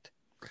 correct?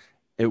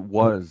 It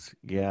was,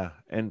 yeah.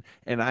 And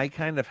I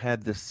kind of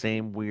had the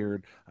same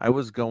weird, I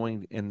was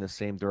going in the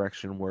same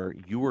direction where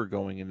you were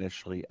going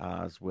initially,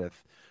 Oz,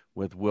 with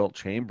Wilt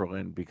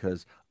Chamberlain,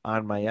 because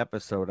on my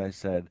episode I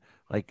said,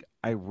 like,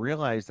 I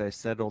realized I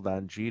settled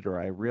on Jeter.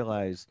 I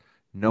realized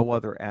no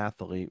other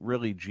athlete,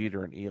 really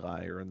Jeter and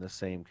Eli are in the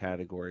same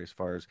category as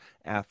far as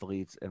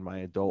athletes in my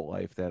adult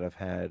life that have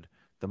had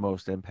the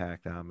most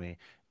impact on me.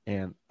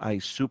 And I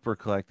super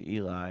collect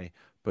Eli,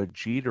 but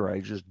Jeter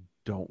I just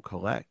don't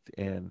collect.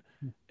 And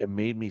it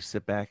made me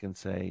sit back and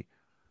say,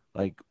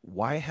 like,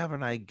 why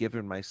haven't I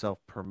given myself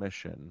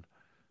permission?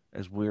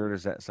 As weird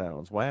as that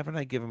sounds, why haven't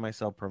I given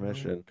myself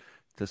permission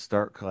to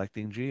start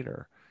collecting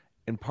Jeter?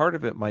 And part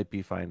of it might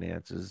be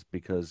finances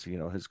because, you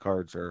know, his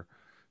cards are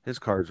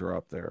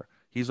up there.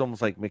 He's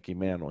almost like Mickey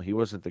Mantle. He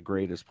wasn't the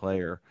greatest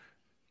player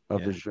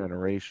of his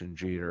generation,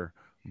 Jeter,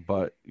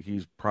 but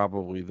he's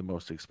probably the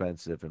most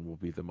expensive and will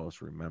be the most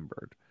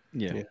remembered.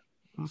 Yeah.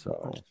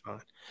 So,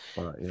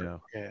 but yeah,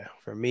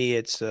 for me,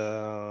 it's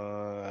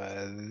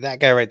that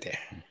guy right there,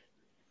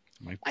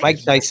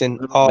 Mike Tyson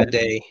all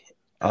day.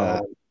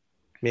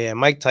 Yeah,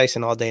 Mike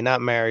Tyson all day, not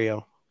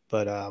Mario,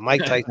 but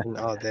Mike Tyson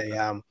all day.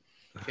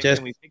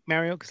 Can we pick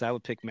Mario? Because I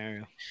would pick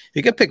Mario.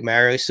 You could pick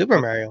Mario, Super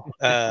Mario.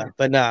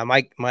 But nah,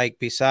 Mike.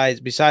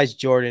 Besides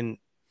Jordan,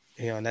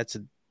 you know, and that's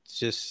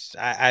just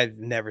I've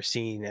never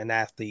seen an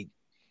athlete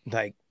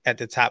like at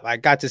the top. I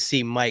got to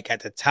see Mike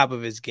at the top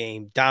of his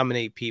game,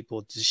 dominate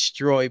people,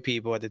 destroy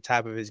people at the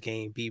top of his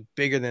game, be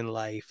bigger than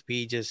life,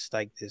 be just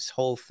like this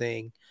whole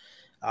thing.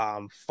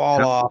 Fall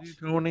How off. old are you,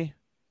 Tony?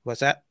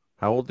 What's that?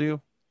 How old are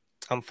you?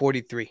 I'm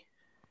 43.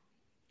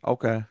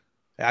 Okay.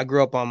 I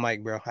grew up on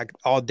Mike, bro.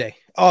 All day,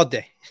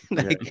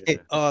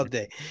 like, all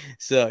day.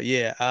 So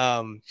yeah.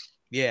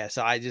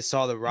 So I just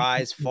saw the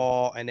rise,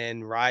 fall, and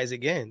then rise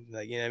again.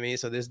 Like, you know what I mean?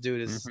 So this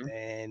dude is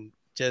and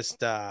just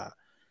that's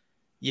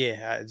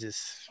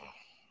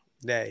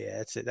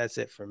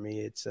it for me.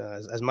 It's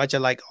as much as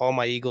I like all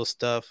my Eagle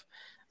stuff,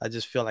 I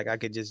just feel like I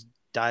could just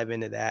dive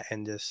into that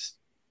and just.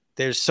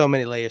 There's so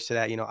many layers to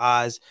that, you know,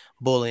 Oz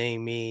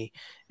bullying me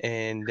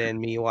and then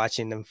me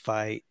watching them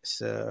fight.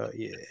 So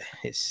yeah,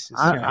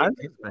 I've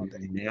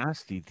been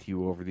nasty to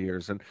you over the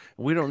years, and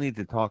we don't need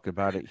to talk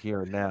about it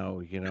here now,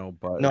 you know.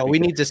 But no, we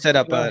need to set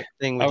up a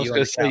thing with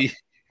you.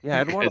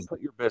 Yeah, I don't want to put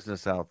your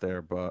business out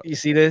there, but you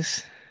see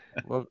this?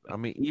 Well, I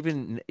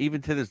mean,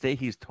 even to this day,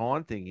 he's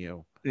taunting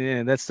you.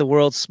 Yeah, that's the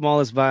world's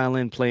smallest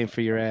violin playing for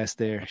your ass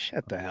there.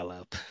 Shut the hell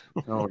up.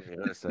 Oh,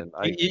 listen,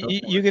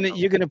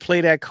 you're gonna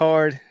play that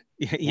card.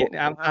 Yeah,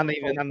 I'm not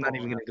even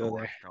gonna go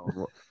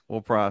there.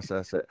 We'll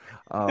process it.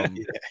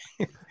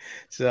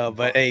 So,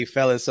 but hey,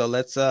 fellas, so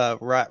let's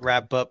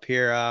wrap up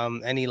here.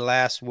 Any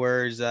last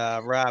words?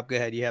 Rob, go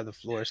ahead. You have the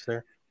floor,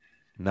 sir.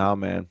 No,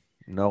 man,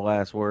 no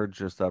last words.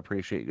 Just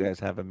appreciate you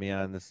guys having me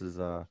on. This is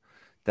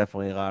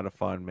definitely a lot of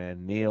fun,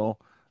 man. Neil,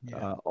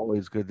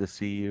 always good to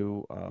see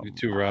you. You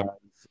too, Rob.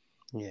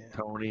 Yeah,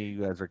 Tony,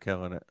 you guys are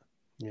killing it.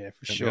 Yeah,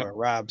 for sure. Yep.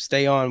 Rob,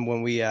 stay on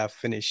when we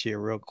finish here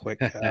real quick.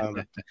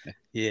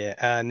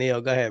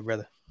 Neil, go ahead,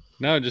 brother.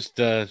 No, just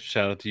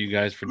shout out to you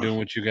guys for doing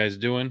what you guys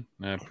doing.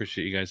 I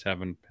appreciate you guys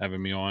having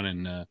me on,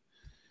 and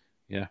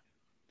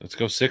let's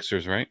go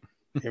Sixers, right?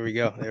 There we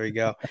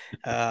go.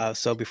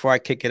 So before I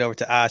kick it over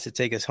to Oz to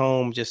take us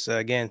home, just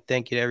again,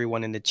 thank you to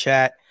everyone in the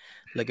chat.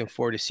 Looking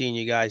forward to seeing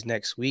you guys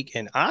next week.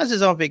 And Oz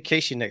is on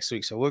vacation next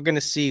week, so we're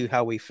gonna see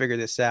how we figure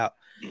this out.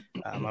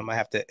 I might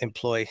have to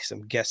employ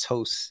some guest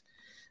hosts.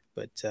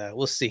 But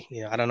we'll see.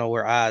 You know, I don't know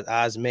where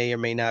Oz may or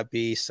may not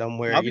be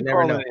somewhere. You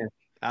never know.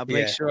 I'll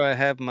make sure I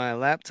have my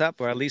laptop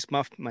or at least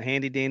my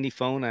handy dandy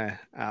phone.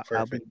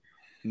 I'll be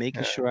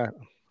making sure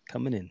I'm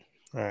coming in.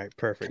 All right,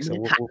 perfect. So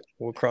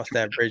we'll cross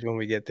that bridge when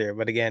we get there.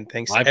 But again,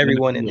 thanks to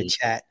everyone in the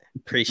chat.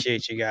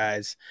 Appreciate you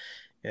guys.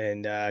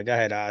 And go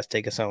ahead, Oz,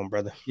 take us home,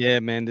 brother. Yeah,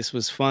 man, this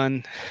was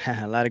fun.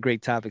 A lot of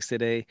great topics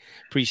today.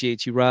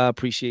 Appreciate you, Rob.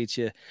 Appreciate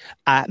you,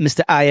 Mr.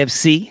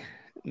 IFC.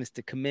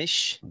 Mr.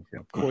 Kamish,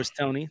 of course,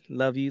 Tony,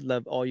 love you,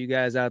 love all you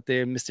guys out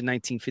there. Mr.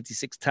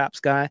 1956 Tops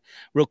guy.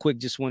 Real quick,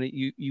 just wanted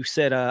you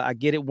said I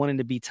get it, wanting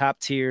to be top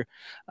tier,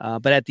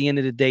 but at the end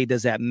of the day,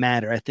 does that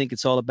matter? I think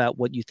it's all about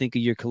what you think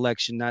of your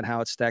collection, not how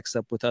it stacks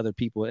up with other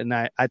people. And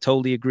I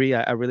totally agree.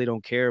 I really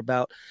don't care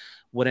about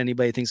what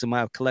anybody thinks of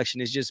my collection.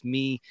 It's just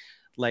me.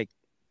 Like,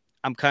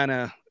 I'm kind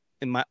of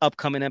in my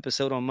upcoming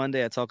episode on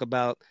Monday, I talk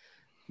about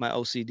my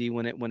OCD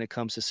when it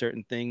comes to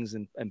certain things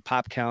and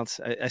pop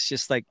counts. It's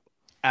just like,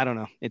 I don't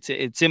know.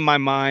 It's in my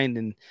mind,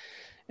 and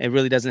it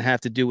really doesn't have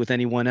to do with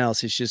anyone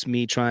else. It's just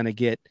me trying to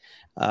get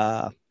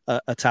a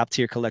top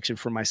tier collection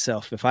for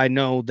myself. If I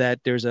know that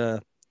there's a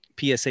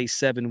PSA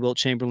 7 Wilt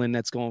Chamberlain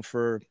that's going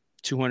for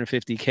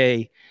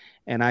 $250K,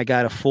 and I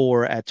got a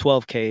 4 at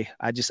 $12K,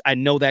 I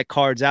know that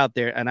card's out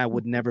there, and I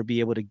would never be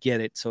able to get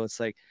it. So it's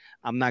like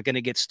I'm not going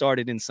to get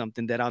started in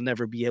something that I'll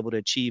never be able to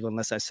achieve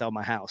unless I sell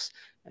my house,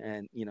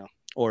 and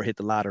or hit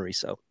the lottery.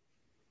 So.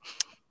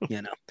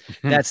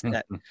 That's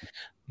that.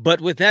 But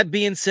with that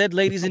being said,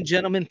 ladies and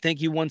gentlemen, thank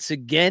you once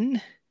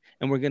again.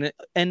 And we're going to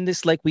end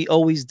this like we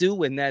always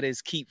do. And that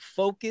is keep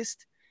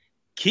focused,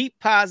 keep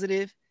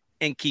positive,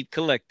 and keep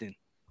collecting.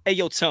 Hey,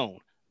 yo, Tone,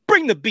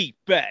 bring the beat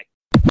back.